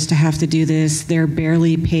carriers to have to do this. They're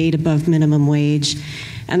barely paid above minimum wage,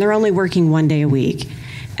 and they're only working 1 day a week.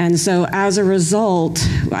 And so as a result,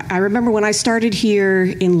 I remember when I started here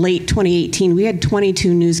in late 2018, we had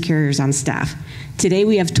 22 news carriers on staff. Today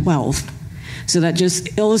we have 12. So that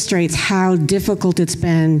just illustrates how difficult it's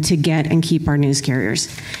been to get and keep our news carriers.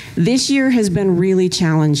 This year has been really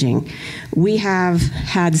challenging. We have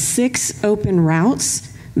had 6 open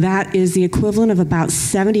routes. That is the equivalent of about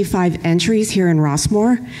 75 entries here in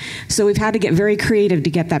Rossmore. So we've had to get very creative to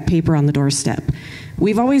get that paper on the doorstep.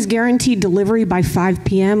 We've always guaranteed delivery by 5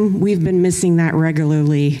 p.m. We've been missing that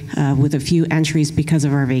regularly with a few entries because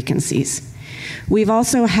of our vacancies. We've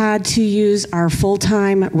also had to use our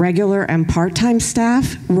full-time, regular, and part-time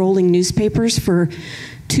staff rolling newspapers for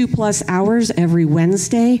 2+ hours every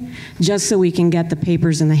Wednesday, just so we can get the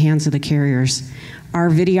papers in the hands of the carriers. Our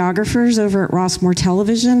videographers over at Rossmore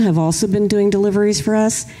Television have also been doing deliveries for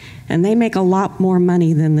us, and they make a lot more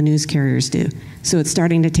money than the news carriers do. So it's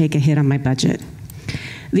starting to take a hit on my budget.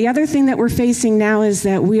 The other thing that we're facing now is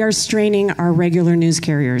that we are straining our regular news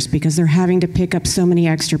carriers because they're having to pick up so many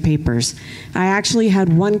extra papers. I actually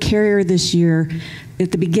had one carrier this year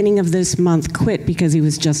at the beginning of this month quit because he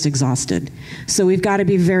was just exhausted. So we've got to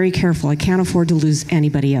be very careful. I can't afford to lose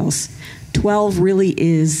anybody else. 12 really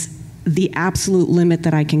is the absolute limit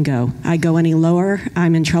that I can go. I go any lower,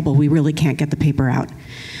 I'm in trouble. We really can't get the paper out.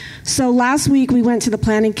 So last week we went to the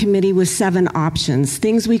planning committee with 7 options,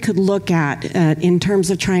 things we could look at in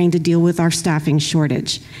terms of trying to deal with our staffing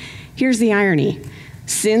shortage. Here's the irony.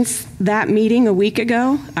 Since that meeting a week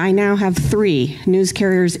ago, I now have 3 news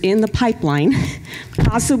carriers in the pipeline,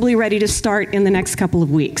 possibly ready to start in the next couple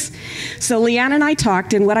of weeks. So Leanne and I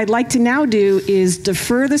talked, and what I'd like to now do is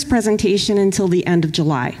defer this presentation until the end of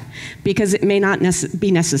July, because it may not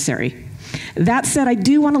be necessary. That said, I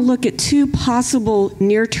do want to look at 2 possible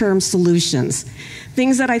near-term solutions,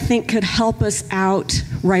 things that I think could help us out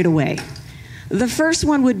right away. The first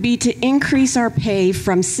one would be to increase our pay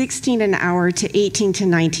from 16 an hour to 18 to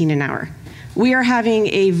 19 an hour. We are having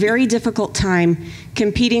a very difficult time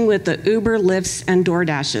competing with the Uber, Lyfts, and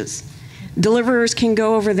DoorDashes. Deliverers can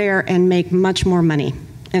go over there and make much more money.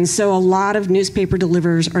 And so a lot of newspaper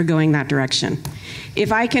deliverers are going that direction.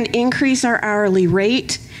 If I can increase our hourly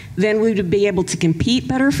rate, then we would be able to compete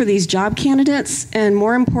better for these job candidates, and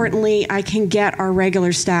more importantly, I can get our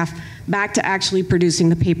regular staff back to actually producing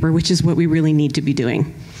the paper, which is what we really need to be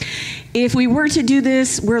doing. If we were to do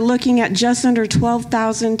this, we're looking at just under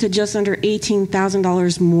 $12,000 to just under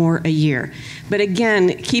 $18,000 more a year. But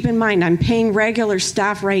again, keep in mind, I'm paying regular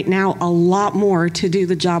staff right now a lot more to do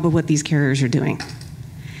the job of what these carriers are doing.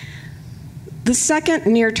 The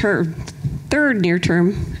third near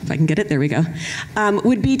term, if I can get it, there we go,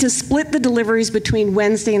 would be to split the deliveries between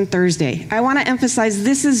Wednesday and Thursday. I want to emphasize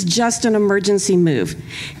this is just an emergency move.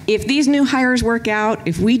 If these new hires work out,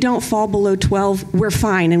 if we don't fall below 12, we're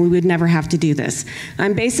fine and we would never have to do this.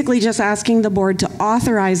 I'm basically just asking the board to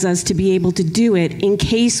authorize us to be able to do it in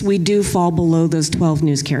case we do fall below those 12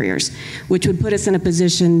 news carriers, which would put us in a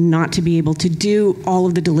position not to be able to do all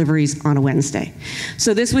of the deliveries on a Wednesday.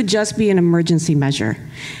 So this would just be an emergency measure.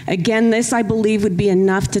 Again, this I believe would be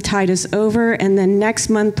enough to tide us over, and then next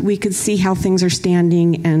month we could see how things are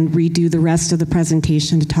standing and redo the rest of the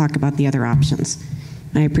presentation to talk about the other options.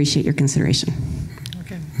 I appreciate your consideration.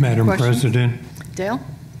 Okay. Madam President, Dale?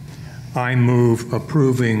 I move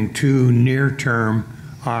approving 2 near-term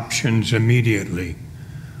options immediately.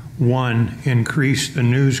 1, increase the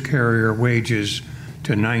news carrier wages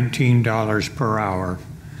to $19 per hour,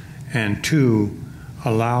 and 2,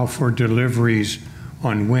 allow for deliveries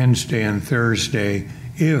on Wednesday and Thursday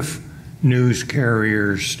if news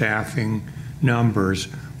carriers staffing numbers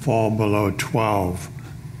fall below 12,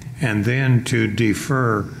 and then to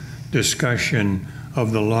defer discussion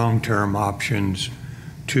of the long-term options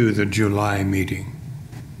to the July meeting.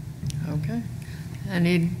 Okay. I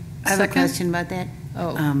need I have a question about that.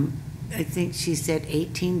 Oh. I think she said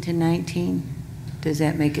 18 to 19. Does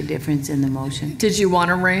that make a difference in the motion? Did you want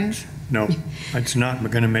a range? No, it's not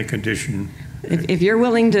going to make addition. If you're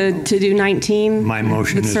willing to do 19, my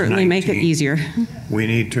motion would is certainly 19. make it easier. We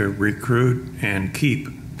need to recruit and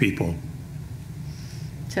keep people.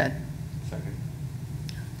 Ted?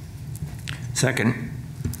 Second.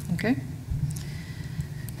 Okay.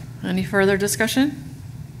 Any further discussion?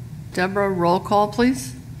 Deborah, roll call,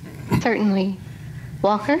 please. Certainly.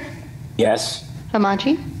 Walker? Yes.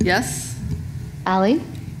 Hamachi? Yes. Ali?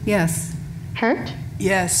 Yes. Hurt?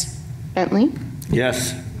 Yes. Bentley?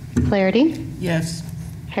 Yes. Flaherty? Yes.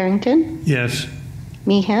 Harrington? Yes.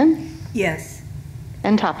 Meehan? Yes.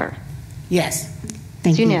 And Topper. Yes.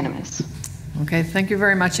 It's unanimous. Okay, thank you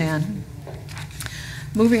very much, Ann.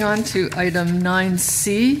 Moving on to item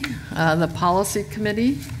 9C, the Policy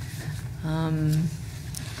Committee.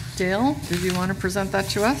 Dale, did you want to present that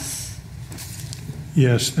to us?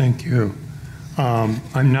 Yes, thank you.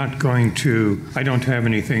 I'm not going to, I don't have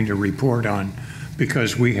anything to report on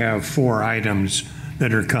because we have 4 items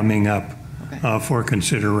that are coming up for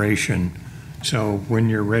consideration. So when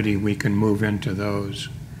you're ready, we can move into those.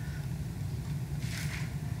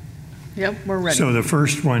 Yep, we're ready. So the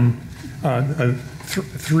first one,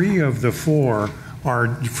 3 of the 4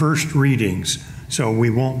 are first readings, so we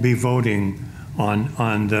won't be voting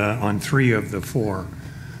on 3 of the 4.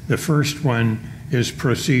 The first one is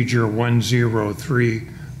Procedure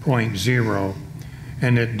 103.0,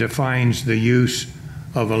 and it defines the use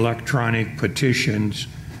of electronic petitions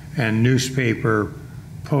and newspaper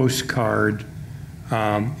postcard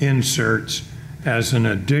inserts as an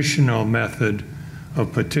additional method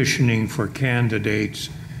of petitioning for candidates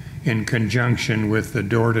in conjunction with the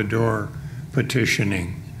door-to-door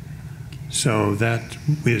petitioning. So that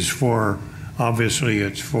is for, obviously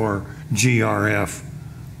it's for GRF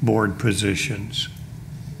board positions.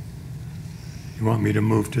 You want me to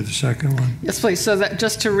move to the second one? Yes, please. So that,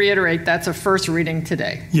 just to reiterate, that's a first reading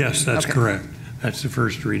today. Yes, that's correct. That's the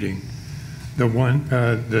first reading.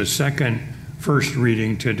 The second first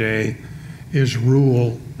reading today is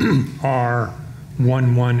Rule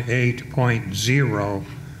R118.0,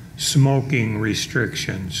 smoking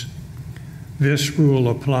restrictions. This rule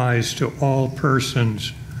applies to all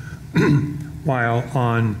persons while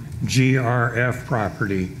on GRF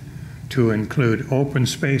property to include open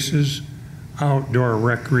spaces, outdoor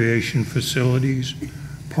recreation facilities,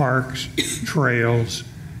 parks, trails,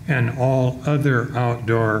 and all other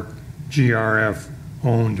outdoor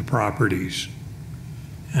GRF-owned properties.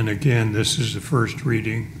 And again, this is the first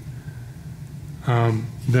reading.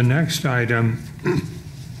 The next item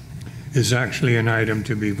is actually an item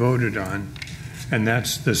to be voted on, and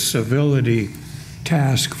that's the Civility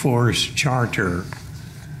Task Force Charter.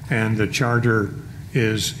 And the charter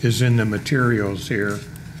is in the materials here,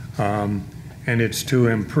 and it's to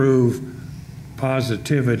improve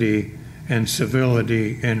positivity and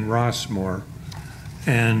civility in Rossmore.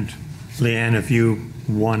 And Leanne, if you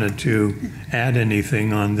wanted to add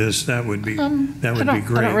anything on this, that would be great. I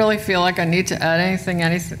don't really feel like I need to add anything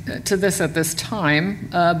to this at this time,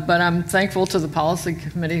 but I'm thankful to the Policy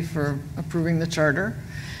Committee for approving the charter,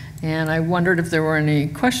 and I wondered if there were any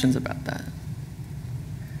questions about that.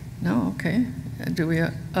 No, okay. Do we,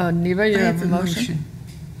 Neva, you have a motion?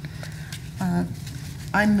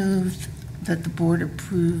 I move that the board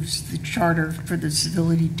approves the charter for the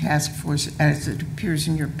Civility Task Force as it appears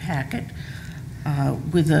in your packet,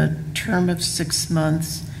 with a term of 6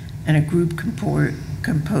 months and a group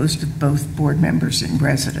composed of both board members and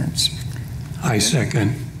residents. I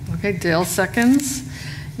second. Okay, Dale seconds.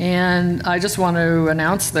 And I just want to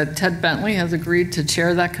announce that Ted Bentley has agreed to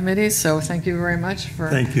chair that committee, so thank you very much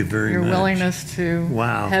for your willingness to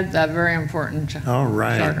head that very important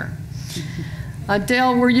charter.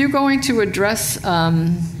 Dale, were you going to address...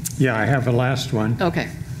 Yeah, I have a last one. Okay.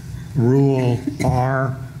 Rule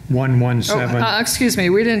R117. Excuse me,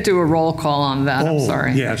 we didn't do a roll call on that. I'm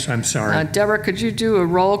sorry. Yes, I'm sorry. Deborah, could you do a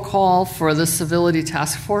roll call for the Civility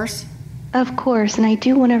Task Force? Of course, and I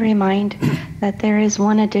do want to remind that there is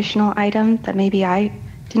one additional item that maybe I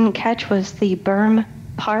didn't catch, was the Berm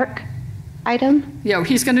Park item. Yeah,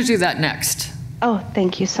 he's going to do that next. Oh,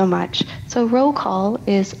 thank you so much. So roll call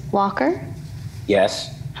is Walker. Yes.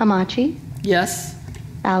 Hamachi. Yes.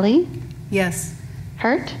 Ali. Yes.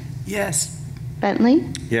 Hurt. Yes. Bentley.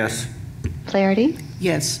 Yes. Flaherty.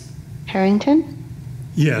 Yes. Harrington.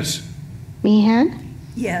 Yes. Meehan.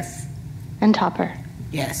 Yes. And Topper.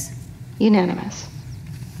 Yes. Unanimous.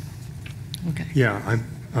 Okay. Yeah,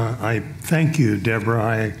 I thank you, Deborah.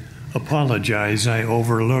 I apologize. I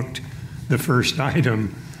overlooked the first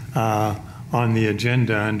item on the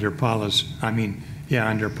agenda under policy.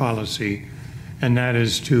 Under policy, and that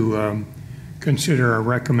is to consider a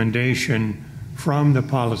recommendation from the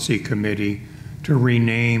Policy Committee to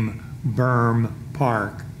rename Berm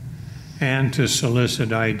Park and to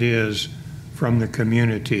solicit ideas from the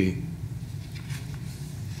community.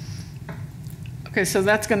 Okay, so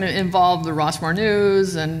that's going to involve the Rossmore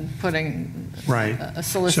News and putting a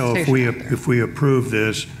solicitation. So if we approve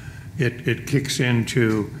this, it kicks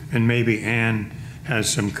into, and maybe Ann has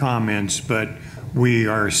some comments, but we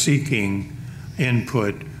are seeking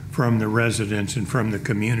input from the residents and from the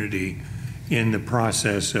community in the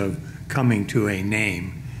process of coming to a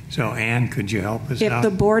name. So Ann, could you help us If out?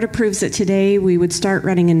 the board approves it today, we would start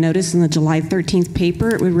running a notice in the July 13th paper.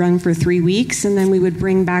 It would run for 3 weeks, and then we would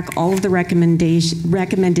bring back all of the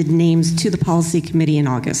recommended names to the policy committee in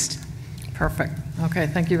August. Perfect. Okay,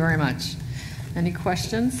 thank you very much. Any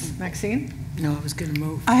questions? Maxine? No, I was going to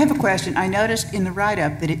move. I have a question. I noticed in the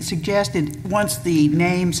write-up that it suggested, once the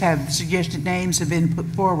suggested names have been put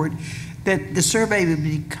forward, that the survey would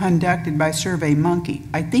be conducted by SurveyMonkey.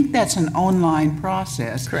 I think that's an online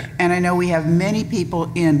process. Correct. And I know we have many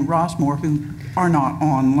people in Rossmore who are not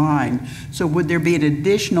online. So would there be an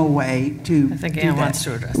additional way to I think do Ann that? wants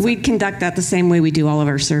to address it. We'd conduct that the same way we do all of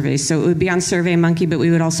our surveys. So it would be on SurveyMonkey, but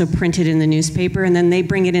we would also print it in the newspaper, and then they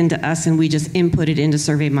bring it into us, and we just input it into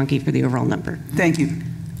SurveyMonkey for the overall number. Thank you.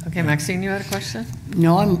 Okay, Maxine, you had a question?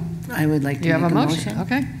 No, I would like to You make have a a motion?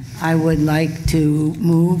 Okay. I would like to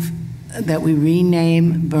move that we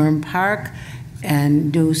rename Byrne Park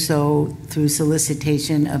and do so through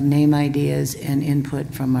solicitation of name ideas and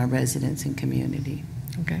input from our residents and community.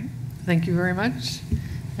 Okay. Thank you very much.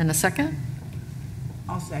 And a second?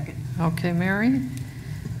 I'll second. Okay, Mary.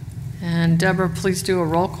 And Deborah, please do a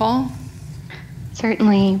roll call.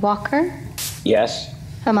 Certainly. Walker, Yes.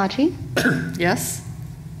 Hamachi, Yes?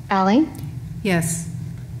 Alley, Yes.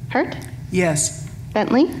 Hurt, Yes.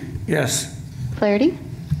 Bentley, Yes. Flaherty,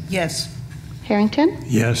 Yes. Harrington,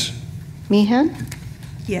 Yes. Meehan,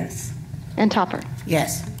 Yes. and Topper.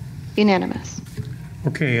 Yes. Unanimous.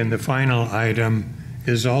 Okay, and the final item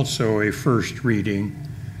is also a first reading,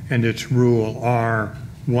 and it's Rule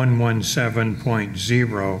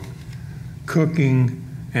R117.0, Cooking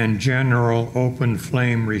and General Open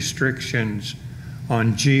Flame Restrictions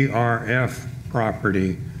on GRF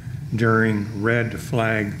property during red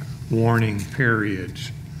flag warning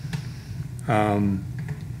periods.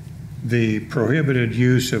 The prohibited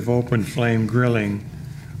use of open flame grilling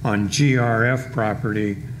on GRF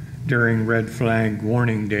property during red flag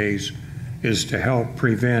warning days is to help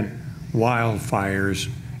prevent wildfires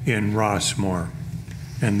in Rossmore.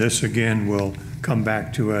 And this again will come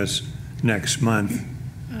back to us next month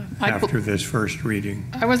after this first reading.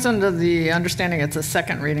 I was under the understanding it's a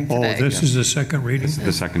second reading Oh, today. this is the second reading? This is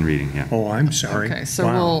the second reading, yeah. Oh, I'm sorry. Okay, so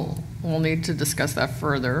Wow. we'll need to discuss that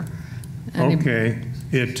further. Okay,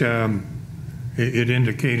 it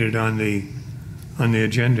indicated on the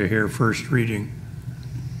agenda here, first reading.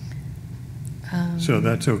 So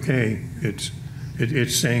that's okay. It's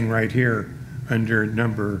saying right here under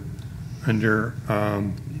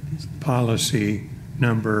policy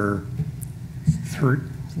number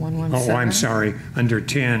 117. Oh, I'm sorry, under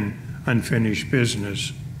 10, unfinished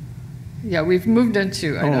business. Yeah, we've moved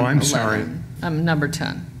into item 11. I'm sorry. Number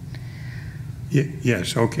 10.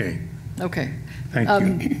 Yes, okay. Okay.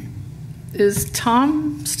 Thank you. Is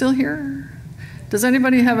Tom still here? Does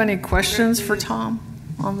anybody have any questions for Tom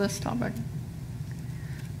on this topic?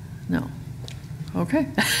 No. Okay.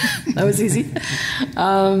 That was easy.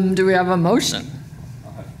 Do we have a motion?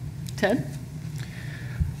 Ted?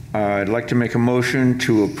 I'd like to make a motion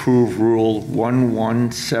to approve Rule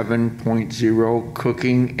 117.0,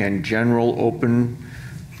 Cooking and General Open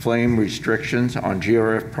Flame Restrictions on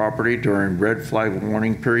GRF property during red flag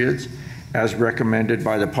warning periods, as recommended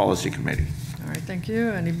by the Policy Committee. All right, thank you.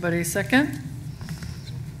 Anybody second?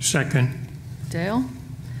 Second. Dale?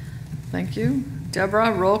 Thank you.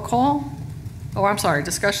 Deborah, roll call? Oh, I'm sorry,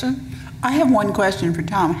 discussion? I have one question for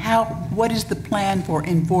Tom. What is the plan for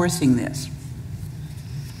enforcing this?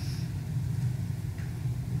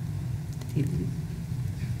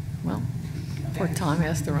 Well, poor Tom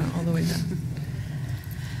has to run all the way down.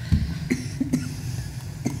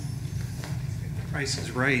 Price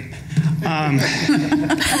is right.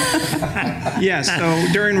 Yeah, so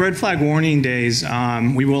during red flag warning days,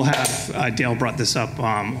 we will have, Dale brought this up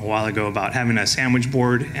a while ago about having a sandwich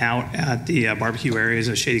board out at the barbecue areas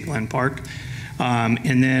of Shady Glen Park.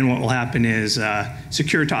 And then what will happen is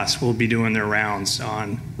Securitas will be doing their rounds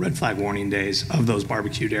on red flag warning days of those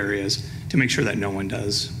barbecued areas to make sure that no one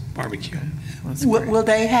does barbecue. Will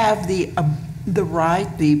they have the right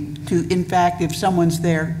to, in fact, if someone's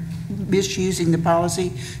there misusing the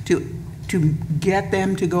policy, to get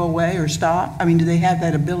them to go away or stop? I mean, do they have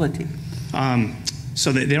that ability?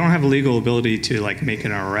 So they don't have a legal ability to like make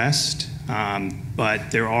an arrest,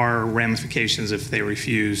 but there are ramifications if they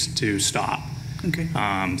refuse to stop. Okay.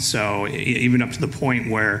 So even up to the point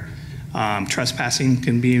where trespassing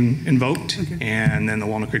can be invoked, and then the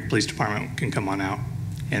Walnut Creek Police Department can come on out,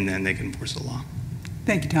 and then they can enforce the law.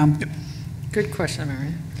 Thank you, Tom. Yep. Good question,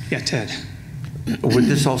 Mary. Yeah, Ted. Would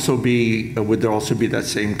there also be that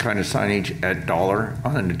same kind of signage at Dollar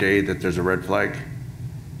on the day that there's a red flag?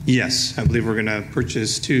 Yes, I believe we're going to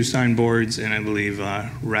purchase 2 signboards, and I believe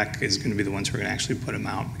REC is going to be the ones who are going to actually put them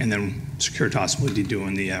out, and then Securitas will be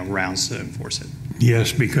doing the rounds to enforce it.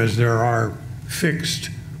 Yes, because there are fixed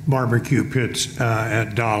barbecue pits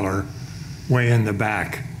at Dollar way in the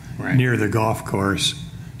back near the golf course.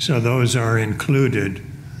 So those are included.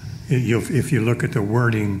 If you look at the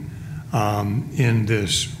wording in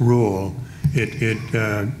this rule,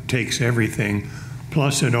 it takes everything.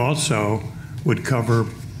 Plus it also would cover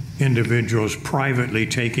individuals privately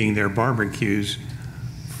taking their barbecues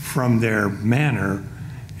from their manor,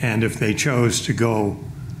 and if they chose to go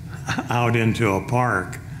out into a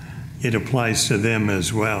park, it applies to them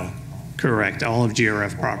as well. Correct. All of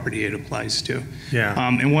GRF property it applies to. Yeah.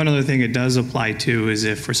 And one other thing it does apply to is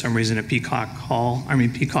if for some reason at Peacock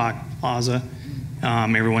Plaza,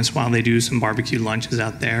 every once in a while they do some barbecue lunches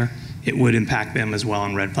out there, it would impact them as well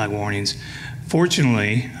on red flag warnings.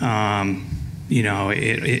 Fortunately, you know,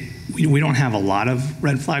 we don't have a lot of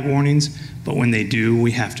red flag warnings, but when they do,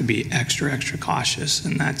 we have to be extra cautious,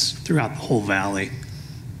 and that's throughout the whole valley.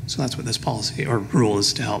 So that's what this policy or rule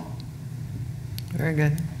is to help. Very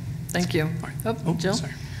good. Thank you. Oh, Jill?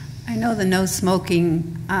 Sorry. I know the no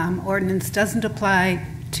smoking ordinance doesn't apply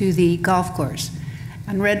to the golf course.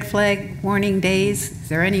 On red flag warning days, is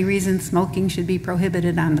there any reason smoking should be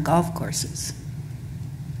prohibited on the golf courses?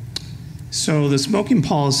 So the smoking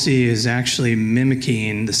policy is actually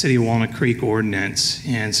mimicking the City of Walnut Creek ordinance,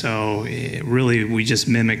 and so really we just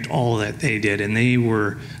mimicked all that they did, and they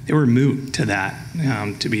were moot to that,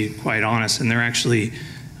 to be quite honest, and they're actually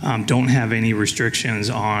don't have any restrictions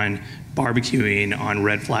on barbecuing on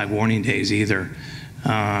red flag warning days either.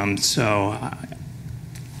 So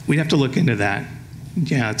we'd have to look into that.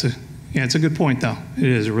 Yeah, it's a good point though. It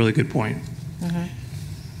is a really good point. Mm-hmm.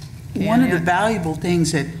 One of the valuable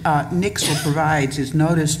things that Nixle provides is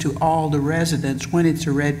notice to all the residents when it's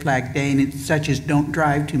a red flag day, and it's such as don't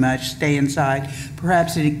drive too much, stay inside.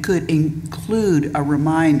 Perhaps it could include a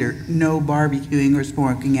reminder, no barbecuing or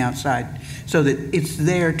smoking outside, so that it's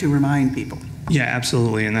there to remind people. Yeah,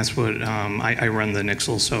 absolutely, and that's what I run the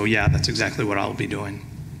Nixle, so yeah, that's exactly what I'll be doing.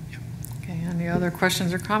 Yeah. Okay, any other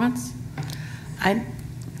questions or comments? I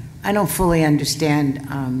don't fully understand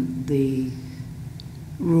the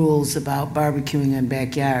rules about barbecuing in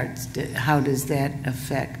backyards. How does that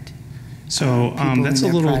affect? So that's a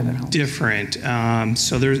little different.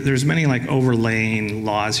 So there's many like overlaying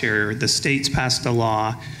laws here. The states passed a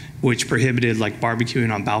law which prohibited like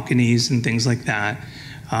barbecuing on balconies and things like that.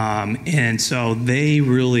 And so they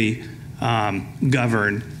really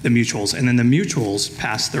govern the mutuals, and then the mutuals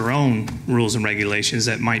pass their own rules and regulations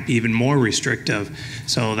that might be even more restrictive.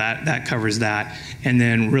 So that covers that. And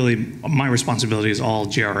then really my responsibility is all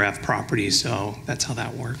GRF properties, so that's how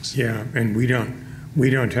that works. Yeah, and we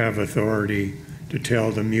don't have authority to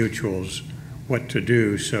tell the mutuals what to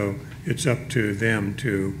do, so it's up to them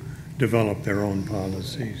to develop their own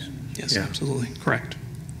policies. Yes, yeah. Absolutely, correct.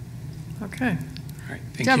 Okay. All right,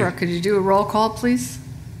 thank Deborah, you. could you do a roll call, please?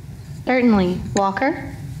 Certainly.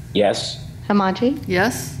 Walker? Yes. Hamaji?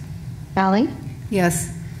 Yes. Valley?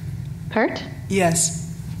 Yes. Pert?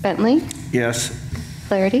 Yes. Bentley? Yes.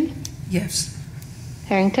 Flaherty? Yes.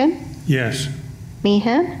 Harrington? Yes.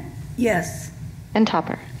 Meehan? Yes. And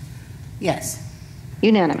Topper? Yes.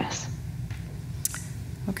 Unanimous.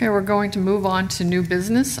 Okay, we're going to move on to new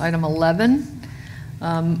business, item 11.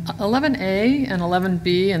 11A and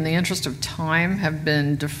 11B, in the interest of time, have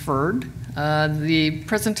been deferred. The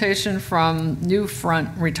presentation from New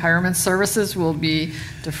Front Retirement Services will be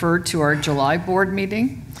deferred to our July board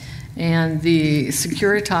meeting. And the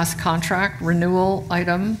Securitas contract renewal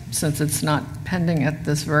item, since it's not pending at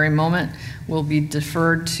this very moment, will be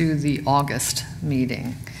deferred to the August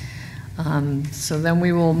meeting. So then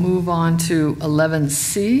we will move on to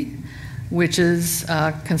 11C, which is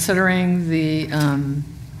considering the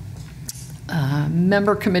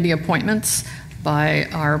member committee appointments by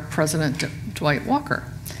our president, Dwight Walker.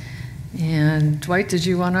 And Dwight, did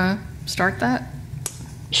you want to start that?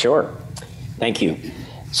 Sure. Thank you.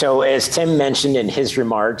 So as Tim mentioned in his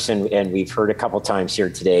remarks, and we've heard a couple times here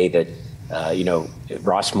today that,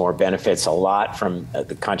 Rossmore benefits a lot from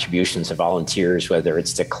the contributions of volunteers, whether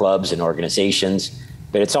it's to clubs and organizations,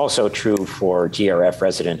 but it's also true for GRF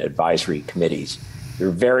resident advisory committees.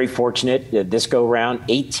 We're very fortunate that this go around,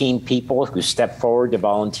 18 people who stepped forward to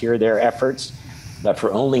volunteer their efforts, but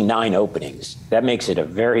for only 9 openings. That makes it a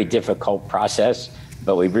very difficult process,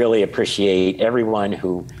 but we really appreciate everyone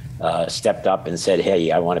who stepped up and said,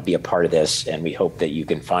 hey, I want to be a part of this, and we hope that you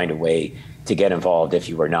can find a way to get involved if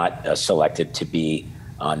you were not selected to be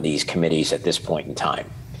on these committees at this point in time.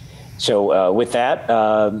 So with that,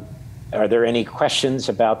 Are there any questions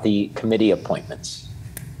about the committee appointments?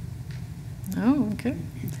 Oh, okay.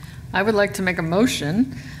 I would like to make a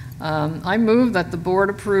motion. I move that the board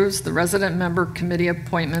approves the resident member committee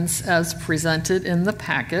appointments as presented in the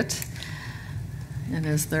packet. And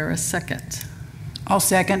is there a second? I'll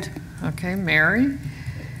second. Okay, Mary.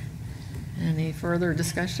 Any further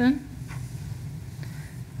discussion?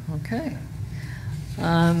 Okay.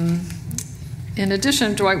 In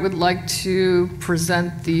addition, Dwight would like to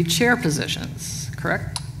present the chair positions,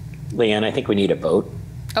 correct? Leanne, I think we need a vote.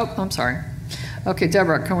 Oh, I'm sorry. Okay,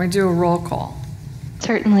 Deborah, can we do a roll call?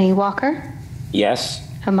 Certainly. Walker? Yes.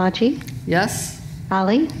 Hamaji? Yes.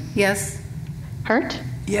 Ali? Yes. Hurt?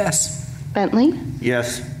 Yes. Bentley?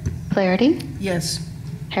 Yes. Flaherty? Yes.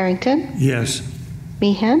 Harrington? Yes.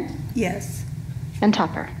 Meehan? Yes. And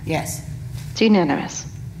Topper? Yes. It's unanimous.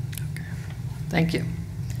 Thank you.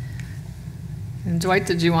 And Dwight,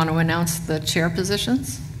 did you want to announce the chair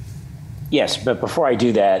positions? Yes, but before I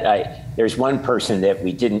do that, there's one person that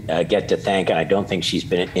we didn't get to thank, and I don't think she's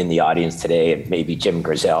been in the audience today. And maybe Jim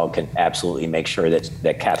Grizel can absolutely make sure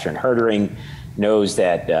that Catherine Herdering knows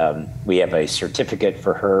that we have a certificate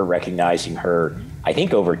for her recognizing her, I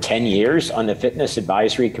think, over 10 years on the Fitness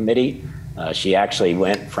Advisory Committee. She actually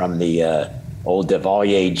went from the old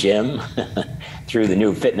Devalier gym through the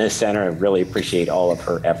new fitness center. I really appreciate all of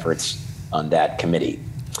her efforts on that committee.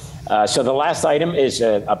 So the last item is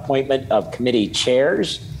appointment of committee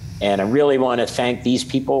chairs. And I really want to thank these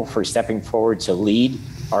people for stepping forward to lead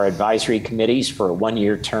our advisory committees for a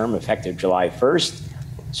one-year term effective July 1st.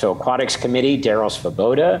 So Aquatics Committee, Daryl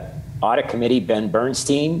Svoboda; Audit Committee, Ben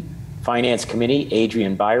Bernstein; Finance Committee,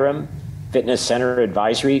 Adrian Byram; Fitness Center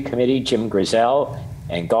Advisory Committee, Jim Grizel;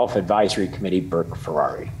 and Golf Advisory Committee, Burke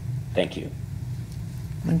Ferrari. Thank you.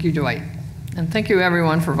 Thank you, Dwight. And thank you,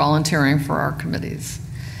 everyone, for volunteering for our committees.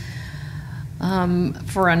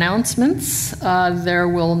 For announcements, there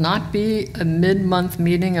will not be a mid-month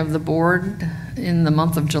meeting of the board in the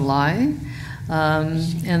month of July.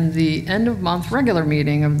 And the end-of-month regular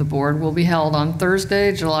meeting of the board will be held on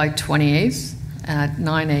Thursday, July 28th at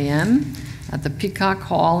 9 a.m. at the Peacock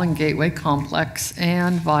Hall and Gateway Complex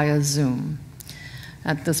and via Zoom.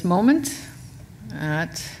 At this moment,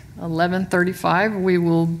 at 11:35, we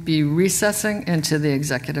will be recessing into the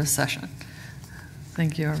executive session.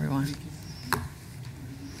 Thank you, everyone.